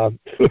 I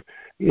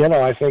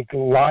think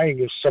lying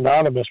is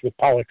synonymous with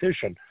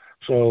politician.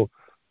 So,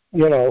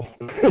 you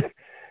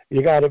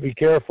got to be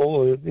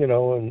careful,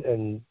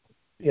 and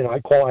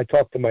I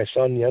talked to my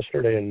son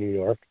yesterday in New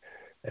York,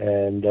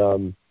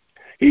 and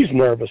he's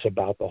nervous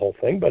about the whole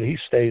thing, but he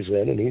stays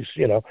in, and he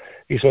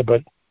said,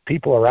 but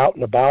people are out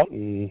and about,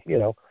 and,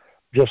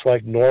 just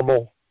like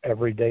normal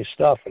everyday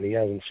stuff, and he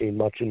hasn't seen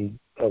much in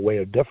a way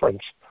of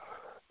difference.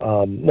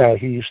 Now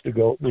he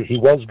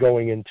was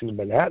going into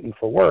Manhattan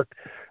for work,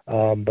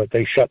 but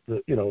they shut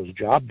his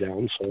job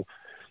down, so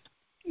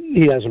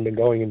he hasn't been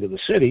going into the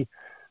city.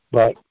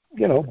 But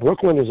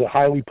Brooklyn is a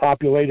highly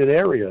populated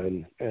area,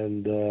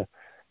 and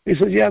he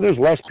says, yeah, there's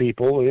less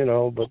people,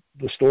 but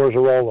the stores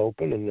are all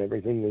open and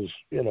everything is,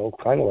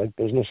 kind of like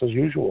business as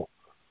usual.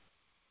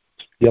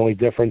 The only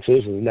difference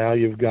is now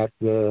you've got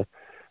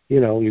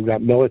you've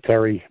got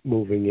military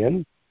moving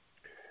in,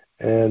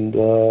 and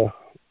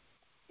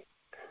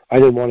I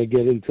didn't want to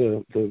get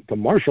into the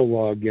martial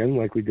law again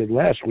like we did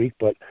last week,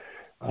 but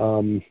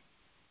I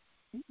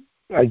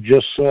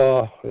just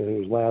saw, it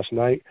was last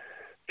night,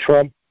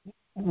 Trump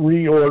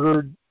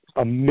reordered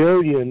 1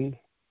 million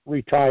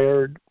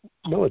retired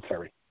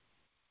military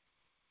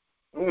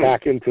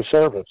back into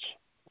service.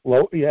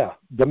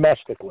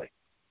 Domestically.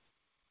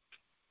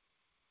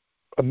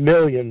 1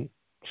 million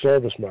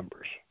service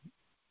members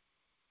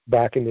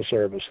back into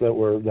service that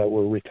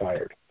were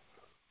retired.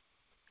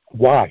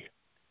 Why?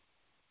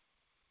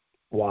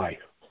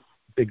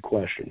 Big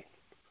question.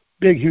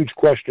 Big, huge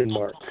question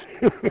mark.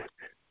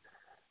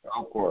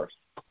 Of course.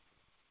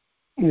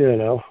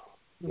 And I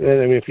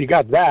mean, if you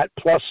got that,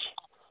 plus,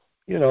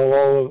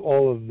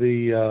 all of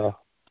the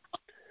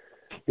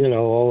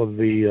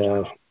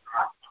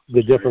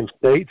the different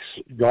states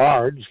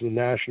guards, the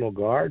National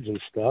Guards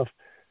and stuff,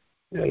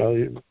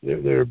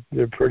 they're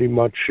pretty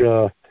much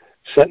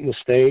setting the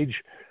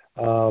stage.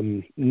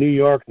 New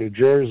York, New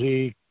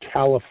Jersey,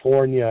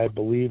 California, I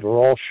believe, are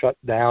all shut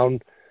down.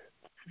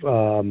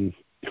 They're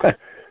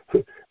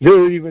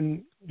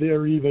even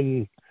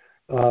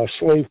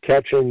slave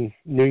catching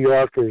New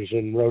Yorkers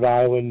in Rhode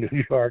Island,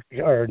 New York,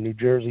 or New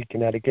Jersey,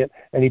 Connecticut.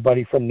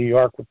 Anybody from New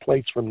York with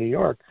plates from New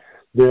York,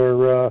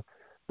 the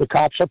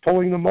cops are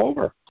pulling them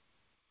over,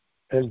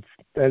 and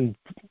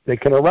they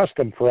can arrest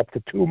them for up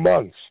to 2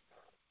 months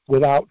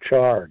without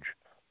charge.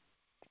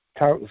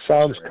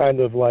 Sounds kind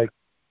of like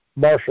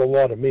martial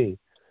law to me.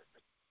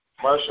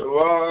 Martial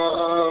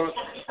law.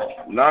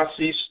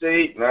 Nazi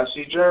state,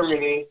 Nazi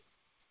Germany.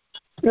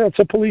 Yeah, it's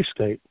a police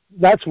state.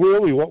 That's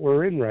really what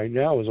we're in right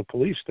now, is a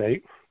police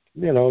state.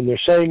 And they're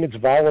saying it's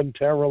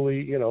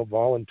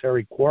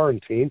voluntary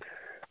quarantine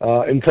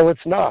until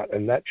it's not,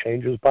 and that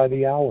changes by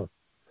the hour.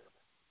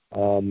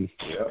 Yeah.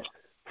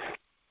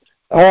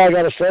 All I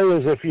got to say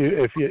is,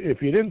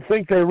 if you didn't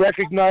think they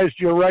recognized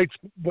your rights,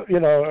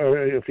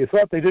 or if you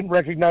thought they didn't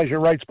recognize your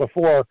rights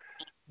before,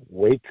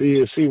 wait till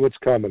you see what's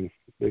coming,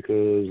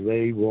 because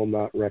they will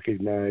not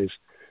recognize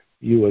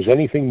you as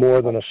anything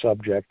more than a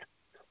subject,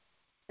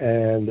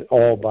 and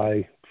all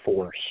by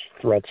force,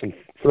 threats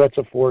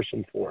of force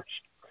and force.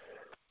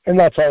 And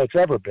that's all it's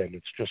ever been.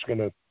 It's just going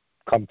to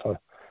come to,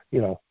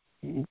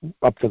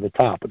 up to the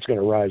top. It's going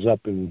to rise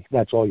up, and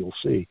that's all you'll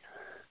see.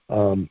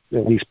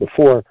 At least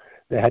before,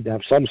 they had to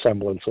have some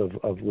semblance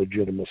of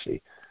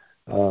legitimacy.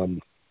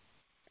 And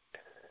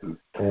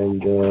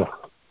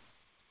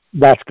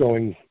that's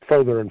going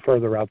further and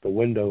further out the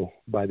window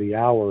by the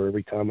hour.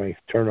 Every time I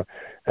turn,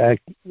 I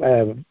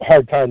have a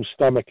hard time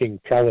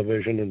stomaching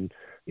television, and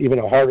even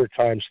a harder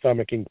time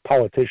stomaching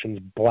politicians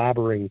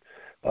blabbering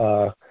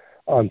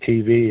on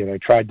TV. And I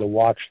tried to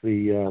watch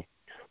the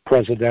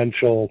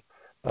presidential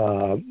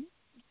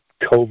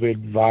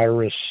COVID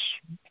virus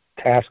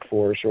task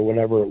force, or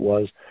whatever it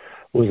was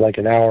like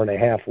an hour and a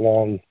half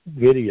long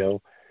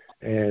video,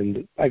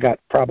 and I got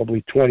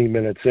probably 20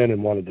 minutes in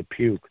and wanted to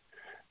puke.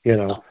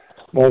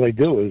 All they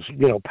do is,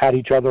 pat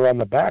each other on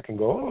the back and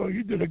go, "Oh,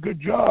 you did a good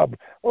job.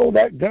 Oh,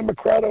 that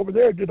Democrat over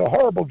there did a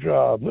horrible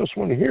job. This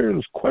one here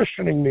is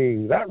questioning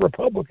me. That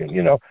Republican,"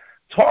 it's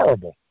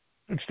horrible.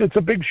 It's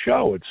a big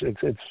show. It's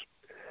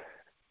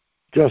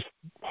just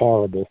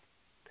horrible.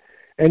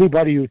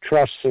 Anybody who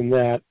trusts in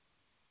that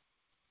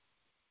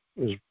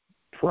is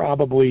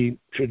probably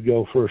should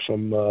go for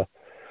some,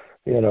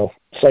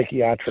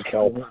 psychiatric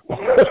help.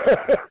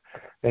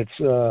 It's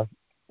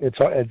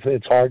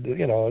hard.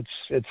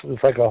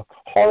 It's like a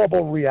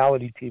horrible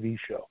reality TV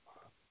show.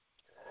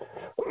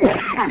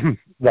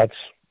 That's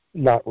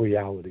not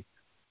reality.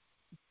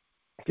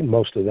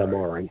 Most of them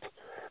aren't.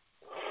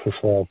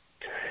 So,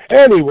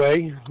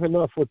 anyway,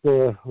 enough with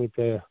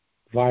the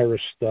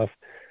virus stuff.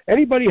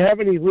 Anybody have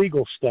any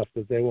legal stuff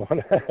that they want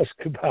to ask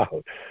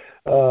about?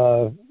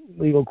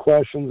 Legal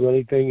questions,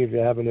 anything, if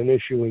you're having an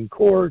issue in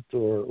court,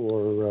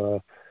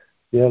 or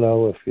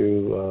if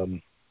you,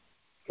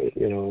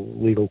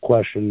 legal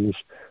questions,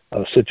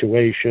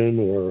 situation,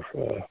 or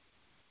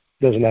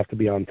doesn't have to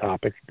be on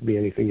topic. It can be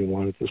anything you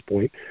want at this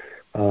point.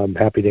 I'm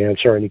happy to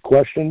answer any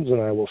questions, and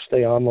I will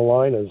stay on the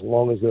line as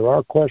long as there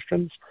are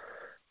questions.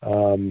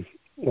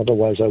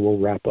 Otherwise, I will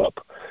wrap up.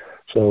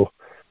 So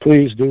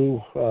please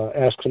do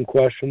ask some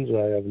questions.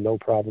 I have no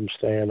problem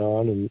staying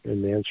on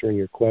and answering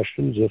your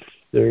questions if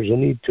there's a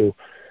need to.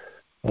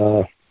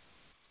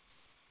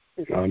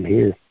 I'm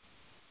here.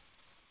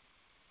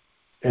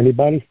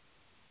 Anybody?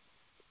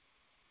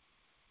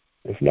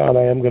 If not,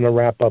 I am going to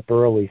wrap up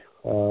early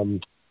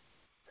and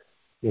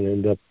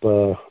end up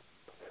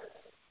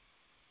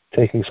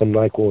taking some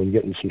NyQuil and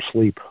getting some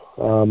sleep.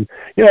 I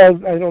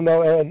don't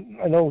know.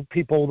 I know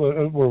people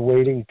that were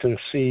waiting to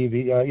see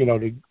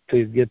the,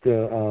 to get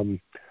the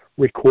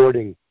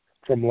recording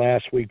from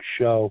last week's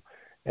show,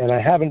 and I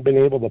haven't been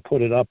able to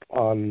put it up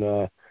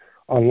on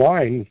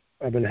online.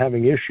 I've been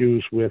having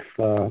issues with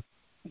the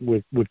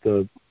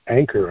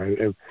Anchor.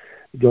 It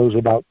goes to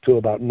about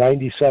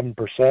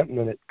 97%, and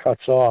then it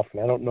cuts off.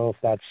 And I don't know if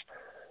that's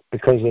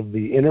because of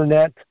the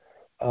internet,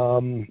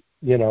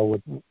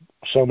 with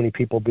so many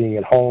people being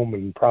at home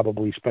and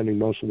probably spending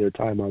most of their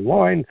time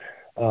online,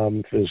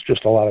 if there's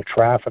just a lot of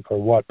traffic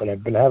or what. But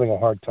I've been having a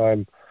hard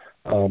time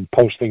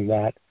posting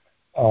that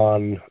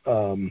on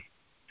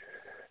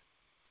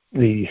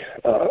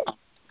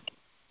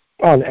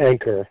on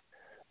Anchor.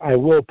 I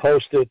will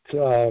post it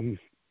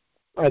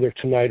either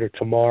tonight or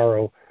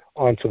tomorrow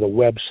onto the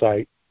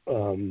website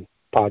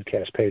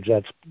podcast page.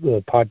 That's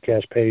the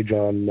podcast page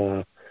on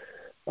the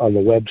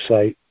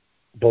website,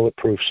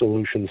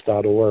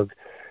 bulletproofsolutions.org.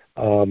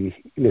 You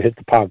hit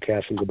the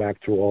podcast and go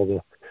back through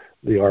all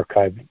the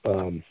archive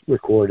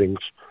recordings.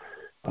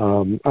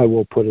 I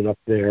will put it up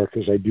there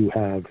because I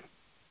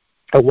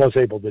was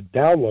able to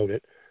download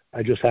it.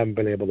 I just haven't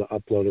been able to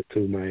upload it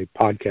to my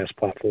podcast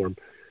platform.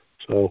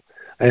 So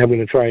I am going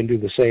to try and do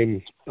the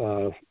same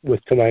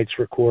with tonight's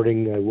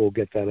recording. I will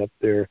get that up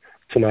there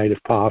tonight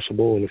if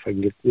possible, and if I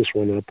can get this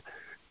one up,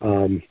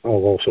 I'll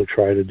also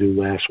try to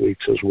do last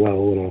week's as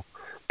well, and I'll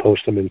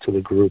post them into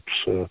the groups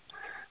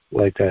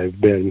like I've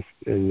been,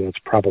 and that's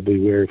probably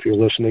where, if you're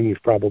listening,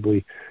 you've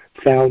probably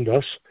found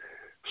us.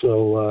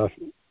 So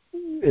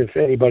if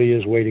anybody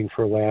is waiting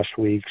for last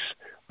week's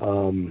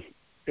and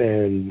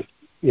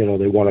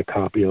they want a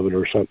copy of it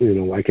or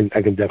something, I can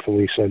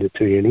definitely send it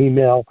to you in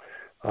email.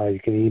 You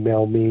can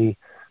email me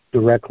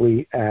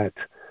directly at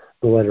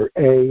the letter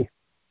A,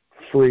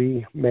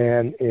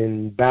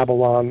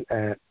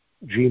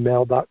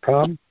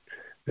 freemaninbabylon@gmail.com.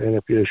 And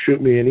if you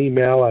shoot me an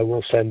email, I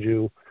will send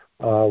you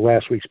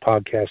last week's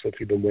podcast if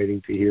you've been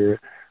waiting to hear it.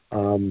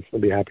 I'll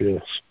be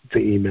happy to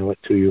email it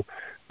to you.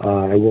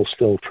 I will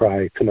still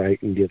try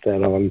tonight and get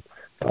that on,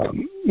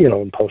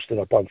 and post it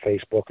up on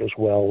Facebook as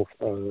well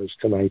as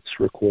tonight's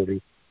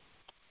recording.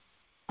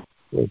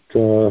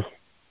 But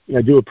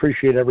I do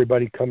appreciate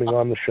everybody coming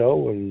on the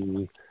show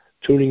and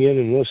tuning in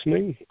and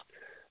listening.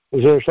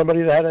 Was there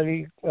somebody that had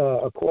any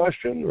a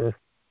question or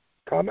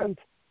comment?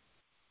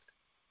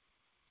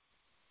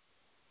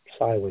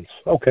 Silence.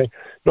 Okay,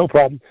 no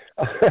problem.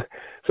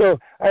 So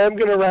I am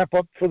going to wrap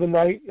up for the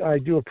night. I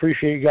do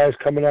appreciate you guys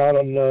coming out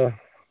on, out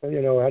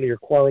of your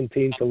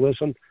quarantine to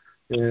listen.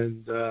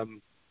 And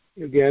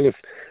again, if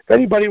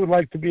anybody would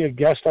like to be a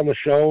guest on the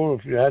show,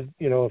 if you had,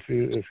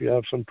 if you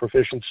have some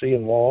proficiency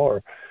in law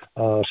or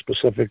a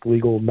specific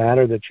legal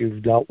matter that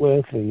you've dealt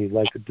with and you'd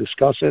like to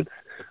discuss it,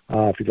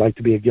 if you'd like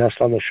to be a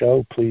guest on the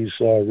show, please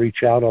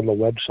reach out on the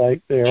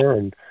website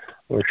there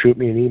or shoot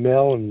me an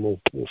email, and we'll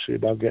see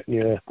about getting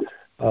you.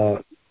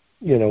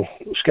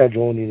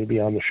 Scheduling you to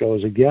be on the show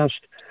as a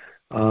guest.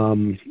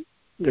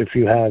 If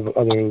you have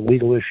other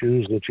legal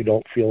issues that you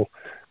don't feel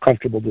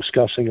comfortable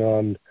discussing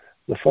on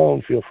the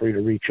phone, feel free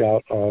to reach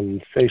out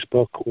on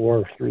Facebook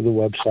or through the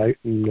website,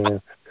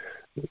 and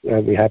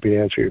I'd be happy to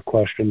answer your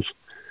questions.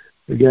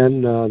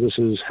 Again, this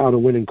is How to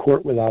Win in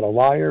Court Without a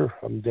Liar.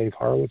 I'm Dave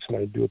Horowitz, and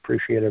I do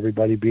appreciate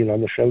everybody being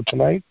on the show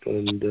tonight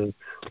and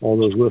all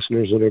those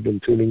listeners that have been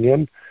tuning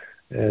in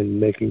and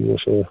making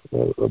this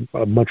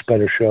a much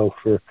better show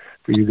for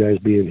you guys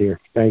being here.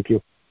 Thank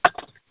you.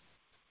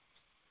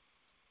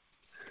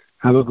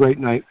 Have a great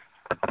night.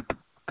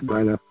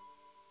 Bye now.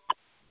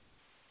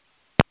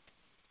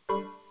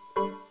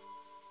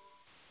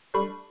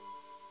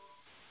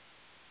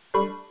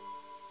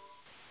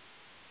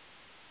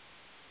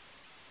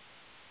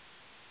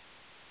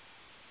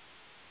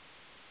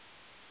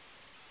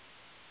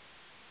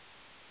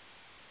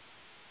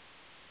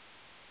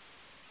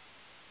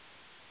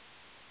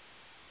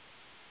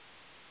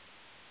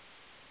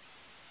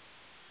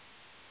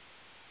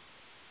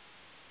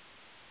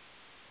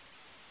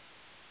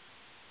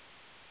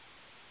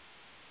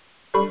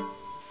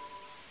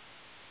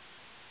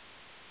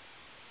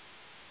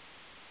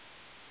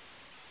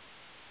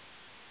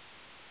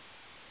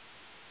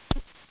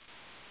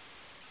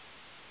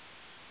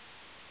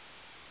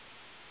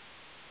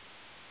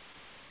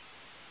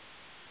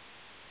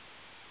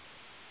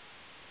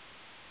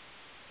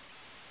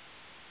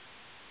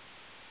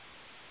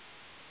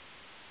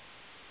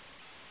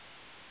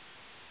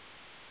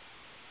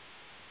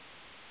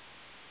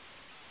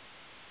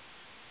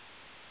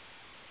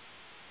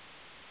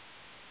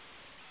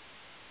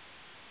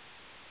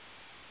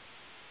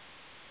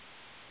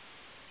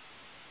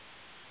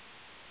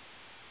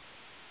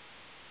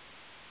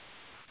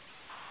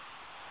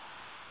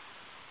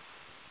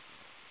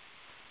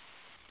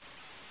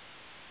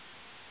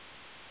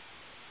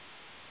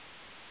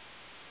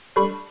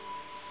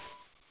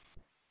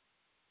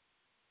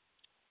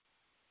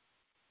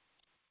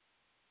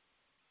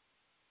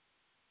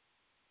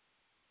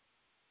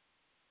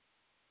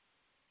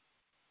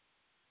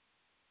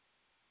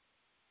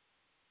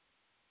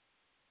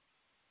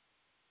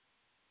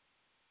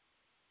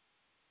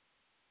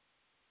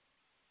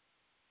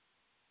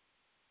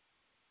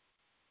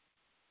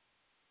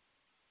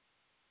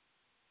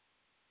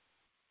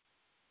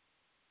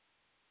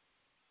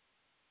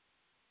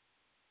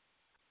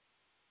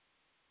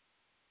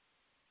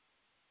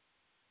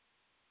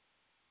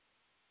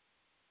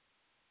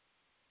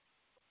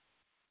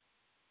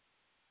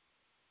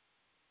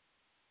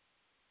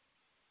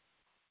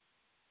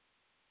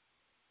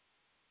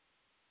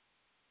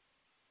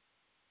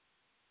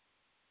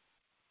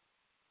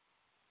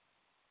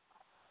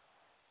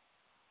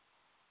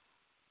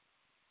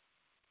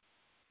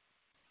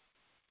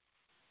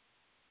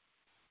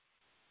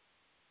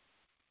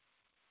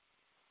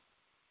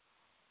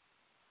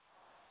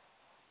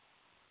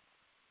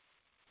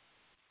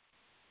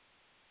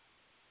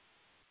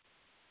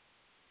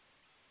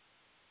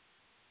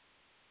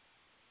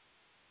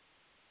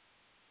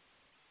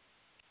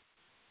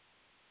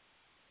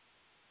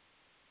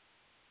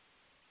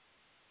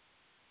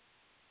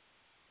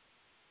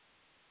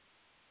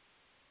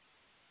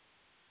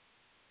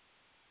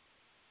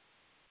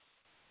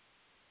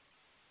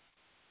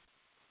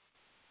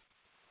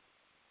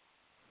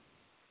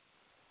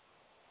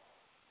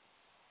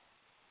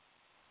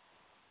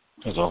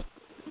 That's all.